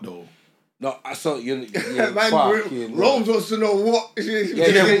get what though? No, I saw you. Man, Rome wants to know what. She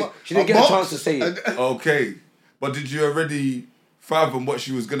didn't get a chance to say it. Okay, but did you already fathom what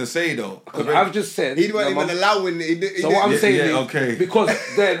she was gonna say though? Because I've just said he wasn't even allowing it. So what I'm saying is, okay. because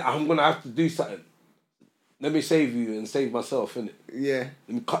then I'm gonna have to do something. Let me save you and save myself, innit? Yeah.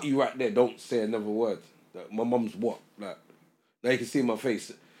 Let me cut you right there. Don't say another word. Like, my mum's what? Like, now you can see my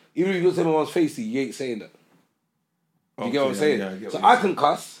face. Even if you don't say my mum's face, you ain't saying that. You get what I'm saying? Yeah, so I can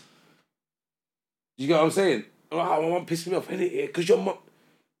cuss. You get what I'm saying? Oh, my mum pissed me off, innit? Because your mum...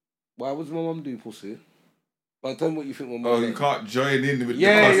 Why was my mum doing, pussy? But tell me what you think my mum you can't join in with the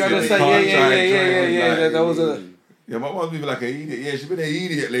cussing. You understand? Yeah. That was a... Yeah, my mum's been like an idiot. Yeah, she's been an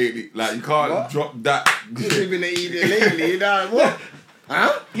idiot lately. Like, you can't drop that. She's been an idiot lately. What?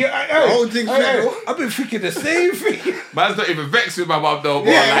 Huh? Yeah, the whole thing's I've been thinking the same thing. Man's not even vexed with my mum though,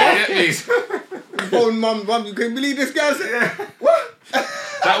 boy. Like, get me. Oh, mum, you can't believe this guy said, what?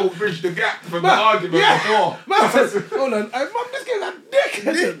 That will bridge the gap from the argument before. Man says, hold on, mum, this guy's a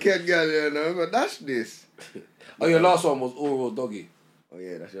dickhead. Dickhead girl, you know, but that's this. Oh, your last one was oral doggy. Oh,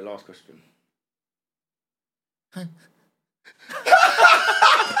 yeah, that's your last question.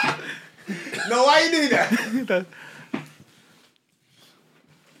 No, why you do that?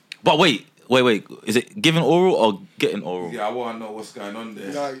 But wait. Is it giving oral or getting oral? Yeah, I want to know what's going on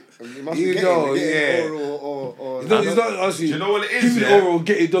there. No, you must be getting oral or... It's not actually... Do you know what it is? Giving oral,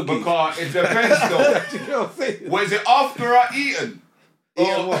 getting doggy. Because it depends though. Do you know what I'm saying? Was it after I eaten?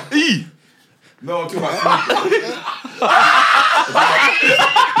 Eating what? No, I'm talking about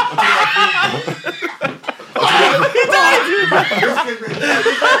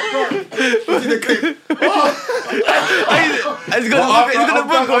What's in the clip?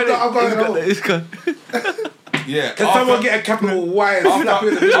 It's gonna Yeah. Can someone get a capital Y and slap it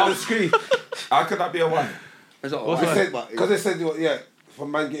in the middle of the screen? How could that be a Y? Because they said, yeah, for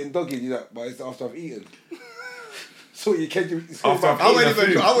man getting doggy, you know, but it's after I've eaten. So you can't do it. I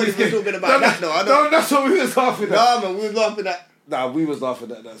wasn't even talking about that, though. No, that's what we was laughing at. Nah, man, we was laughing at. Nah, we was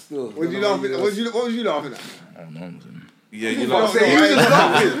laughing at that still. What was you laughing at? I don't know. Yeah, you I'm laughing. saying, you was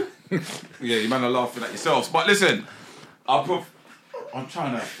laughing. Yeah, you man are laughing at yourselves. But listen, I'm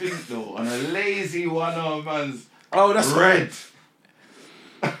trying to think though, on a lazy one, man's red.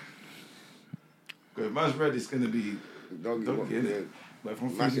 If man's red, it's gonna be doggy, innit? But if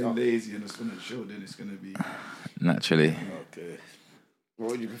I'm feeling lazy and it's gonna chill, then it's gonna be naturally. Okay.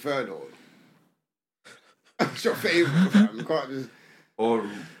 What would you prefer though? What's your favourite, fam? You can't just... oral.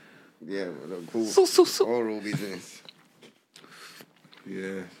 Yeah, well, cool. So. Oral business.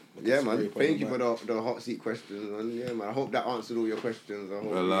 Yeah. Yeah, man. Thank you for the hot seat questions, man. Yeah, man. I hope that answered all your questions. I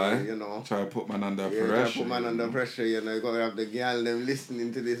hope, you know. Try to put man under pressure. Try to put man under pressure, you know. You got to have the gal them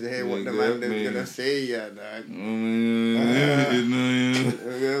listening to this, hear what the man them going to say, yeah, dog.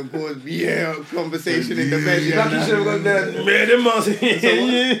 Conversation in the bed. You should have got that.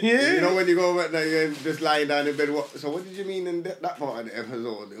 You know when you go back there, you're just lying down in bed. So what did you mean in that part of the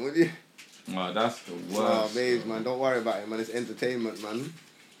episode? What did you... Oh, that's the worst. Oh, babes, man. Don't worry about it, man. It's entertainment, man.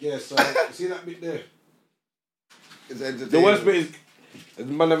 Yeah, so see that bit there? It's entertaining. The worst bit is, the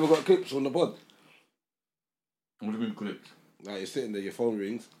man never got clips on the pod. What do you mean clips? Like, you're sitting there, your phone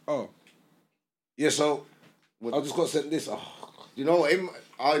rings. Oh. Yeah, so, I just got sent this. Oh. You know what?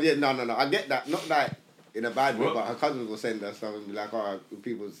 Oh, yeah, no. I get that. Not like in a bad way, What? but her cousins will send her stuff and be like, oh,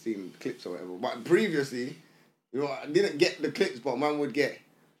 people seen clips or whatever. But previously, you know, I didn't get the clips, but man would get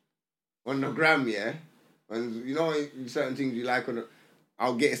on the gram, yeah? And you know, certain things you like on the,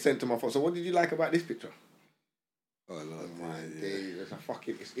 I'll get it sent to my phone. So what did you like about this picture? Oh, no. It's a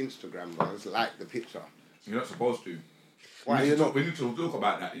fucking, it's Instagram, bro. It's like the picture. You're not supposed to. Why? We need to talk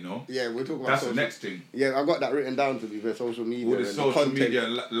about that, you know? Yeah, we're talking about That's social, the next thing. Yeah, I got that written down to be fair, social media. All the and social content.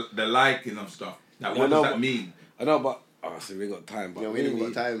 media, the liking of stuff. Like, Yeah, what no, does that but- mean? I know, but... Oh, so we ain't got time. But Yeah, we ain't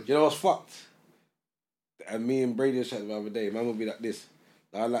really, got time. You know what's fucked? And me and Brady were chatting the other day. Man will be like this.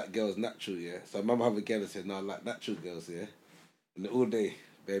 I like girls natural, yeah? So man will have a girl and say, no, I like natural girls, yeah? And all day,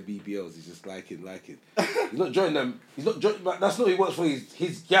 bare BBLs, he's just liking. He's not joining them. He's not joining, but that's not what he wants for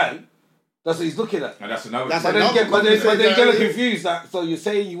his gang. That's what he's looking at. And that's another That's thing. But then conversation. get confused. Like, so you're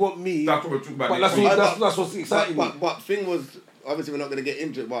saying you want me, That's what we're talking about. but next that's week. what's exciting me. But thing was, obviously we're not going to get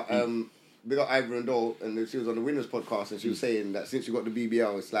into it, but we got Ivor and Dole, and she was on the Winners podcast, and she was saying that since you got the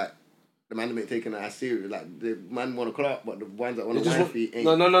BBL, it's like the man ain't taking it as serious. Like the man want to clock, but the ones that want They to just wine want, feet ain't.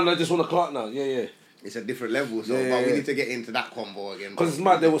 no, they just want to clock now. Yeah. It's a different level. So, Yeah, but we yeah. need to get into that convo again. Because it's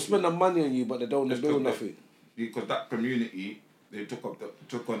mad, they will spend the money on you, but they don't want to Just build took nothing. Because that community, they took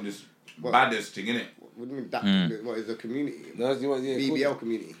on this baddest thing, innit? What do you mean that? What is the community? No, that's what, yeah, BBL cool.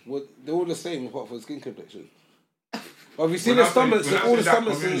 community. Well, they're all the same apart from skin complexion. But have you seen the stomachs? All the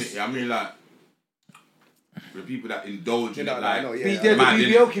stomachs is... I mean, like, the people that indulge in it, like, no, yeah. The mad,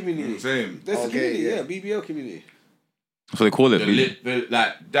 BBL innit? community. Same. That's the Okay, community, yeah. BBL community. That's what they call it. The B. lit,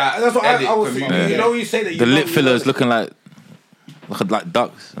 like that. And that's what I was community. thinking. You know, you say that you The know- lip you fillers know- looking like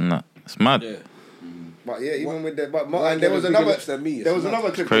ducks and that. It's mad. Yeah. But yeah, even with the Mine and there was got bigger another lips than me, it's there was mad.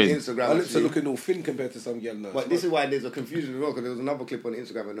 another clip on crazy. Instagram. My lips are actually. looking all thin compared to some girl now. But this is why there's a confusion as well, because there was another clip on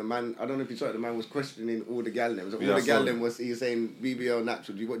Instagram and the man, I don't know if you saw it, the man was questioning all the gal names. All Yeah, I the gal saw names was, he was saying BBL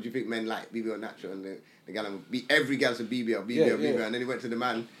natural. What do you think men like? BBL natural. And the gal would be, every gal said BBL. Yeah. And then he went to the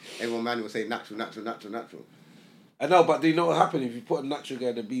man, everyone man was saying natural. I know, but do you know what happened if you put a natural guy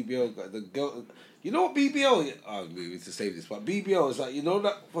in the BBL guy? The girl, you know what BBL is? Oh, we need to save this, but BBL is like, you know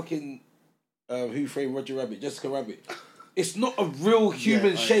that fucking Who Framed Roger Rabbit, Jessica Rabbit? It's not a real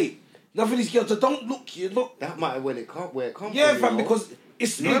human shape. None of these girls don't look. You're not. That might have where it comes from. Yeah, you fam, know? because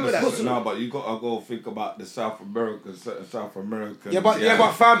it's Remember that? impossible. No, but you gotta go think about the South Americans. Yeah,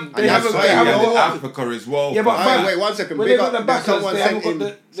 but fam, they And haven't. that's They why haven't you got. Africa as well. Yeah, but fam. fam, Wait, 1 second. when Big they got up, the backers, someone they sent haven't got in.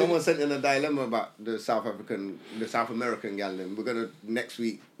 the- Someone sent in a dilemma about the South American gal. Then we're gonna next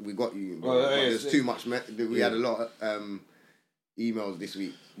week. We got you. Oh, yeah, but yeah, there's yeah. too much. We had a lot of emails this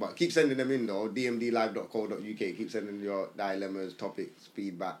week, but keep sending them in though. dmdlive.co.uk. Keep sending your dilemmas, topics,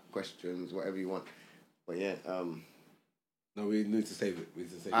 feedback, questions, whatever you want. But yeah. No, we need to save it. We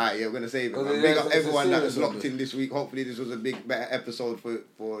need to save it. Alright, yeah, we're gonna save it. Because Man. it Big is- up it's a everyone that serious was one, locked in this week. Hopefully this was a better episode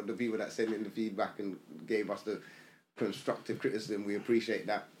for the people that sent in the feedback and gave us the constructive criticism. We appreciate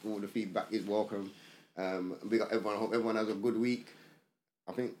that. All the feedback is welcome. Big up everyone. I hope everyone has a good week.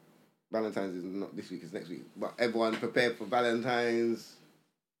 I think Valentines is not this week, it's next week. But everyone prepared for Valentines.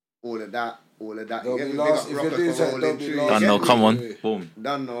 All of that. Don't Yeah, be big last. up If Rockers you're doing for something, rolling don't be through. last. Done Yeah, now, we- come on. Boom.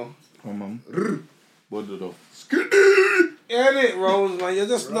 Done now. Come on. What did off? Ain't it, Rose, man? You're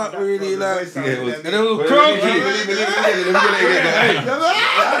just not really like. Yeah, it was- And it was Wait, cranky. let me get it again.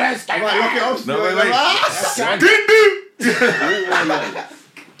 I might lock it off. No, wait. Still.